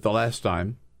 Wanted it the last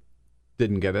time,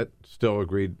 didn't get it. Still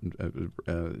agreed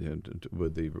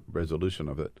with the resolution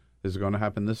of it. Is it going to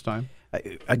happen this time?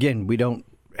 Again, we don't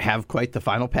have quite the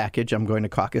final package. I'm going to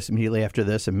caucus immediately after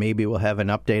this, and maybe we'll have an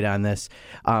update on this.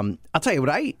 I'll tell you what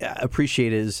I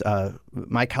appreciate is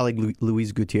my colleague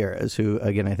Luis Gutierrez, who,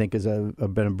 again, I think has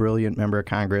been a brilliant member of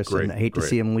Congress, and I hate to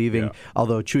see him leaving,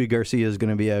 although Chuy Garcia is going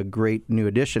to be a great new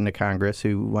addition to Congress,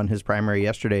 who won his primary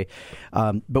yesterday.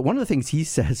 But one of the things he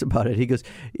says about it, he goes,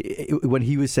 when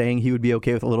he was saying he would be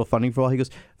okay with a little funding for all, he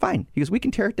goes, fine. He goes, we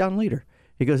can tear it down later.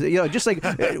 He goes, just like,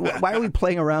 why are we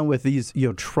playing around with these,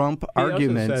 Trump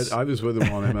arguments? Said, I was with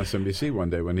him on MSNBC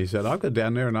one day when he said, I'll go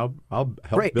down there and I'll help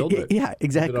build it. Yeah,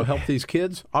 exactly. It'll help these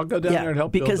kids. I'll go down there and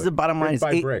help build it. Because the bottom line is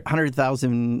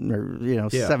 800,000 or,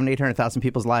 800,000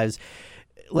 people's lives.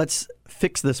 Let's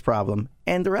fix this problem.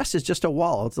 And the rest is just a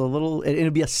wall. It's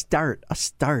it'll be a start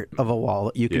of a wall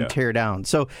that you can tear down.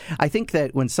 So I think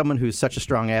that when someone who's such a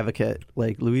strong advocate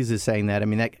like Louise is saying that, I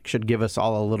mean, that should give us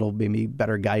all a little maybe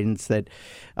better guidance that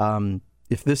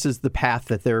if this is the path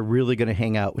that they're really going to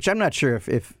hang out, which I'm not sure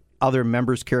if other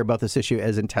members care about this issue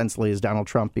as intensely as Donald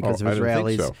Trump because of his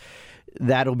rallies. Think so.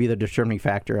 That'll be the determining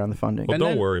factor on the funding. Well,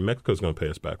 don't worry. Mexico's going to pay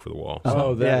us back for the wall. So.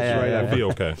 Oh, that's right. We'll be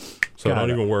okay. So don't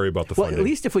even worry about the funding. Well, at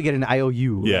least if we get an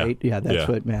IOU, right? Yeah, that's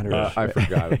what matters. I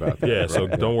forgot about that. Yeah, so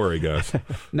don't worry, guys.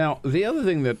 Now, the other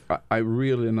thing that I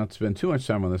really not spend too much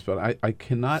time on this, but I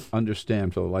cannot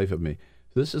understand for the life of me.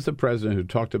 This is the president who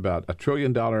talked about $1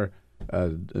 trillion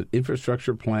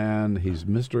infrastructure plan. He's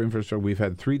Mr. Infrastructure. We've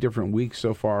had 3 different weeks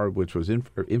so far, which was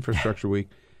Infrastructure Week.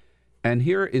 And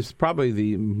here is probably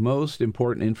the most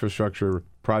important infrastructure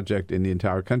project in the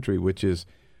entire country, which is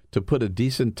to put a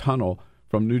decent tunnel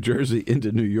from New Jersey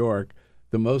into New York,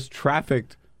 the most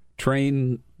trafficked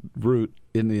train route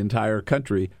in the entire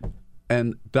country.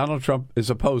 And Donald Trump is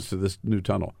opposed to this new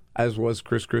tunnel, as was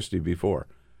Chris Christie before.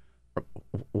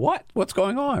 What's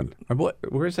going on?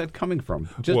 Where is that coming from?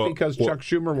 Just because Chuck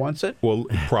Schumer wants it? Well,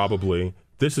 probably.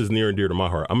 This is near and dear to my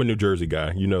heart. I'm a New Jersey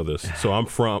guy. You know this. So I'm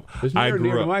from. It's near and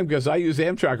dear to mine because I use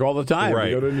Amtrak all the time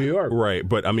to go to New York. Right.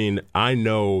 But, I mean, I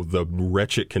know the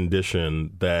wretched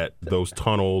condition that those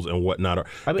tunnels and whatnot are.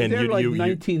 I mean, they're like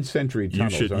 19th century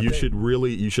tunnels.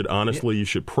 You should honestly, you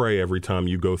should pray every time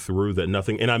you go through that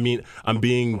nothing. And, I mean, I'm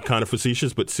being kind of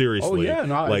facetious, but seriously. Oh,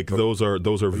 yeah. Those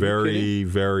are very,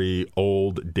 very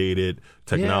old, dated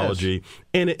technology.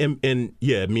 Yes. And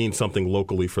it means something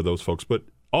locally for those folks. But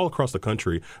all across the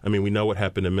country, I mean, we know what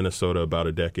happened in Minnesota about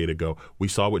a decade ago. We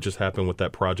saw what just happened with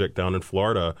that project down in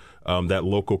Florida, that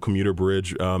local commuter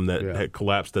bridge that had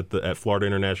collapsed at Florida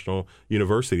International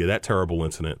University, that terrible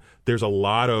incident. There's a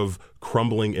lot of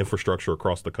crumbling infrastructure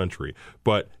across the country.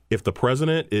 But if the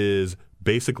president is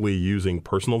basically using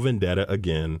personal vendetta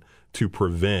again to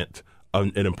prevent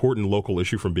an important local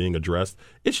issue from being addressed,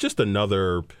 it's just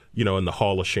another, in the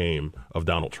hall of shame of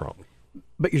Donald Trump.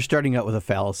 But you're starting out with a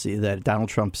fallacy that Donald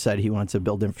Trump said he wants to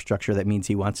build infrastructure. That means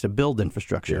he wants to build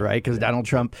infrastructure, right? Because Donald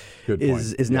Trump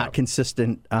is not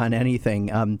consistent on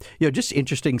anything. Just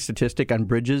interesting statistic on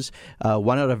bridges.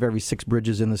 1 out of every 6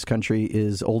 bridges in this country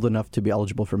is old enough to be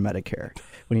eligible for Medicare.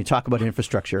 When you talk about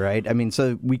infrastructure, right? I mean,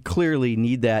 so we clearly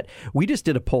need that. We just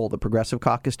did a poll. The Progressive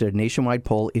Caucus did a nationwide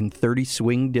poll in 30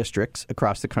 swing districts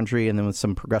across the country, and then with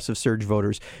some progressive surge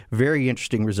voters. Very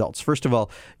interesting results. First of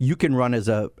all, you can run as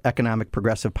a economic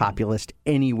progressive populist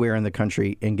anywhere in the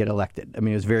country and get elected. I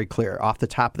mean, it was very clear. Off the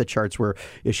top of the charts were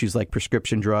issues like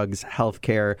prescription drugs,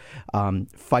 healthcare,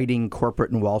 fighting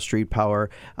corporate and Wall Street power,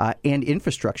 and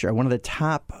infrastructure. One of the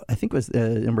top, I think it was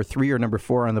number 3 or number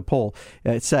 4 on the poll,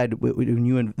 it said when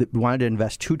you wanted to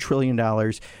invest $2 trillion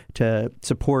to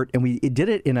support, and we did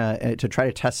it to try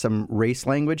to test some race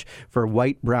language for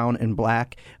white, brown, and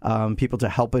black people to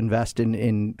help invest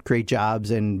in create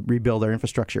jobs and rebuild our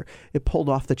infrastructure. It pulled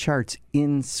off the charts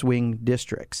in swing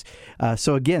districts.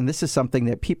 So again, this is something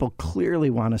that people clearly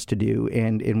want us to do,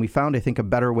 and we found, I think, a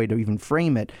better way to even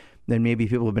frame it than maybe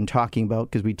people have been talking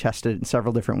about because we tested it in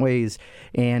several different ways.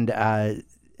 And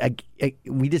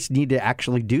we just need to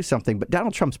actually do something. But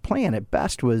Donald Trump's plan at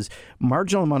best was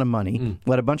marginal amount of money,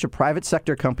 let a bunch of private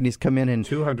sector companies come in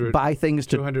and buy things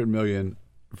to $200 million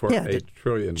for $8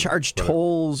 trillion. Charge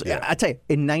tolls. Yeah. I tell you,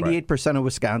 in 98% of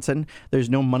Wisconsin, there's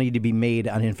no money to be made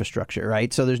on infrastructure,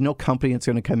 right? So there's no company that's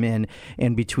going to come in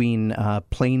and between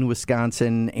Payne,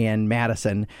 Wisconsin, and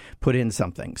Madison put in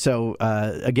something. So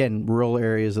again, rural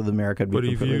areas of America would be But he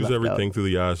completely views left everything out. through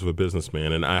the eyes of a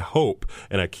businessman. And I hope,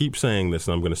 and I keep saying this,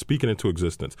 and I'm going to speak it into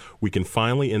existence, we can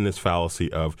finally end this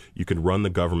fallacy of you can run the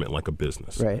government like a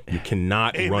business. Right. You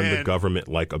cannot run the government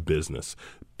like a business.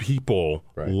 People,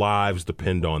 lives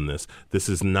depend on this. This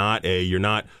is not you're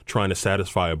not trying to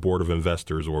satisfy a board of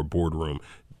investors or a boardroom.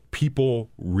 People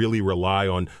really rely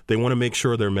on, they want to make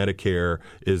sure their Medicare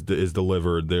is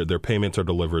delivered, their payments are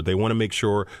delivered. They want to make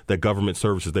sure that government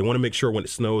services, they want to make sure when it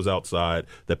snows outside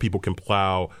that people can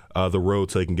plow the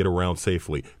road so they can get around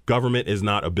safely. Government is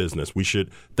not a business.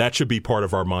 That should be part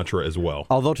of our mantra as well.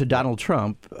 Although to Donald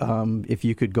Trump, if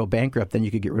you could go bankrupt, then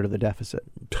you could get rid of the deficit.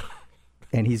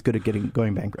 And he's good at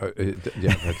going bankrupt.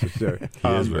 Yeah, that's true.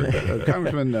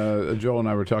 Congressman Joel and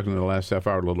I were talking in the last half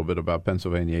hour a little bit about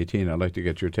Pennsylvania 18. I'd like to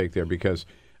get your take there because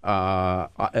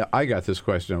I got this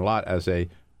question a lot as a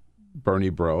Bernie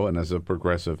bro and as a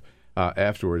progressive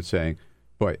afterwards saying,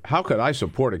 boy, how could I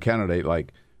support a candidate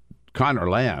like Connor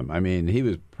Lamb? I mean, he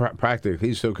was practically,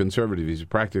 he's so conservative, he's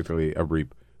practically a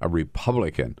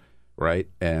Republican, right?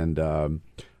 And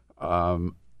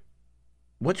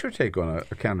what's your take on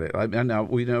a candidate? And now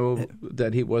we know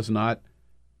that he was not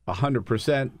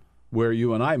 100% where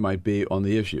you and I might be on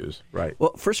the issues, right?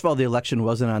 Well, first of all, the election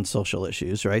wasn't on social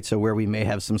issues, right? So where we may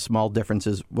have some small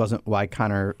differences wasn't why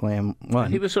Connor Lamb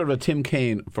won. He was sort of a Tim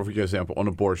Kaine, for example, on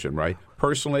abortion, right?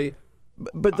 Personally,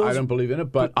 but I don't believe in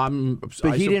it, but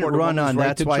he didn't run on.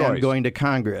 That's why I'm going to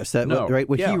Congress. Right?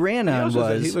 What he ran on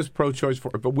was he was pro-choice,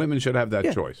 but women should have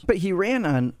that choice. But he ran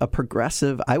on a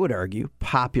progressive, I would argue,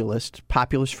 populist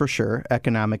for sure,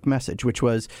 economic message, which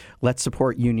was let's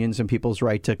support unions and people's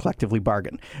right to collectively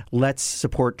bargain. Let's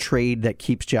support trade that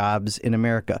keeps jobs in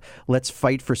America. Let's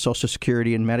fight for Social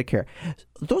Security and Medicare.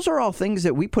 Those are all things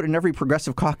that we put in every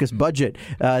progressive caucus budget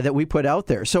that we put out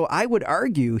there. So I would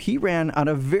argue he ran on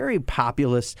a very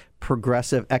populist,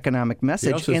 progressive economic message,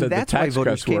 He also and said that's the why tax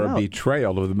voters cuts came were out. a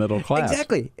betrayal of the middle class.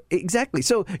 Exactly.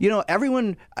 So,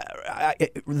 everyone,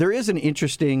 there is an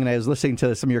interesting, and I was listening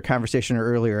to some of your conversation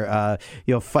earlier,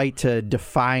 fight to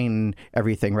define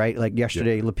everything, right? Like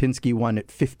yesterday, Lipinski won at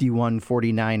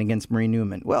 51-49 against Marie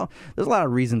Newman. Well, there's a lot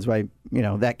of reasons why,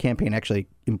 that campaign actually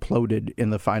imploded in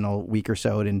the final week or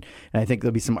so. And I think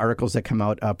there'll be some articles that come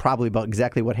out probably about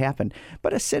exactly what happened.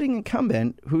 But a sitting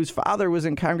incumbent whose father was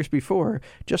in Congress before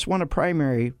just won a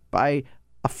primary by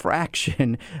a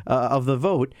fraction of the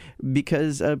vote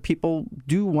because people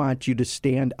do want you to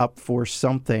stand up for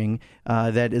something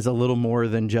that is a little more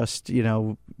than just,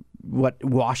 what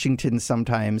Washington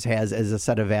sometimes has as a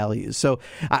set of values. So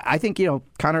I think,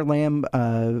 Connor Lamb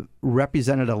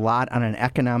represented a lot on an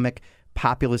economic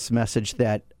populist message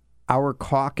that our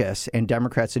caucus and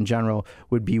Democrats in general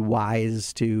would be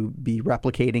wise to be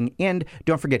replicating. And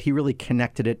don't forget, he really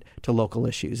connected it to local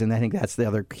issues. And I think that's the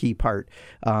other key part.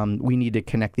 We need to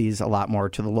connect these a lot more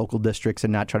to the local districts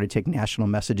and not try to take national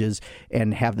messages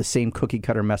and have the same cookie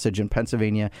cutter message in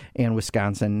Pennsylvania and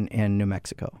Wisconsin and New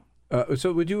Mexico.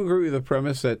 So would you agree with the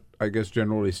premise that, I guess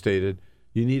generally stated,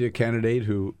 you need a candidate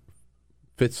who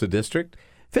fits the district?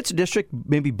 Fits a district,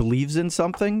 maybe believes in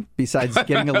something besides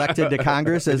getting elected to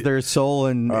Congress as their sole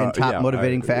and top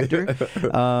motivating factor,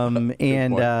 and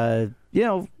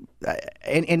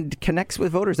connects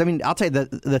with voters. I mean, I'll tell you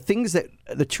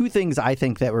the two things I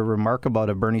think that were remarkable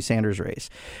about Bernie Sanders' race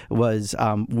was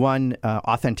one,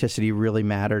 authenticity really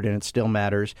mattered, and it still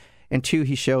matters. And two,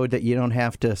 he showed that you don't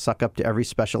have to suck up to every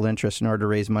special interest in order to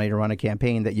raise money to run a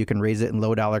campaign, that you can raise it in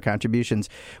low-dollar contributions,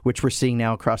 which we're seeing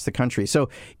now across the country. So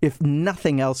if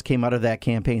nothing else came out of that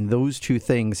campaign, those two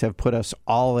things have put us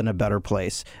all in a better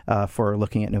place for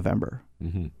looking at November.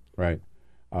 Mm-hmm. Right.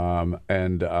 No,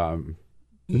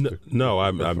 you're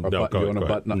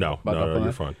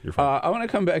fine. I want to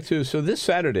come back to, so this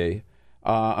Saturday,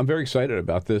 I'm very excited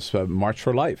about this March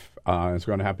for Life. It's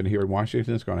going to happen here in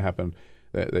Washington. It's going to happen.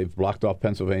 They've blocked off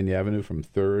Pennsylvania Avenue from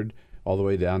 3rd all the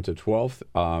way down to 12th.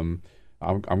 I'm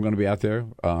going to be out there,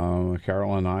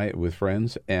 Carol and I, with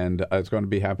friends, and it's going to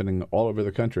be happening all over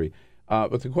the country.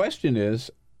 But the question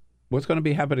is, what's going to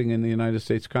be happening in the United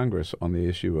States Congress on the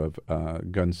issue of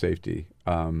gun safety?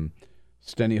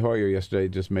 Steny Hoyer yesterday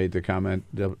just made the comment,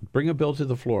 bring a bill to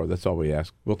the floor. That's all we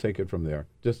ask. We'll take it from there.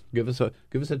 Just give us a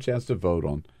chance to vote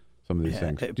on some of these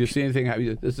things. Do you see anything?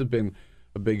 This has been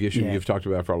a big issue you've talked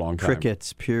about for a long time.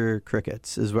 Crickets, pure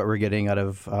crickets, is what we're getting out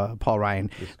of Paul Ryan.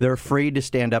 They're afraid to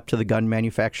stand up to the gun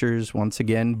manufacturers once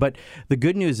again. But the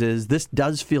good news is this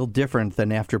does feel different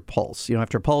than after Pulse.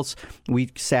 After Pulse, we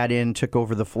sat in, took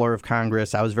over the floor of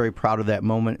Congress. I was very proud of that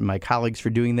moment and my colleagues for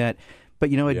doing that.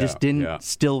 But, it just didn't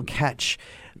still catch.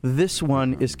 This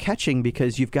one is catching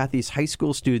because you've got these high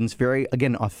school students very,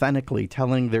 again, authentically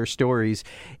telling their stories,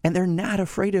 and they're not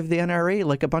afraid of the NRA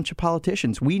like a bunch of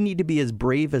politicians. We need to be as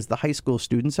brave as the high school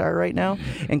students are right now,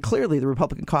 and clearly the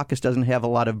Republican caucus doesn't have a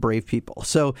lot of brave people.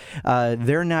 So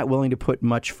they're not willing to put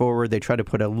much forward. They try to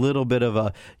put a little bit of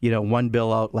a, one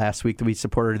bill out last week that we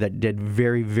supported that did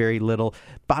very, very little.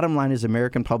 Bottom line is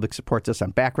American public supports us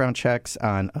on background checks,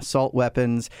 on assault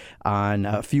weapons, on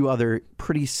a few other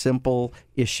pretty simple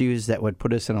issues that would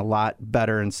put us in a lot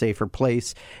better and safer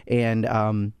place. And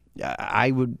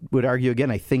I would argue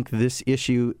again, I think this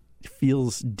issue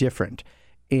feels different.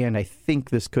 And I think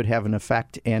this could have an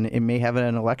effect, and it may have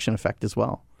an election effect as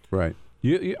well. Right.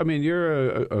 You're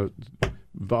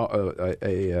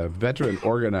a veteran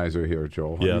organizer here,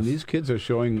 Joel. Yes. I mean, these kids are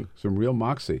showing some real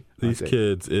moxie. These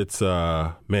kids, it's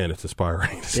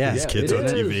inspiring to see these kids on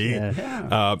TV.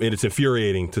 Yeah. And it's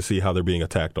infuriating to see how they're being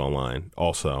attacked online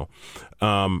also.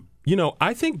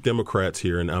 I think Democrats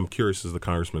here, and I'm curious as the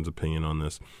congressman's opinion on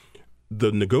this,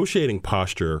 the negotiating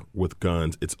posture with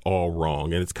guns, it's all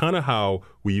wrong. And it's kind of how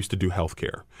we used to do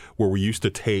healthcare, where we used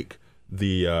to take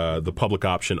the public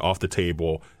option off the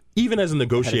table, even as a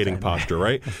negotiating posture,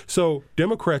 right? So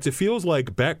Democrats, it feels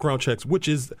like background checks, which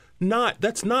is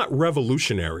that's not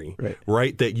revolutionary,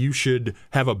 right? That you should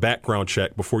have a background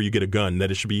check before you get a gun,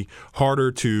 that it should be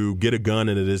harder to get a gun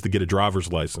than it is to get a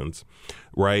driver's license,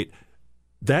 right?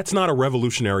 That's not a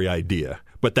revolutionary idea,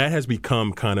 but that has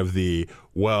become kind of this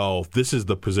is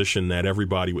the position that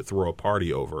everybody would throw a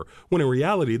party over, when in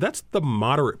reality, that's the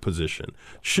moderate position.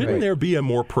 Shouldn't there be a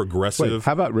more progressive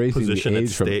how about raising position the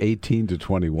age from 18 to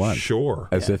 21? Sure.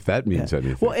 As if that means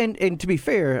anything. Well, and to be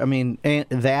fair, I mean,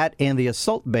 that and the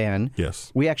assault ban,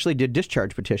 we actually did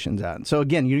discharge petitions on. So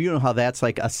again, you know how that's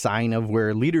like a sign of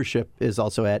where leadership is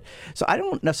also at. So I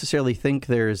don't necessarily think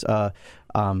there's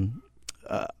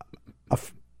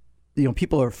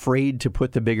people are afraid to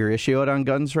put the bigger issue out on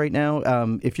guns right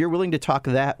now. If you're willing to talk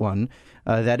that one,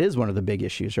 that is one of the big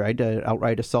issues, right?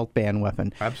 Outright assault ban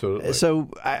weapon. Absolutely. So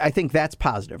I think that's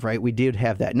positive, right? We did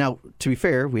have that. Now, to be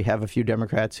fair, we have a few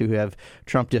Democrats who have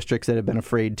Trump districts that have been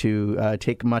afraid to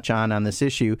take much on this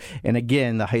issue. And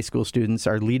again, the high school students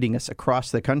are leading us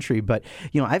across the country. But,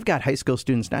 I've got high school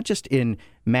students not just in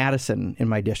Madison in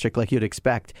my district, like you'd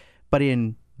expect, but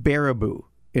in Baraboo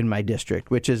in my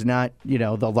district, which is not,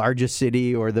 the largest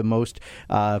city or the most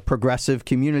progressive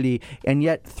community, and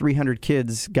yet 300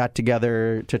 kids got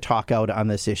together to talk out on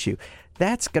this issue.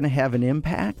 That's going to have an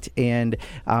impact, and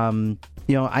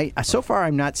so far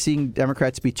I'm not seeing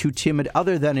Democrats be too timid,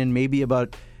 other than in maybe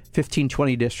about 15,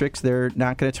 20 districts. They're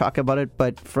not going to talk about it,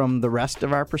 but from the rest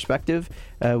of our perspective,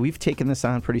 we've taken this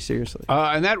on pretty seriously.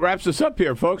 And that wraps us up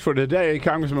here, folks, for today.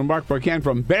 Congressman Mark Pocan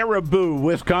from Baraboo,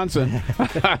 Wisconsin.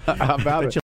 How about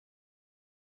it?